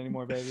like that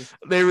anymore, baby.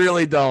 They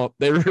really don't.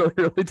 They really,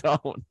 really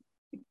don't.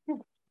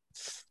 All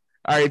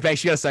right,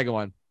 thanks. You got a second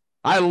one.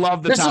 I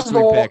love the top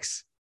three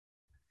picks.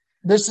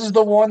 This is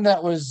the one that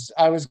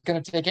I was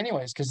going to take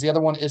anyways, because the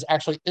other one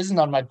isn't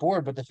on my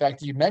board, but the fact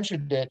that you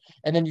mentioned it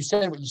and then you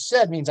said what you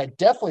said means I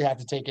definitely have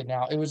to take it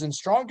now. It was in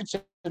strong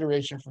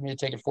consideration for me to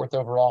take it fourth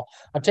overall.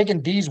 I'm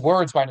taking These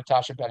Words by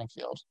Natasha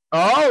Bedingfield.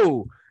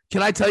 Oh,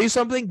 can I tell you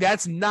something?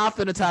 That's not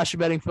the Natasha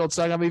Bedingfield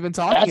song I'm even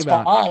talking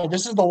about. Fine.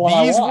 This is the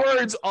one. These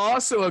Words,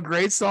 also a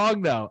great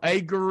song, though.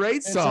 A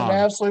great song. It's an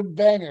absolute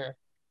banger.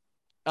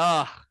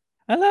 I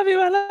love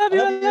you. I love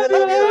you. I love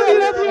you. I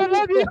love you. I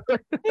love you.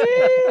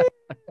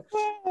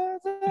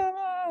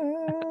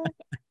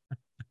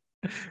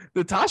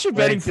 Natasha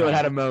Bedingfield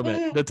had a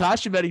moment.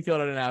 Natasha Bedingfield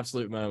had an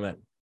absolute moment.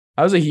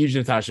 I was a huge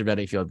Natasha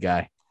Bedingfield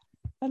guy.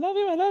 I love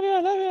you. I love you. I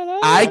love you. I love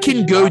you. I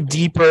can go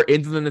deeper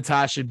into the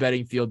Natasha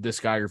Bedingfield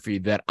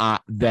discography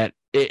that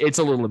it's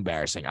a little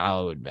embarrassing,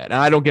 I'll admit. And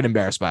I don't get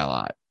embarrassed by a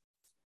lot.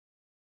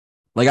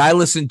 Like, I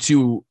listen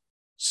to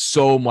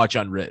so much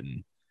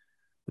Unwritten,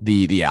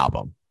 the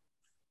album.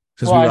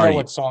 Well, I know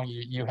what song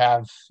you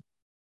have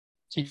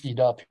teed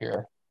up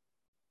here.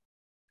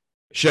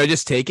 Should I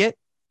just take it?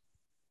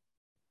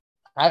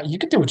 You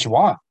can do what you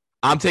want.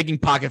 I'm taking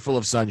Pocket Full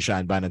of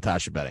Sunshine by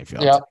Natasha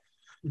Bedingfield. Yeah.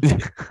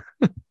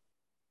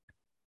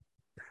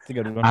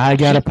 I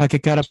got a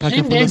pocket full of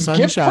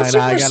sunshine.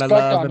 I got a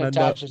love and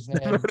Natasha's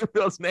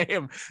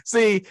name.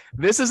 See,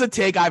 this is a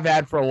take I've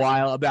had for a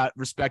while about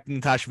respecting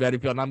Natasha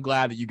Bedingfield, and I'm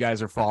glad that you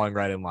guys are falling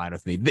right in line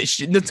with me.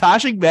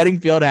 Natasha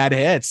Bedingfield had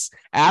hits,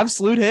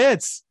 absolute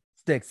hits.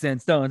 Sticks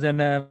and stones and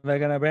never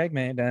gonna break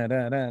me.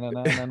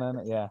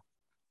 Yeah,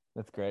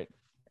 that's great.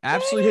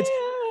 Absolute hits.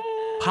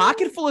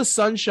 Pocket Full of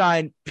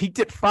Sunshine peaked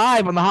at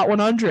 5 on the Hot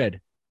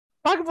 100.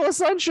 Pocket Full of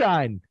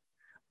Sunshine.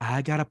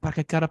 I got a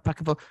pocket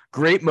full.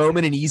 Great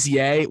moment in Easy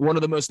A. One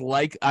of the most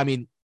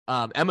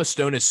Emma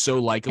Stone is so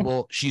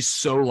likable. She's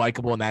so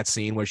likable in that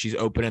scene where she's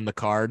opening the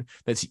card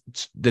that's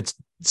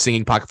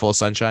singing Pocket Full of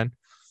Sunshine.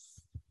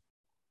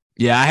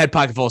 Yeah, I had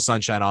Pocket Full of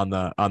Sunshine on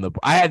the.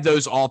 I had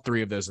all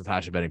three of those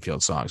Natasha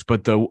Bedingfield songs,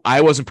 but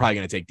I wasn't probably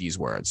going to take These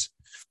Words.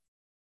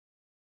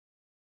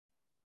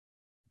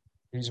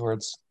 These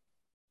Words,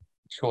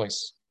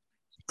 choice.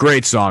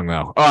 Great song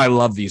though. Oh, I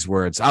love These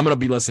Words. I'm going to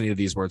be listening to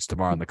These Words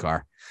tomorrow in the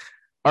car.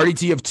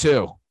 RDT of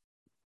 2.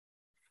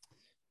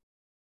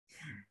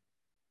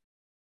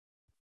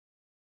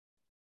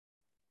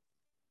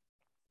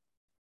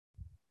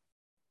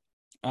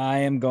 I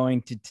am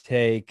going to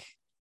take.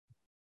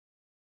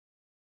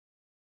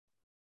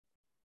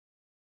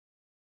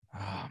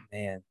 Oh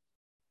man.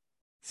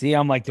 See,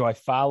 I'm like, do I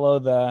follow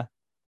the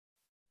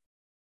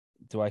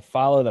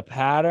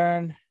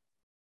pattern?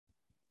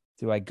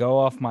 Do I go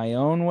off my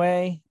own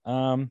way?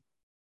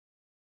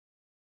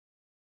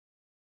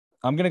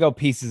 I'm gonna go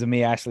Pieces of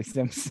Me, Ashley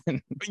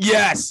Simpson.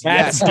 Yes,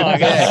 that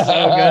song is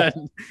so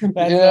good.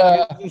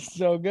 That song is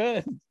so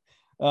good.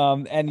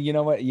 And you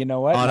know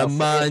what? On a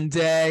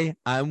Monday,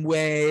 I'm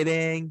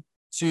waiting.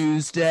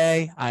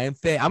 Tuesday, I'm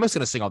just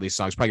gonna sing all these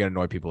songs. Probably gonna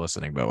annoy people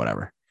listening, but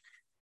whatever.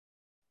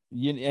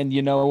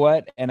 You know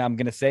what? And I'm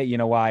gonna say, you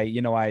know why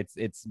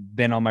it's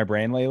been on my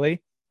brain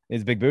lately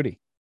is Big Booty.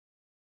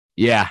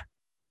 Yeah,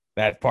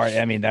 that part.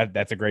 I mean,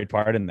 that's a great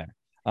part in there.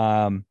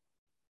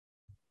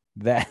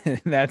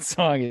 That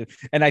song is,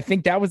 and I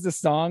think that was the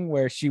song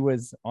where she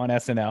was on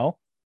SNL.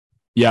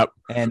 Yep.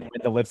 And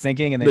with the lip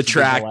syncing and then the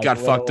track got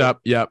fucked up.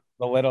 Yep.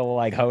 The little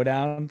like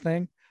hoedown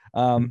thing.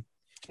 So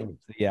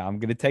yeah, I'm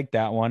gonna take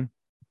that one.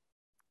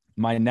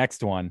 My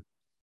next one,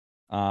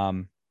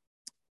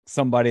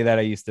 Somebody That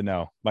I Used to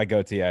Know by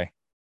Gautier.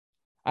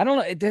 I don't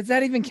know. Does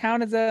that even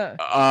count as a?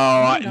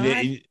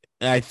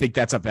 I think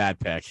that's a bad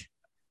pick.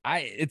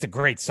 It's a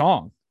great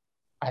song.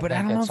 But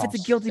I don't know if it's a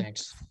guilty.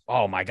 Thanks.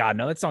 Oh my God,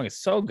 no! That song is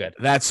so good.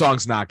 That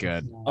song's not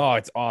good. Oh,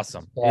 it's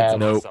awesome. Yeah.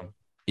 It's awesome.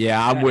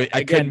 Yeah, I'm with.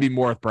 I couldn't be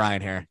more with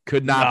Brian here.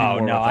 Could not be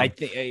more. No, with I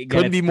think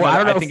couldn't be more. I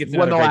don't know. I think it's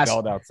another great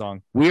belt-out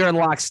song. We are in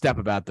lockstep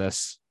about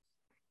this.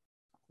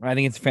 I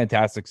think it's a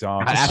fantastic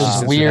song.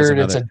 It's weird.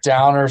 It's a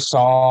downer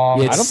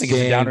song. I don't think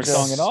it's a downer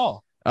song at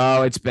all.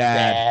 Oh, it's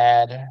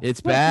bad.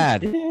 It's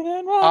bad.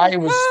 Oh,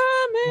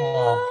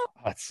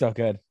 it's so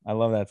good. I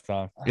love that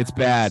song. It's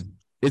bad.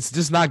 It's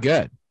just not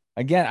good.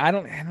 Again, I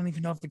don't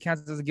even know if it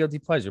counts as a guilty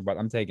pleasure, but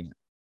I'm taking it.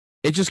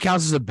 It just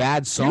counts as a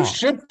bad song. You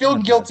should feel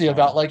guilty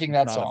about liking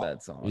that song. Not a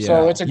bad song. Yeah.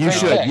 So it's a you great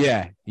should. pick.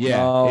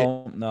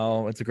 Yeah.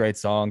 No, it's a great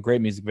song.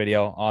 Great music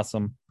video.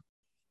 Awesome.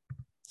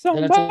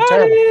 Then it's a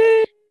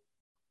terrible.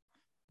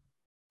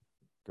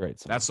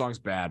 Great song. That song's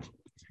bad.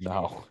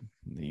 No.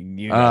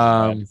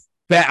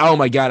 Oh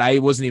my God. I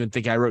wasn't even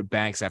thinking. I wrote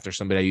Banks after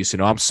somebody I used to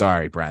know. I'm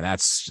sorry, Brian.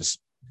 That's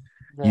just,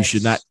 you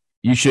should have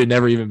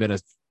never even been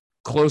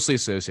closely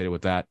associated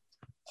with that.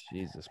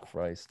 Jesus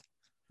Christ.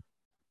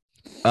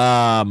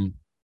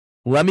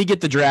 Let me get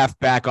the draft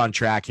back on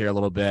track here a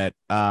little bit.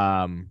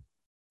 I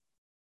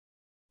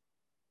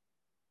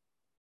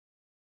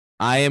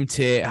am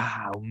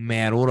oh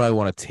man, what do I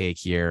want to take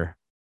here?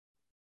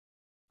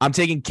 I'm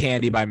taking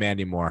Candy by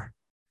Mandy Moore.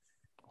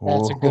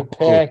 That's a good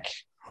pick.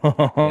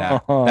 Yeah,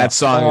 that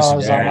song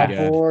is on my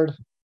good. board.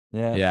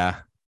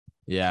 Yeah.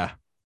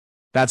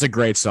 That's a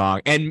great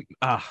song. And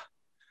let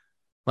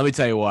me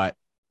tell you what,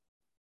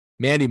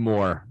 Mandy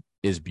Moore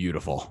is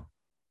beautiful.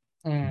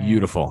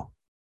 Beautiful.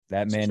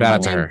 That man. Shout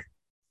out to her.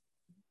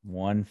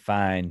 One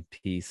fine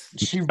piece.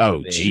 She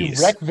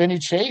geez. wrecked Vinny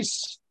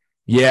Chase.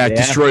 Yeah,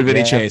 destroyed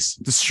Vinny Chase.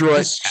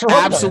 Destroyed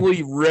absolutely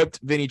him. Ripped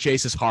Vinny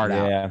Chase's heart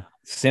out. Yeah.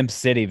 Simp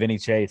City, Vinny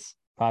Chase.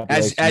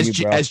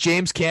 As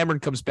James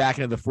Cameron comes back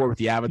into the fore with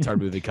the Avatar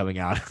movie coming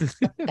out.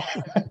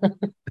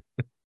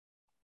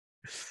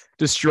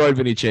 Destroyed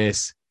Vinny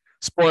Chase.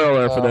 Spoiler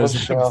alert for those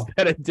if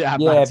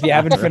you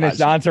haven't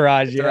finished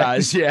Entourage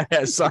yet.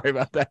 Yeah, sorry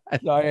about that.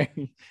 Sorry.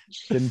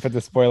 Didn't put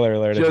the spoiler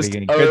alert at the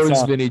beginning. Good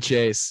song. Vinny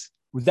Chase.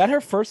 Was that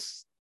her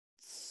first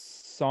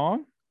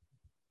song?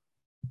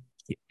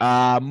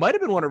 Might have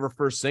been one of her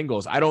first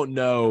singles. I don't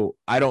know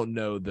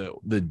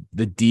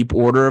the deep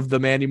order of the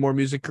Mandy Moore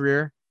music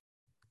career.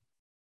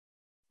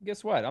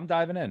 Guess what? I'm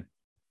diving in.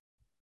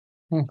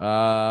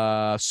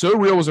 So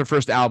Real was her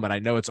first album, and I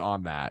know it's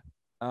on that.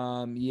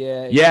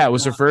 It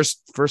was her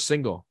first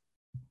single.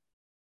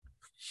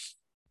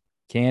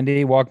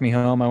 Candy, Walk Me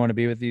Home, I Want to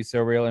Be With You, So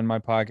Real, In My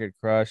Pocket,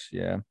 Crush.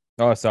 Yeah.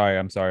 Oh, sorry.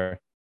 I'm sorry.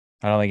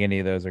 I don't think any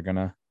of those are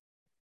gonna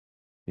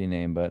be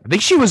named, but I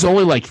think she was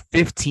only like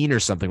 15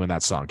 or something when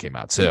that song came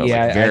out too.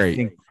 Yeah, like I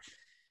think,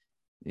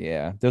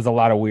 there's a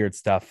lot of weird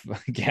stuff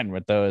again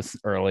with these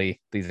early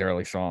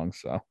songs.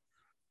 So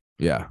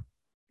yeah.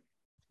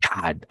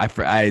 God,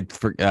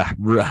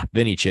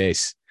 Vinny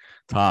Chase.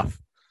 Tough.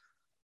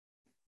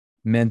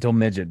 Mental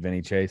midget,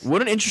 Vinny Chase.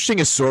 What an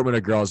interesting assortment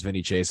of girls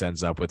Vinny Chase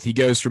ends up with. He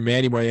goes from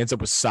Mandy Moore, he ends up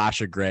with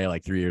Sasha Grey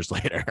like 3 years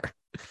later.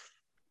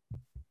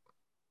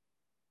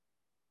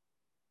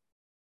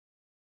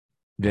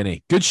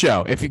 Vinny, good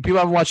show. If people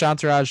haven't watched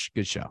Entourage,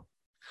 good show.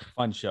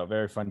 Fun show,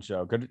 very fun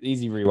show. Good,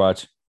 easy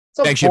rewatch.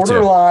 It's a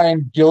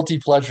borderline guilty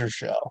pleasure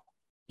show.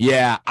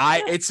 Yeah,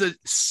 it's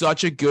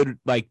such a good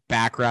like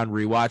background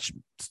rewatch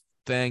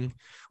thing.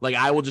 Like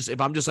I will just,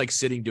 if I'm just like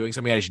sitting doing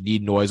something, I just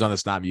need noise on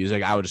that's not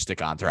music, I would just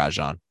stick Entourage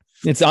on.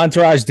 It's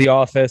Entourage, The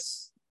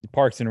Office,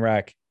 Parks and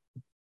Rec,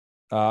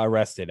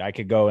 Arrested. I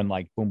could go and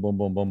like boom, boom,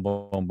 boom, boom,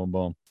 boom, boom, boom,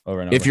 boom, over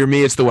and over. If you're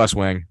me, it's The West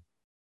Wing.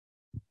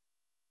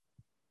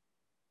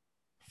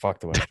 Fuck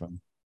The West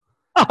Wing.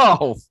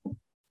 Oh, come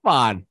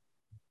on.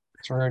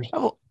 It's rude.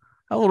 A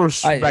little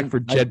respect for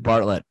Jed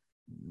Bartlett.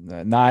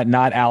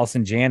 Not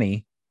Allison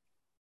Janney.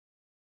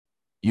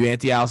 You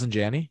anti Allison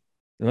Janney?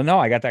 No,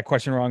 I got that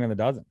question wrong in the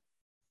dozen.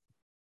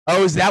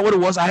 Oh, is that what it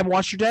was? I haven't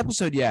watched your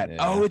episode yet. Yeah,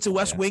 oh, it's a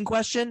West Wing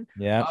question?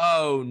 Yeah.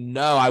 Oh,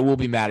 no. I will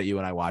be mad at you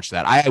when I watch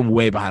that. I am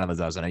way behind on the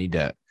dozen. I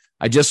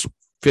just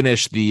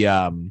finished the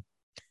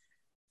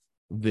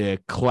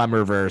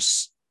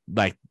Clemmerverse,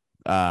 like,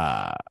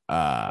 freaking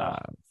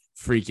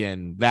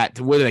that.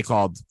 What are they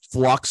called?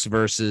 Flux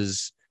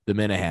versus the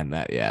Minahan.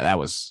 That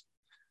was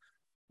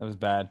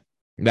bad.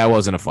 That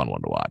wasn't a fun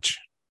one to watch.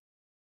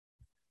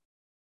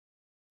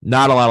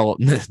 Not a lot of,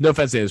 no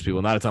offense to those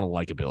people, not a ton of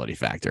likability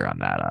factor on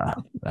that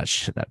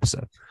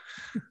episode.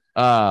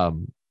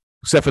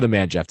 Except for the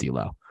man Jeff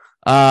D'Lo.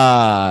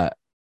 Bank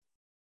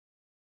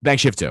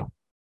Shift 2.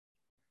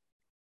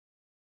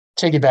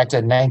 Take it back to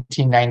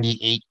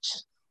 1998.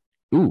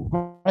 Ooh.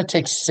 I'm gonna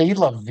take C'est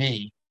La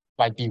Vie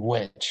by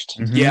Bewitched.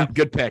 Mm-hmm. Yeah,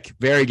 good pick.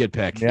 Very good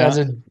pick.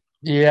 Yeah.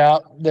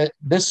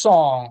 This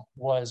song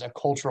was a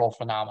cultural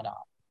phenomenon.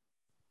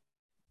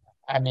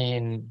 I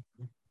mean,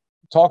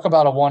 talk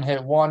about a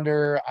one-hit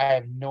wonder. I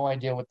have no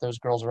idea what those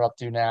girls are up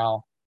to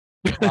now.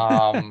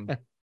 But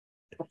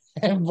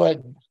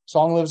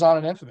song lives on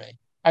in infamy.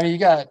 I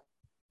mean,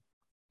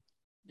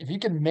 if you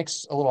can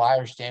mix a little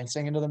Irish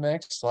dancing into the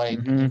mix, like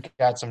you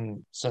got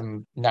some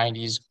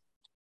 90s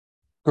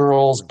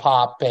girls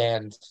pop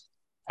band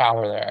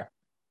power there.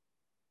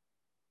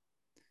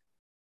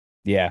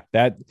 Yeah,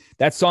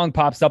 that song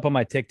pops up on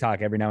my TikTok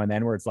every now and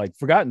then where it's like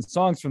forgotten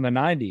songs from the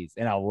 90s,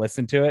 and I'll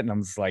listen to it and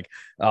I'm just like,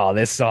 oh,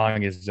 this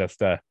song is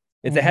just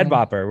it's a head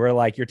bopper where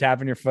like you're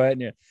tapping your foot and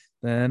you're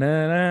na,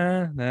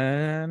 na,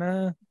 na,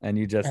 na, and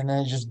you just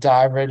then you just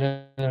dive right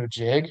into a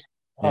jig.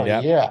 Oh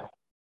yeah.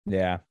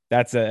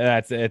 That's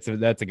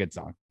a good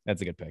song.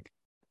 That's a good pick.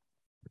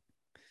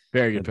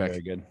 Very good pick.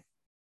 Very good.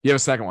 You have a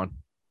second one.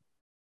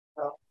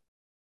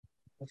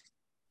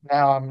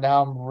 Now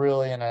I'm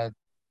really in a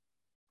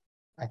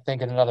I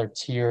think in another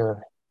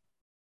tier.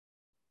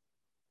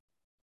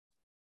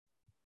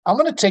 I'm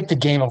gonna take The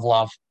Game of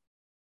Love.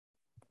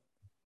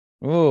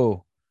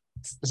 Ooh.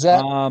 Is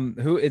that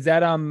Who is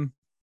that?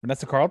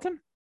 Vanessa Carlton?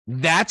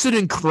 That's an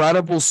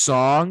incredible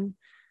song.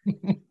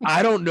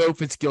 I don't know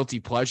if it's guilty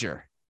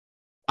pleasure.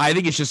 I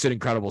think it's just an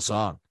incredible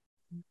song.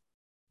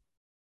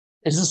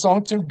 Is the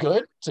song too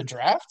good to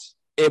draft?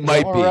 It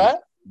might be.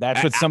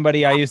 That's what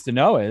Somebody I Used to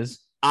Know is.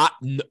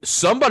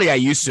 Somebody I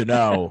Used to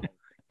Know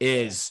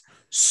is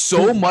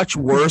so much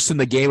worse than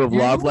The Game of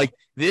Love. Like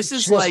this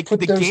is like the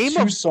game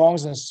of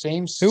songs in the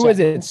same. Who is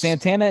it?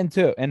 Santana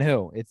and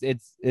who?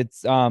 It's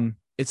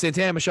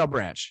Santana, Michelle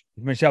Branch.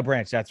 Michelle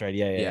Branch. That's right.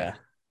 Yeah.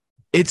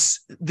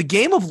 It's The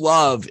Game of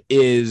Love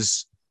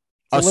is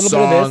a little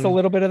song, bit of this, a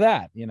little bit of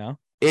that. You know.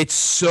 It's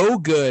so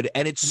good,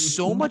 and it's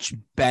so much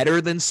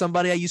better than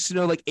Somebody I Used to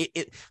Know. Like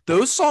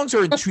those songs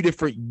are in two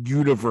different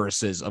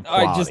universes of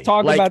quality. All right, just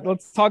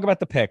let's talk about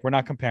the pick. We're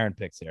not comparing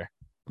picks here.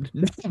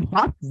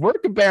 We're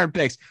comparing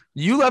picks.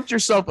 You left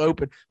yourself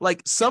open.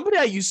 Like Somebody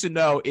I Used to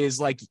Know is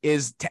the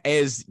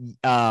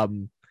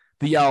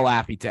Yellow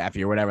Laffy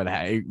Taffy or whatever the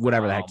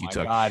heck you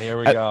took. God, here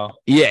we go.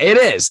 Yeah, it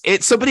is.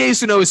 It's Somebody I Used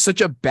to Know is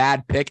such a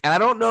bad pick, and I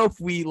don't know if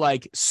we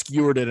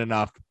skewered it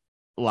enough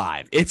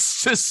live.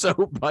 It's just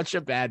so much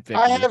a bad pick.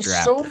 I have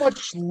so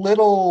much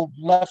little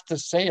left to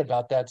say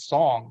about that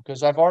song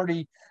because I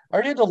already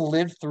had to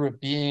live through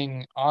it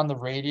being on the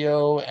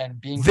radio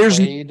and being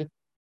played.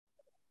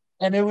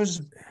 And it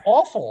was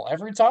awful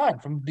every time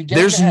from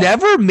beginning. There's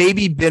never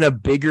maybe been a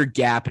bigger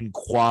gap in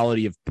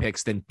quality of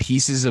picks than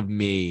Pieces of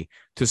Me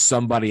to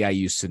Somebody I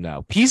Used to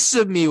Know.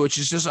 Pieces of Me, which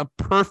is just a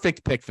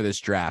perfect pick for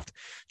this draft.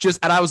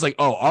 And I was like,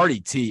 oh,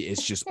 RDT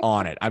is just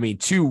on it. I mean,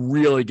 two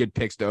really good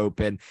picks to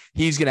open.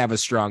 He's going to have a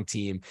strong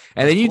team.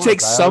 And then you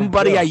take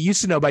Somebody I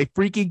Used to Know by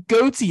freaking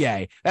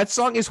Gautier. That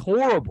song is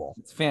horrible.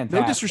 It's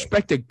fantastic. No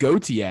disrespect to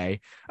Gautier.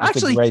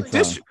 Actually,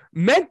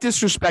 meant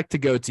disrespect to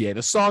Gautier.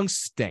 The song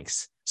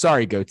stinks.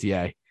 Sorry,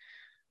 Gautier.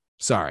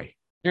 Sorry.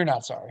 You're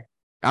not sorry.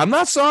 I'm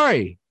not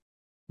sorry.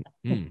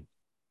 Could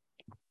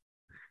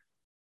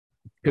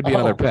be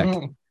another pick.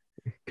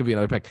 Could be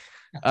another pick.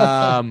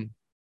 I'm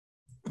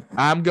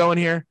going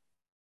here.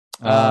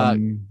 I'll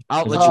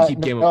let you keep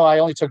game. No, I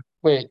only took.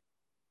 Wait.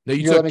 No,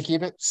 you let me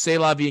keep it. C'est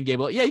La Vie and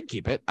Game. Yeah, you can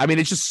keep it. I mean,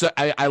 it's just.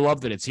 I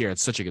love that it's here.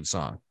 It's such a good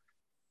song.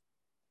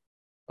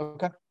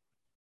 Okay.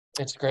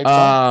 It's a great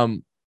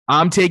song.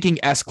 I'm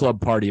taking S Club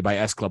Party by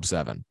S Club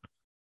 7.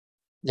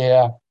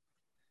 Yeah.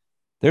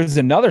 There's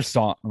another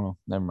song. Oh,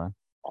 never mind.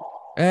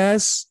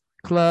 S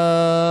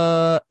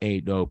Club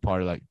ain't no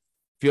party like.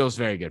 Feels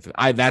very good for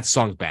that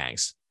song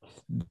bangs.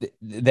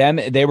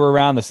 They were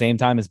around the same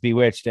time as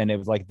Bewitched, and it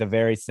was like the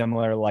very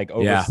similar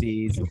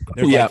overseas. Yeah.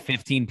 There's like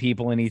 15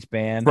 people in each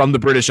band from the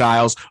British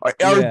Isles.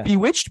 Are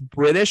Bewitched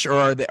British or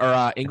are they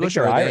English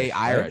or are Irish, they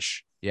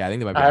Irish? Right? Yeah, I think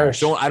they might be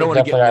Irish. I don't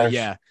want to get in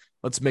the,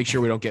 let's make sure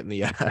we don't get in the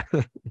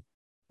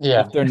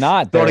yeah. If they're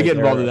not, don't want to get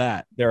involved with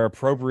that. They're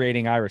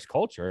appropriating Irish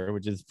culture,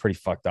 which is pretty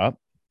fucked up.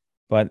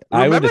 But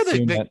I would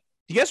assume that.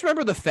 Do you guys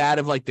remember the fad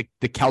of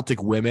the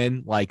Celtic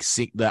women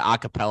sing the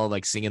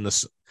acapella singing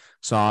the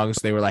songs?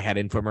 They were had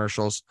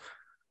infomercials.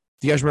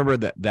 Do you guys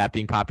remember that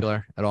being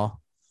popular at all?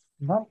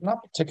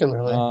 Not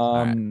particularly.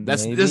 Right.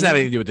 Doesn't have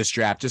anything to do with this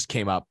draft. Just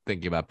came up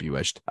thinking about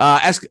Bewitched.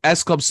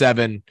 S Club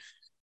 7,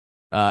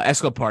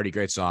 S Club Party,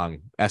 great song.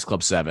 S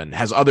Club 7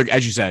 has other,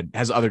 as you said,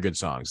 has other good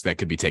songs that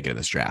could be taken in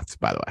this draft.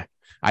 By the way,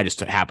 I just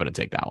happen to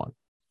take that one.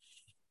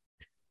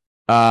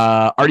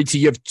 RDT,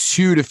 you have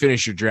 2 to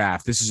finish your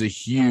draft. This is a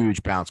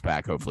huge bounce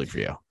back, hopefully for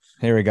you.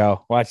 Here we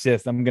go. Watch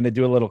this. I'm going to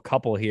do a little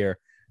couple here.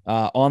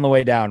 On the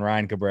Way Down,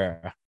 Ryan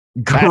Cabrera.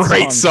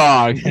 Great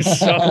song.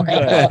 So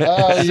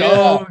good.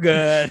 So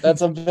good.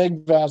 That's a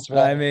big bounce back.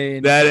 I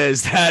mean, that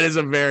is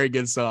a very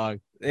good song.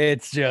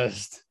 It's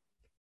just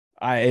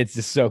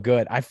so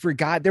good. I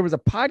forgot there was a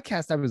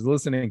podcast I was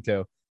listening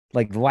to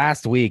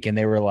last week, and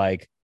they were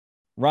like,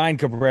 Ryan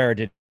Cabrera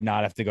did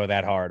not have to go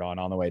that hard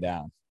on the Way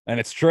Down. And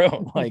it's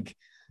true.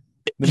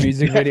 The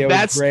music video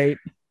is great.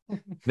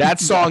 That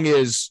song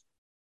is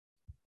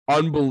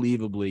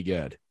unbelievably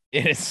good.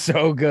 It is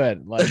so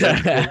good.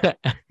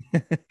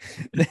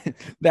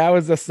 That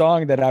was a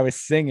song that I was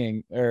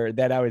singing or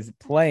that I was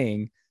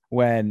playing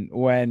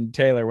when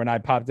Taylor, when I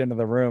popped into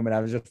the room, and I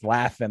was just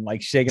laughing,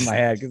 shaking my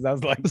head because I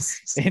was like,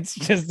 it's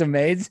just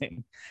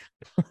amazing.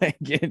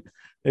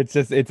 It's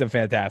a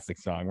fantastic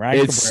song, right?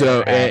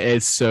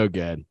 It's so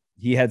good.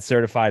 He had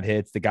certified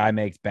hits. The guy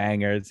makes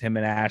bangers. Him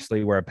and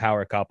Ashley were a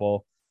power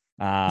couple.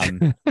 I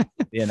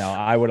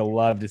would have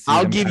loved to see.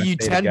 I'll give you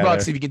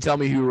 $10 if you can tell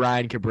me who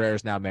Ryan Cabrera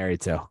is now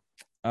married to.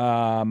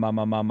 I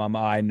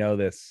know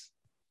this.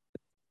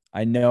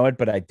 I know it,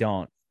 but I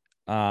don't.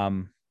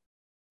 I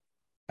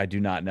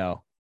do not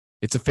know.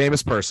 It's a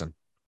famous person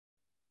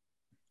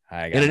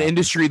in an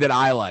industry that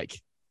I like.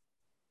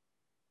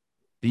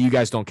 That you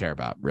guys don't care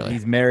about, really.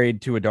 He's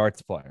married to a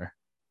darts player.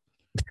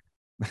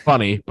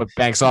 Funny, but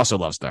Banks also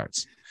loves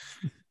darts.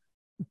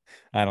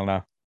 I don't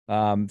know.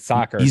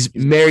 Soccer. He's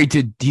married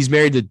to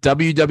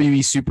WWE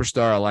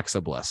superstar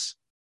Alexa Bliss.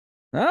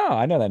 Oh,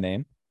 I know that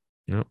name.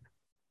 Yep.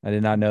 I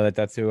did not know that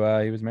that's who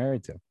he was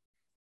married to.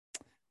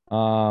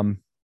 So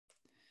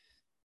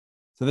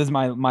this is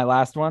my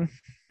last one.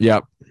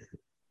 Yep.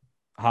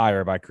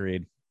 Higher by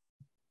Creed.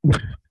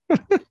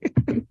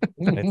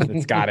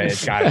 It's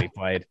gotta be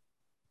played.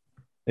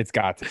 It's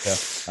got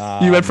to.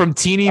 You went from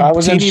teeny. I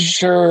wasn't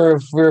sure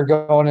if we were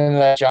going into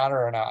that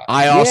genre or not.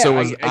 I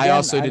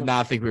also did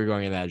not think we were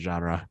going in that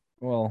genre.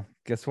 Well,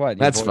 guess what?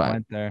 That's fine.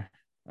 Went there.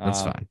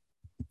 That's fine.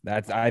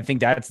 I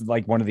think that's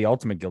like one of the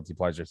ultimate guilty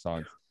pleasure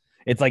songs.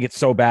 It's like it's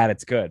so bad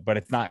it's good, but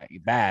it's not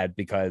bad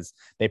because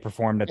they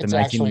performed at the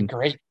 19. Actually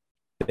great.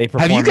 They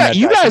have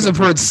you guys have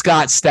heard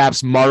Scott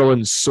Stapp's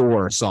Marlon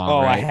Soar song?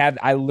 Oh, right?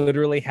 I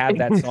literally had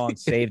that song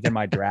saved in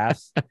my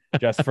drafts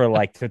just for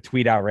like to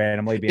tweet out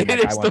randomly being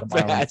like, I want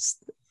the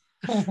best.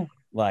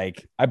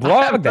 Like I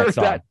blogged that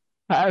song.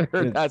 I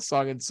heard that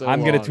song in so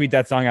I'm gonna tweet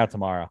that song out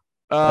tomorrow.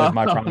 That's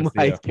my promise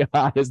to you.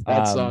 God, is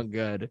that song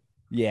good?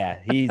 Yeah,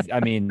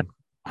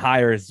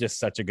 Higher is just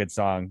such a good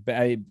song.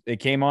 It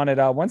came on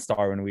at One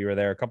Star when we were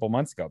there a couple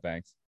months ago,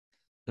 Banks.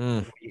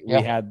 We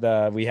had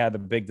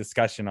the big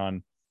discussion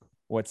on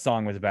what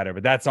song was better,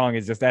 but that song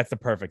that's the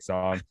perfect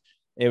song.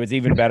 It was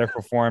even better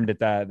performed at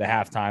the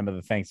halftime of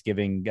the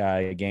Thanksgiving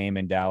game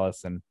in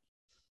Dallas, and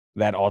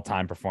that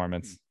all-time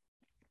performance.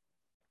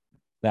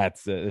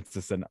 It's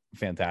just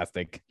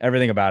fantastic.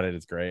 Everything about it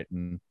is great,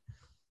 and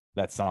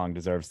that song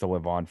deserves to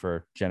live on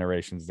for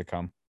generations to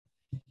come.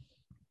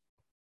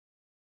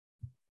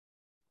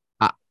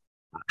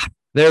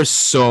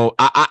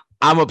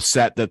 I'm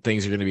upset that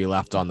things are going to be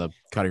left on the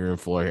cutting room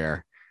floor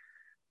here.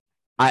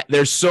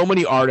 There's so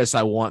many artists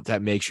I want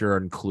that make sure are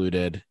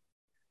included.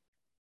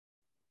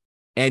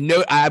 And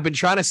I've been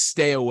trying to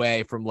stay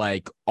away from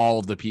like all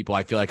of the people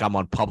I feel like I'm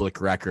on public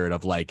record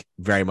of like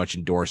very much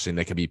endorsing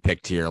that could be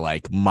picked here,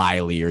 like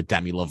Miley or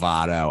Demi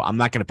Lovato. I'm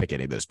not going to pick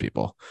any of those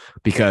people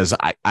because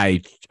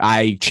I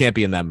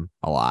champion them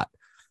a lot.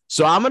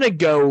 So I'm going to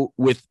go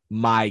with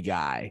my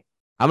guy.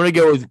 I'm going to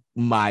go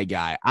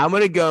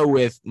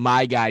with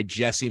my guy,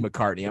 Jesse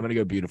McCartney. I'm going to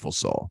go Beautiful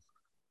Soul.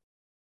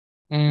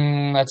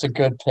 That's a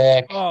good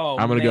pick. Oh,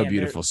 I'm going to go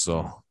Beautiful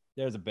Soul.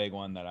 There's a big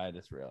one that I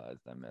just realized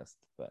I missed.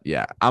 But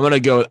yeah, I'm going to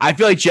go. I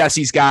feel like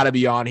Jesse's got to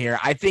be on here.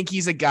 I think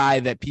he's a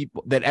guy that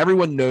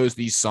everyone knows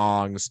these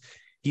songs.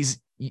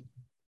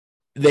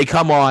 They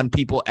come on,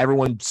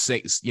 everyone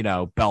sings,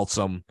 belts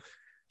them.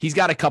 He's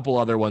got a couple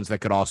other ones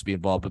that could also be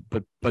involved,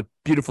 but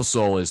Beautiful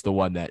Soul is the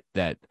one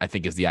that I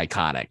think is the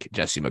iconic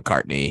Jesse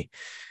McCartney.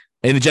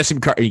 And the Jesse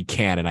McCartney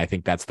canon, I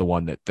think that's the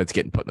one that's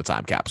getting put in the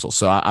time capsule.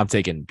 So I'm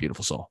taking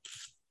Beautiful Soul.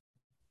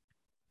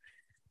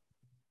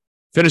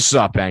 Finish this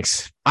off,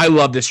 Banks. I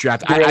love this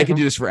draft. I can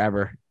do this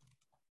forever.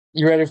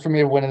 You ready for me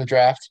to win in the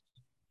draft?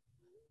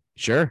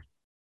 Sure.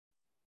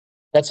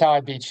 That's How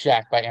I Beat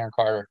Shaq by Aaron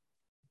Carter.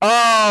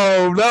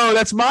 Oh, no,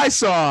 that's my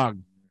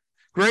song.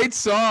 Great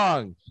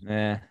song.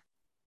 Yeah.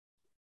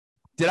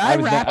 Did I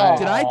rap?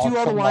 Did I do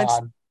all the lines?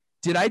 On.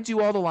 Did I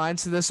do all the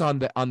lines to this on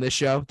this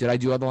show? Did I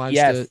do all the lines?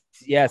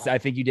 Yes, I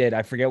think you did.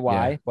 I forget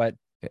why, but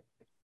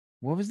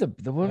what was the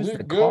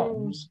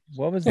call?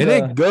 What was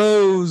it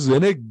goes a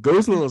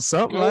little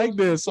something like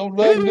this. Something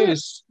like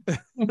this.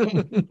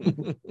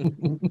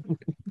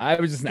 I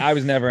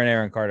was never an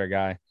Aaron Carter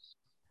guy.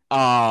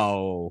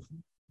 Oh.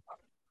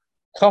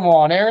 Come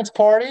on, Aaron's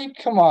Party.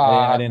 Come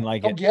on. I didn't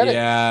like it. Get it.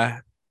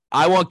 Yeah.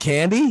 I Want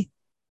Candy.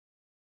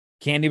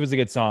 Candy was a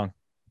good song.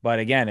 But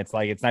again, it's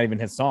like it's not even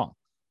his song.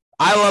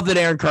 I love that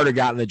Aaron Carter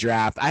got in the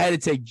draft. I had to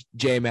take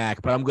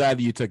J-Mac, but I'm glad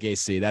that you took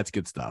AC. That's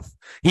good stuff.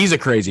 He's a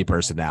crazy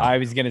person now. I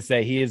was going to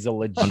say he is a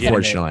legitimate.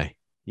 Unfortunately.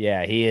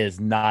 Yeah, he is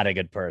not a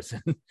good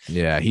person.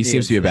 Yeah, he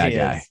seems to be a bad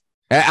guy.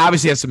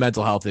 Obviously has some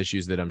mental health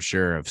issues that I'm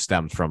sure have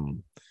stemmed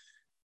from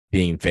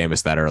being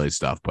famous that early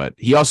stuff, but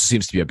he also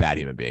seems to be a bad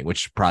human being,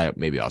 which probably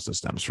maybe also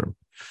stems from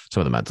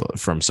some of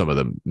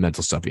the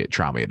mental stuff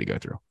trauma he had to go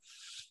through.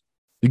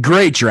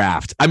 Great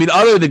draft. I mean,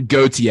 other than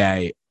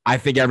Gautier, I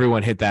think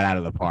everyone hit that out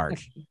of the park.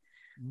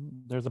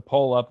 There's a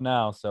poll up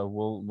now, so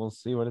we'll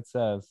see what it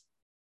says.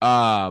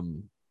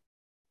 Some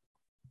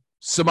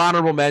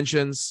honorable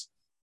mentions.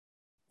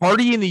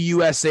 Party in the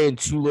USA and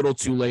Too Little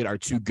Too Late are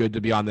too good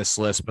to be on this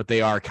list, but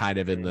they are kind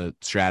of in the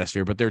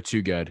stratosphere, but they're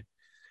too good.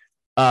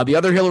 The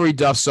other Hillary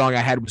Duff song I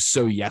had was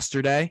So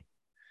Yesterday.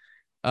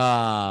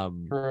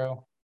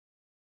 True.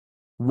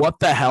 What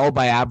the Hell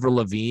by Avril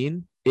Lavigne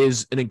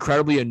is an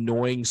incredibly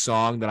annoying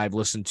song that I've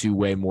listened to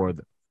way more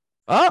than.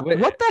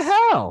 What the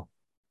hell?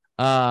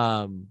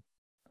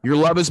 Your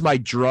Love Is My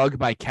Drug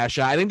by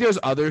Kesha. I think there's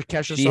other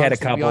Kesha songs. She had a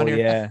couple,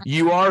 yeah.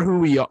 You Are Who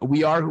We Are.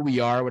 We Are Who We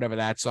Are, whatever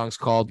that song's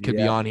called, could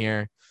be on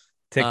here.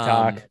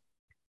 TikTok.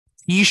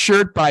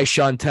 T-shirt by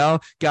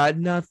Chantel. Got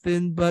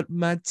Nothing But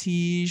My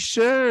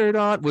T-shirt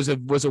on. Was a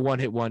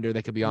one-hit wonder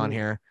that could be on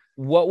here.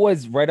 What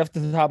was, right off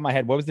the top of my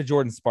head, what was the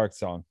Jordan Sparks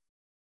song?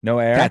 No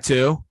Air?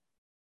 Tattoo.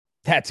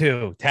 That's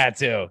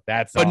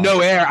but No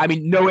Air. I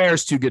mean, No Air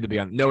is too good to be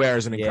on. No Air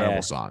is an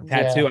incredible song.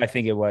 Tattoo, I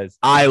think it was.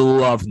 I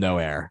love No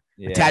Air.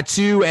 Yeah.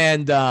 Tattoo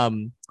and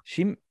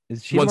she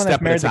One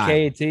Step at a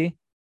Time. KAT?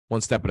 One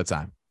Step at a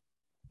Time.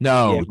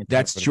 No,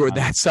 that's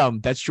Jordan.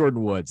 That's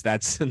Jordan Woods.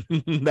 That's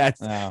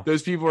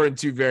those people are in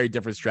two very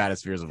different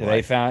stratospheres of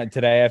life.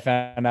 Today I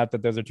found out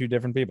that those are two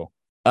different people.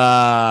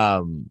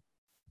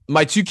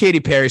 My two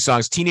Katy Perry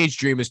songs, Teenage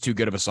Dream is too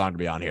good of a song to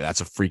be on here.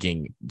 That's a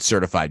freaking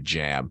certified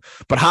jam.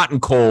 But Hot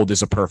and Cold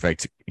is a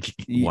perfect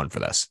one for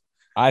this.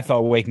 I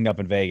thought Waking Up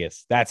in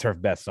Vegas. That's her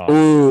best song.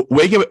 Ooh,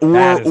 Wake Up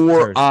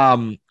or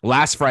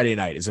Last Friday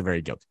Night is a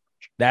very guilty.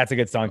 That's a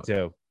good song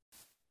too.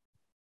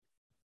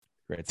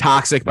 Great song.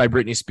 Toxic by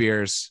Britney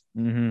Spears.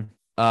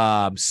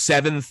 Mm-hmm.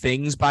 Seven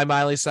Things by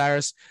Miley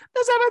Cyrus.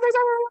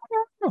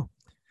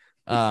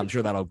 I'm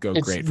sure that'll go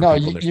great. No,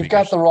 you've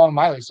got the wrong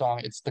Miley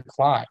song. It's The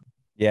Climb.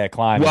 Yeah,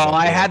 Climb. Well,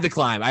 I had The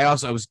Climb. I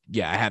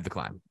had The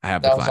Climb. I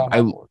have The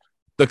Climb.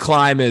 The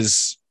Climb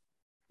is.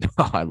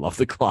 Oh, I love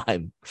The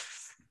Climb.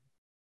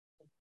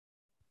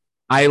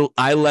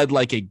 I led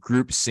like a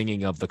group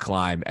singing of The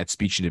Climb at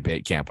speech and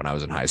debate camp when I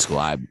was in high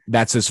school.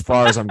 That's as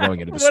far as I'm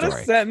going into the story.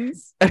 What a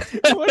sentence!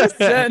 What a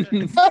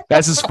sentence!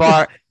 That's as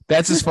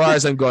far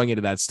as I'm going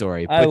into that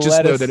story. But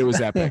just know that it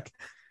was epic.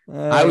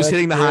 I was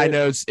hitting the high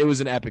notes. It was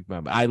an epic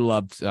moment. I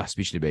loved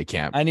speech and debate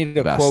camp. I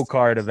needed a quote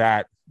card of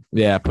that.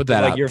 Yeah, put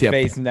that like out. Your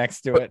face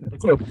next to it.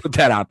 Put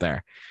that out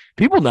there.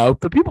 People know.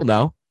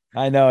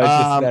 I know.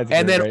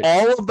 And then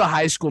all of the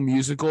High School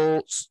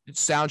Musical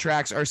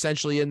soundtracks are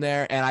essentially in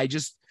there. And I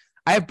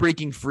have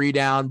Breaking Free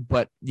down,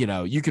 but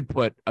you could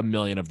put a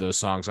million of those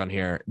songs on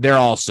here. They're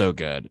all so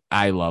good.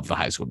 I love the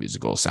High School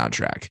Musical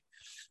soundtrack.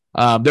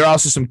 There are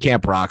also some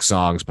camp rock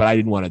songs, but I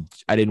didn't want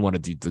to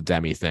do the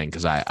Demi thing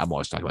because I'm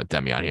always talking about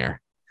Demi on here.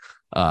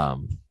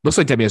 Looks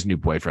like Demi has a new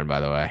boyfriend,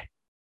 by the way.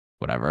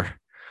 Whatever.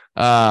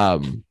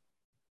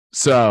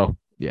 So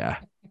yeah.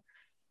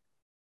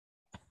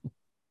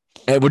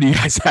 And what do you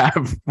guys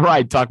have?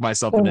 Right, talk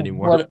myself in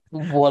anymore.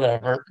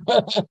 Whatever.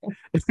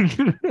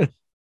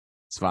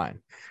 It's fine.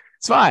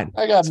 I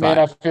got Man,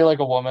 I Feel Like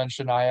a Woman,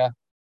 Shania.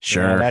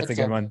 Sure. Yeah, that's a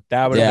good one.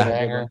 That would have been a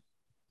hanger.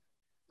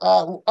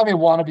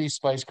 Wannabe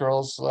Spice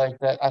Girls, like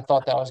that. I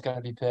thought that was going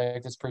to be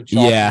picked. It's pretty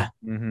chalky. Yeah.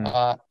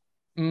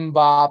 Mm-hmm.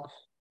 Bop.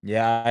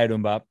 Yeah, I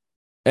had Bop.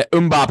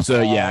 Bop's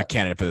a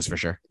candidate for this for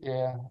sure.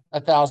 Yeah.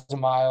 1,000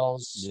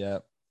 Miles.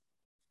 Yep.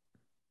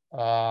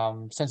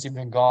 Since You've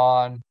Been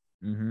Gone.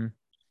 Mm-hmm.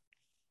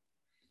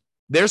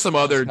 There's some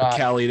other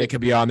Kelly that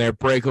could be on there.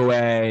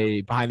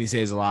 Breakaway, Behind These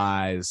Hazel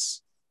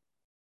Eyes.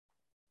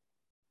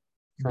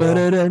 Have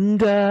you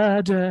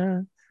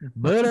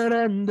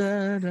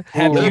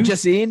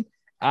seen?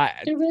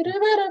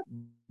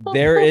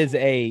 There is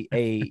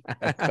a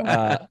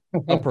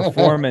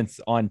performance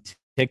on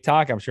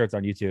TikTok. I'm sure it's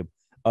on YouTube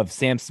of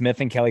Sam Smith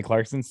and Kelly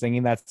Clarkson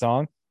singing that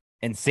song,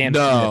 and Sam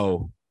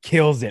Smith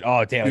kills it.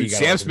 Oh, Taylor, dude,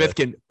 Sam Smith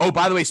can. Oh,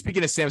 by the way,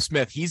 speaking of Sam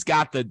Smith, he's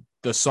got the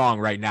song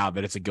right now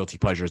that it's a guilty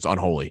pleasure. It's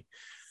Unholy.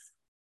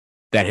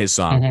 That his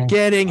song,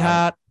 Getting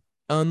Hot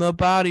on the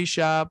Body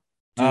Shop.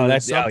 Dude,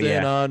 that's something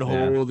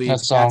unholy. Yeah.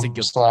 That's a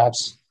good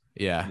slaps.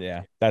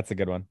 Yeah, that's a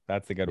good one.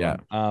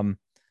 One.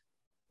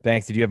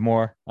 Thanks. Did you have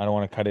more? I don't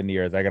want to cut into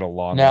yours. I got a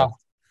long list.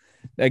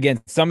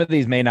 Again, some of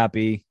these may not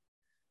be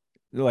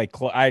like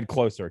I had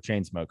Closer,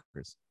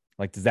 Chainsmokers.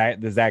 Like, does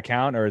that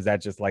count, or is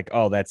that just like,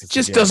 oh, that's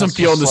just doesn't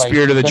feel in the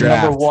spirit of the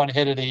draft? Number one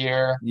hit of the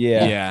year.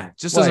 Yeah.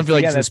 Just doesn't feel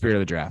like it's in the spirit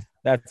of the draft.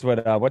 That's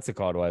what what's it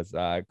called was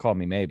Call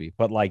Me Maybe,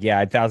 but like, yeah,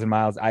 1,000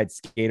 Miles. I had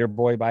Skater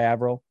Boy by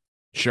Avril.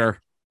 Sure.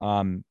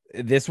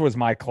 This was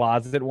my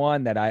closet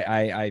one that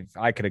I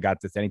could have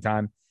got this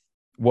anytime.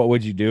 What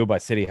Would You Do by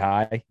City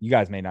High? You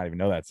guys may not even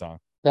know that song.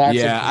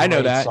 I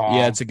know that. Song.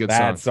 Yeah, it's a good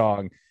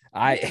song.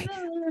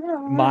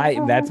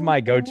 That's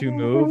my go-to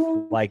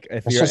move. Like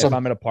if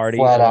I'm at a party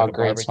or at a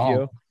barbecue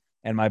song.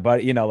 And my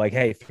buddy, like,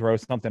 hey, throw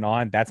something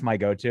on. That's my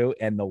go-to.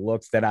 And the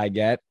looks that I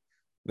get,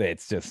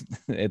 it's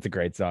a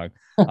great song.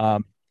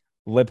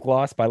 Lip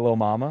Gloss by Lil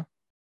Mama.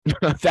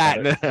 Oh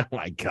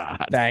my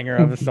God, banger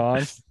of a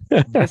song.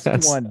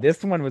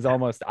 This one was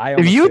almost.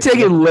 If you had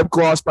taken Lip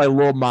Gloss by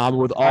Lil Mama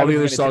with all the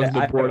other songs on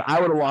the board,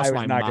 I would have lost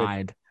my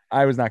mind.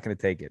 I was not going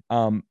to take it.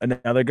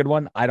 Another good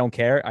one. I Don't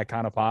Care. I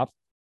Kind of Pop.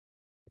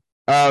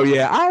 Oh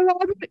yeah, I love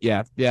it.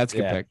 Yeah, that's a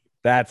good pick.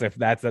 That's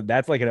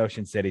like an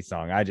Ocean City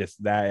song. I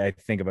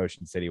think of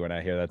Ocean City when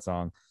I hear that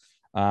song.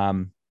 Let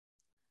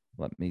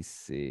me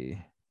see.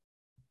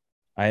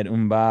 I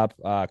had Bop,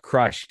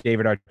 Crush,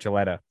 David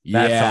Archuleta.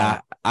 Yeah,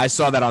 song. I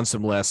saw that on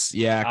some lists.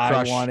 Yeah,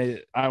 Crush.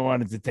 I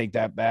wanted to take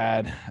that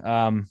bad.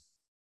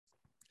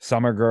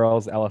 Summer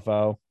Girls,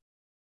 LFO.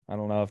 I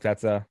don't know if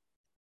that's a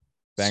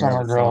banger.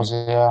 Summer Girls,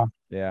 yeah.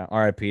 Yeah,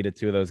 RIP to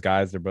two of those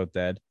guys. They're both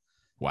dead.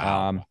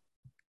 Wow.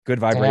 Good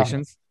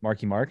Vibrations,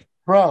 Marky Mark.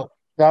 Bro,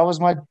 that was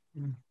my.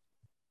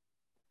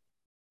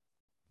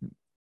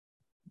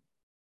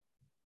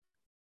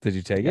 Did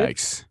you take it?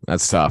 Yikes.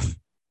 That's tough.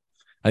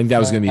 I think that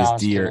was going to be his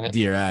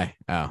DRI.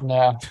 Oh.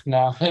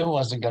 No, it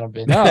wasn't going to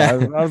be. No,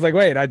 I was like,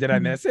 wait, did I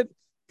miss it?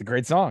 It's a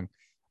great song.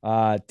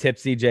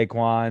 Tipsy,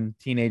 Jaquan,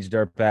 Teenage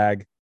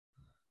Dirtbag.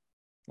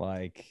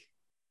 Like,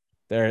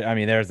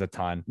 There's a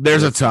ton.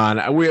 There's a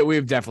ton.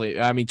 We've definitely,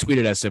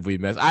 tweeted us if we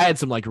missed. I had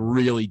some like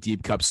really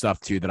deep cup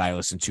stuff too that I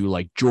listened to,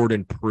 like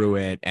Jordan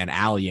Pruitt and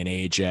Ali and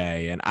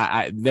AJ.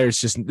 And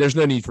there's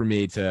no need for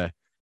me to,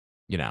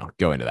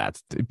 go into that.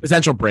 The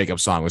potential breakup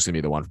song was going to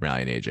be the one from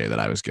Ali and AJ that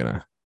I was going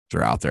to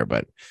throw out there,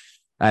 but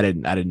I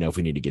didn't know if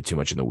we need to get too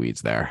much in the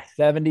weeds there.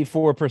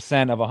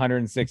 74% of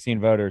 116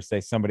 voters say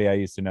Somebody I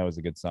Used to Know is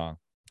a good song.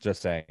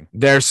 Just saying.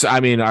 They're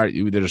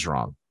just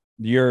wrong.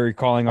 You're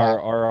calling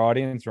our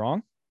audience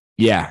wrong?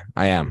 Yeah,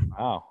 I am.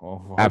 Wow.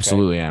 Okay.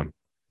 Absolutely am.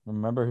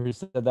 Remember who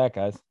said that,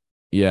 guys?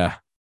 Yeah.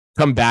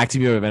 Come Back to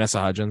Me by Vanessa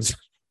Hudgens.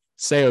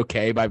 Say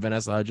Okay by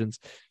Vanessa Hudgens.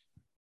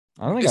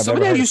 I don't think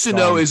Somebody I Used to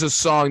Know is a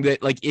song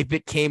that, like, if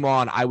it came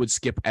on, I would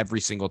skip every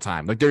single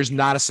time. Like, there's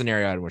not a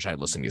scenario in which I'd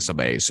listen to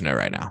Somebody I Used to Know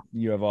right now.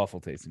 You have awful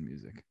taste in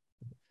music.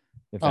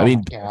 If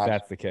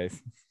that's the case.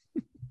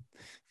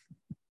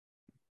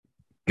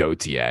 Go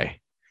TA.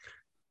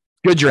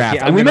 Good draft.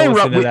 Yeah, we may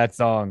listen to that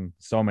song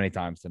so many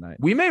times tonight.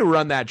 We may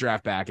run that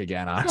draft back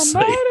again,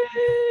 honestly.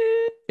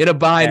 In a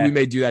bind, we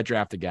may do that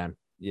draft again.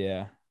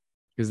 Yeah.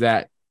 Because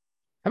how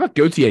about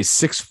Go TA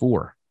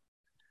 6'4"?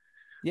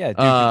 Yeah, dude,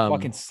 just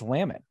fucking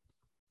slam it.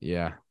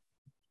 Yeah.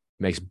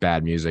 Makes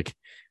bad music.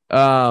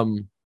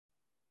 Nick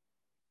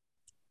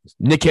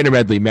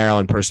Medley,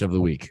 Maryland Person of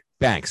the Week.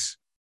 Thanks.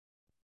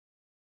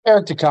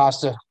 Eric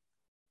DeCosta.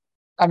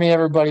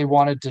 Everybody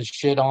wanted to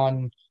shit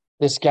on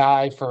this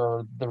guy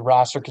for the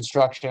roster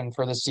construction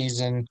for the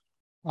season,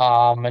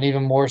 and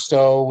even more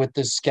so with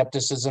this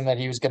skepticism that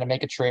he was going to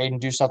make a trade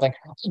and do something.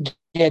 I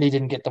get he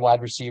didn't get the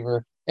wide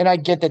receiver, and I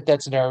get that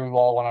that's an area we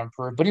all want to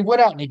improve, but he went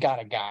out and he got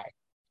a guy.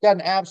 He got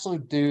an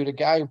absolute dude, a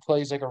guy who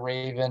plays like a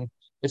Raven.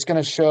 It's going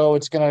to show.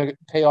 It's going to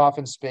pay off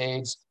in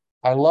spades.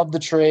 I love the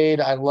trade.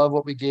 I love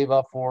what we gave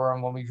up for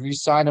him. When we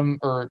re-signed him,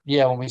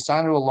 when we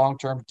signed him to a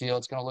long-term deal,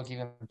 it's going to look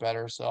even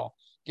better. So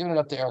giving it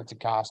up to Eric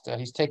DeCosta.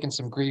 He's taken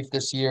some grief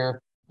this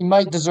year. He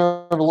might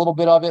deserve a little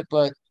bit of it,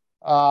 but,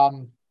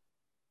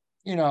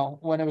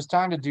 when it was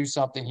time to do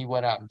something, he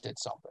went out and did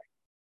something.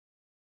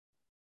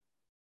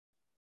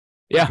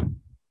 Yeah.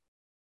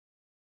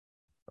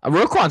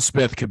 Roquan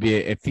Smith could be,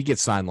 if he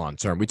gets signed long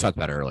term, we talked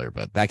about it earlier,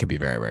 but that could be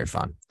very, very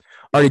fun.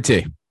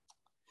 RDT.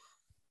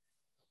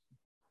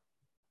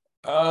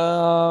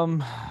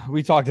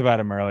 We talked about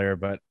him earlier,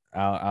 but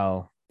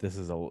this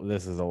is a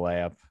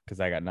layup because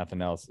I got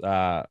nothing else.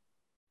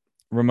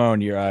 Ramon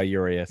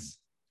Urias.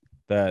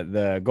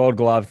 The Gold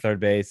Glove, third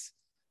base,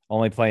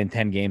 only playing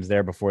 10 games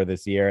there before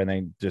this year,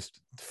 and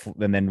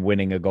then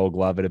winning a Gold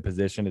Glove at a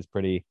position is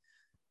pretty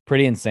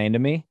insane to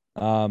me.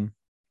 And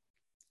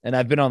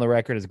I've been on the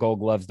record as Gold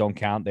Gloves don't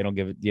count. They don't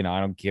give it.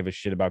 I don't give a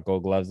shit about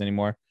Gold Gloves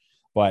anymore.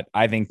 But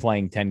I think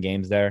playing 10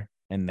 games there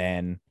and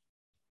then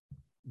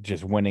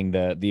just winning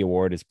the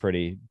award is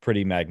pretty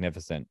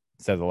magnificent.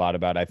 It says a lot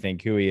about, I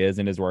think, who he is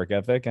and his work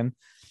ethic, and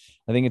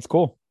I think it's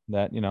cool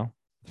that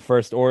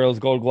first Orioles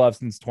Gold Glove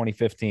since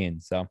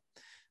 2015. So.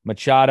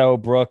 Machado,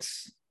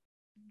 Brooks,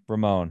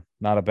 Ramon.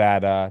 Not a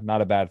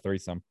bad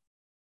threesome.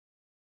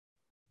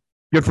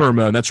 Good for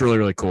Ramon. That's really,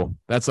 really cool.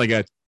 That's like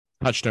a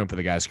touchstone for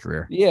the guy's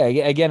career. Yeah.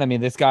 Again,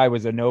 this guy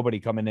was a nobody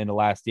coming into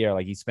last year.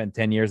 Like, he spent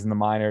 10 years in the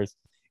minors,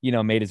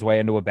 made his way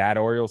into a bad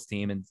Orioles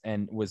team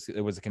and was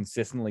a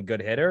consistently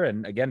good hitter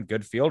and, again,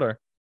 good fielder.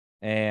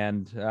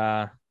 And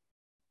also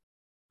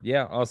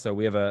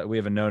we have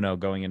a no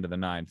going into the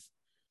ninth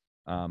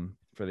for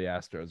the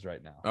Astros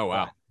right now. Oh,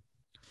 wow.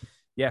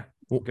 Yeah.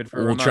 Good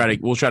for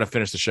we'll try to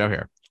finish the show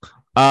here.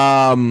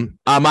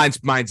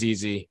 Mine's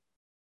easy.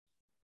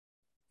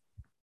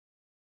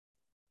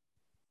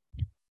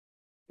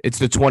 It's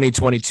the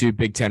 2022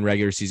 Big Ten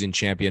regular season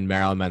champion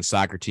Maryland men's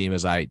soccer team.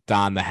 As I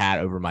don the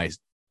hat over my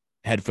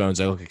headphones,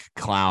 I look like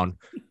a clown,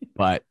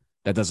 but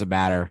that doesn't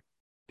matter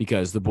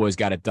because the boys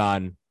got it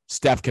done.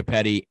 Steph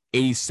Capetti,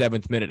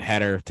 87th minute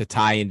header to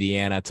tie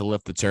Indiana to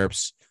lift the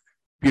Terps.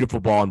 Beautiful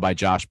ball in by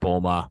Josh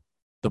Bolma.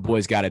 The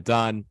boys got it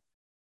done.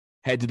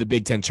 Head to the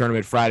Big Ten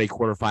tournament Friday,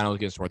 quarterfinals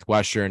against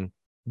Northwestern.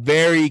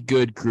 Very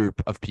good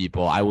group of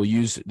people. I will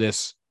use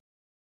this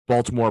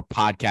Baltimore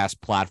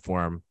podcast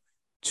platform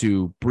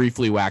to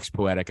briefly wax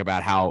poetic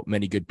about how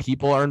many good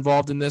people are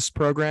involved in this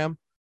program.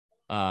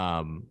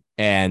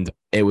 And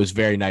it was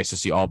very nice to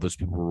see all those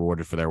people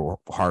rewarded for their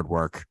hard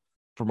work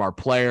from our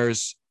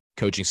players,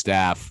 coaching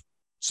staff,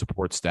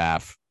 support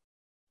staff,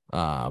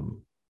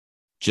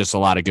 just a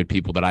lot of good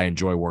people that I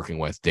enjoy working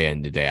with day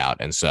in and day out.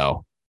 And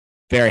so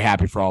very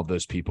happy for all of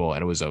those people.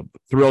 And it was a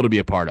thrill to be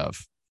a part of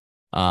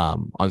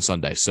on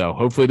Sunday. So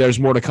hopefully there's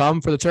more to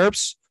come for the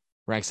Terps.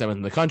 Ranked 7th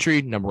in the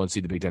country, number 1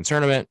 seed in the Big Ten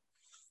tournament.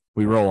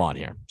 We roll on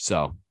here.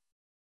 So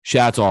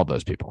shout out to all of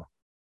those people.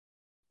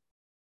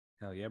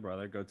 Hell yeah,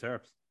 brother. Go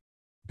Terps.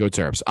 Go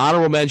Terps.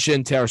 Honorable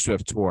mention, Taylor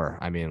Swift tour.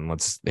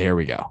 Here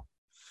we go.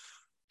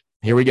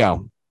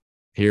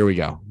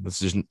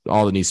 This is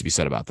all that needs to be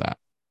said about that.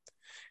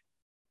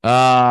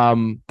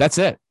 That's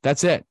it for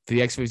the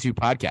X52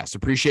 podcast.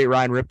 Appreciate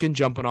Ryan Ripken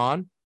jumping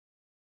on,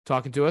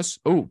 talking to us.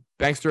 Oh,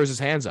 Banks throws his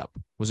hands up.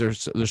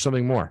 There's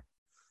something more?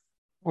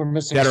 We're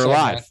missing Dead a or segment.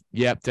 Alive.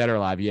 Yep, Dead or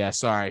Alive. Yeah,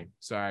 sorry.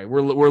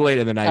 We're late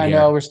in the night. I here.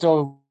 know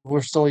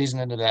we're still easing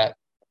into that.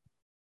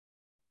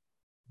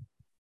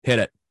 Hit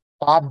it.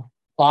 Bob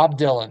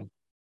Dylan.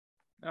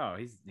 Oh,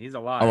 he's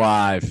alive.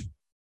 Alive.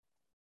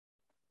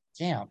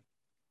 Damn.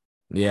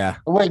 Yeah.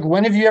 Like,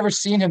 when have you ever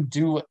seen him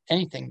do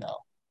anything though?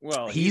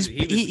 Well, He's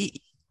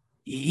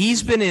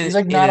been in. He's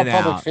like in not a and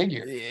public out.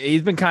 figure.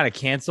 He's been kind of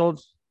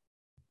canceled.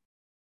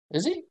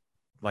 Is he?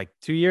 Like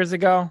 2 years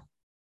ago.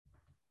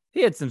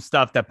 He had some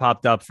stuff that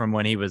popped up from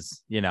when he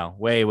was,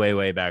 way, way,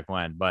 way back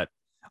when. But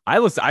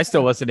I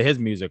still listen to his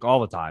music all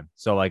the time.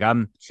 So like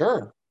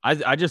Sure.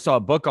 I just saw a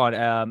book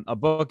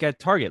at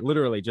Target,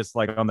 literally just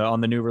like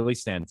on the new release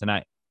stand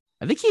tonight.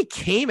 I think he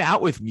came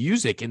out with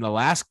music in the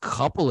last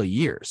couple of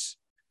years.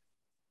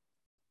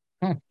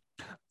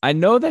 I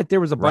know that there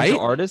was a bunch Right? of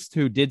artists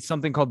who did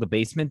something called the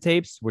Basement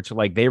Tapes, which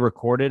like they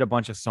recorded a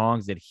bunch of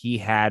songs that he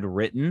had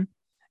written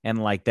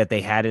and like that they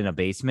had in a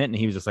basement. And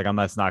he was just like,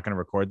 that's not going to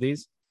record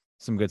these.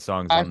 Some good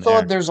songs. I on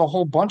thought there. there's a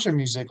whole bunch of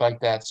music like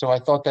that. So I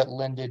thought that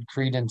lended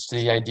credence to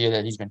the idea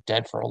that he's been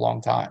dead for a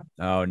long time.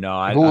 Oh no,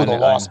 Who are the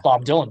lost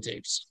Bob Dylan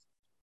tapes?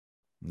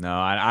 No,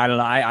 I don't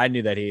know. I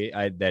knew that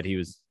he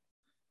was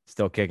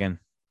still kicking.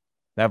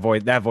 That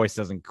voice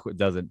doesn't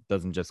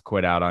just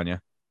quit out on you.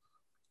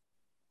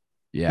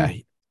 Yeah.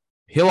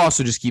 He'll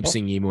also just keep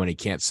singing even when he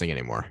can't sing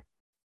anymore.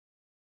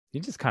 He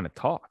just kind of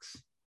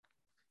talks.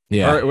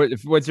 Yeah.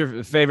 What's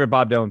your favorite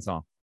Bob Dylan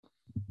song?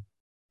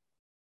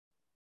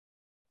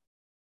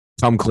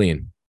 Come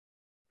Clean.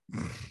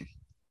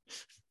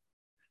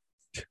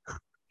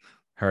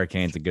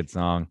 Hurricane's a good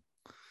song.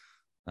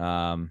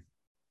 I'm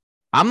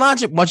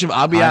not much of.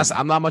 I'll be honest.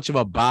 I'm not much of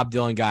a Bob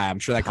Dylan guy. I'm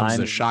sure that comes as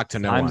a shock to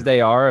no one. Times They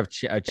Are of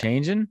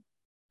Changing.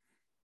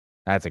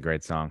 That's a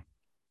great song.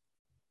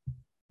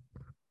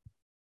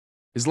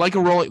 Is like a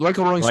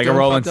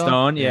Rolling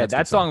Stone. Yeah,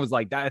 that song was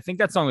like that. I think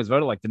that song was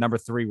voted like the number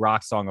 3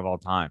 rock song of all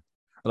time,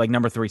 or like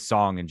number 3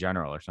 song in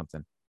general, or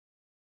something.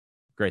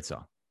 Great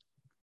song.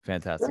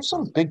 Fantastic. There's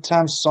some big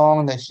time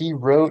song that he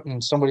wrote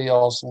and somebody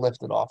else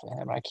lifted off of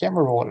him. I can't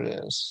remember what it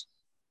is.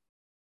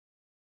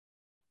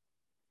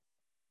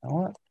 You know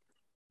what?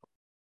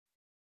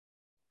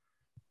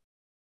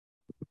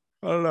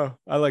 I don't know.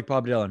 I like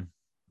Bob Dylan.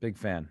 Big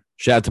fan.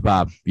 Shout out to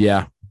Bob.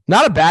 Yeah.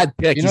 Not a bad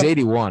pick. He's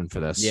 81 for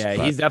this. Yeah,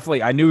 but. he's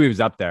definitely. I knew he was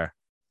up there.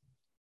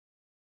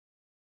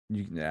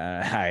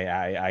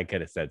 I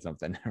could have said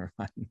something. Never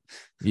mind.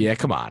 Yeah,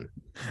 come on.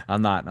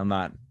 I'm not.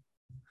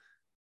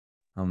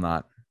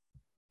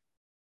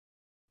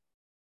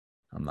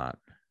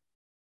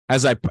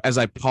 As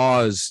I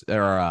pause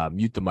or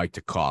mute the mic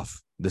to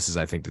cough, this is,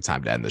 I think, the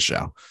time to end the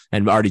show.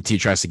 And RDT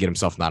tries to get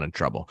himself not in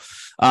trouble.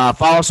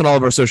 Follow us on all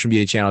of our social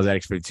media channels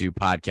at X42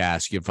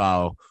 Podcast. You can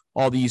follow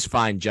all these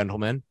fine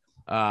gentlemen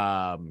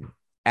at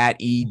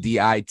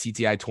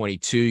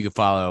EDITTI22. You can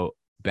follow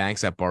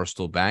Banks at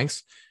Barstool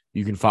Banks.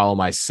 You can follow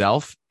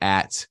myself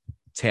at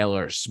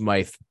Taylor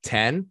Smythe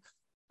 10.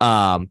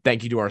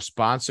 Thank you to our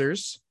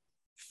sponsors,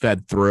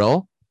 Fed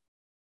Thrill,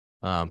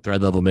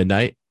 Thread Level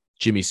Midnight,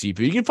 Jimmy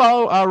Seafood. You can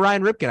follow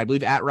Ryan Ripken. I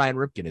believe at Ryan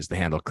Ripken is the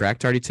handle,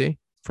 correct, RDT,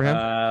 for him?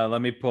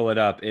 Let me pull it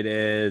up. It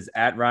is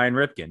at Ryan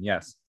Ripken,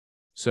 yes.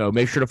 So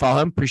make sure to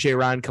follow him. Appreciate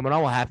Ryan coming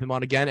on. We'll have him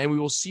on again, and we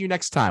will see you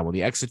next time on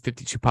the Exit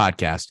 52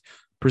 podcast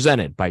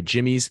presented by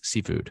Jimmy's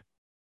Seafood.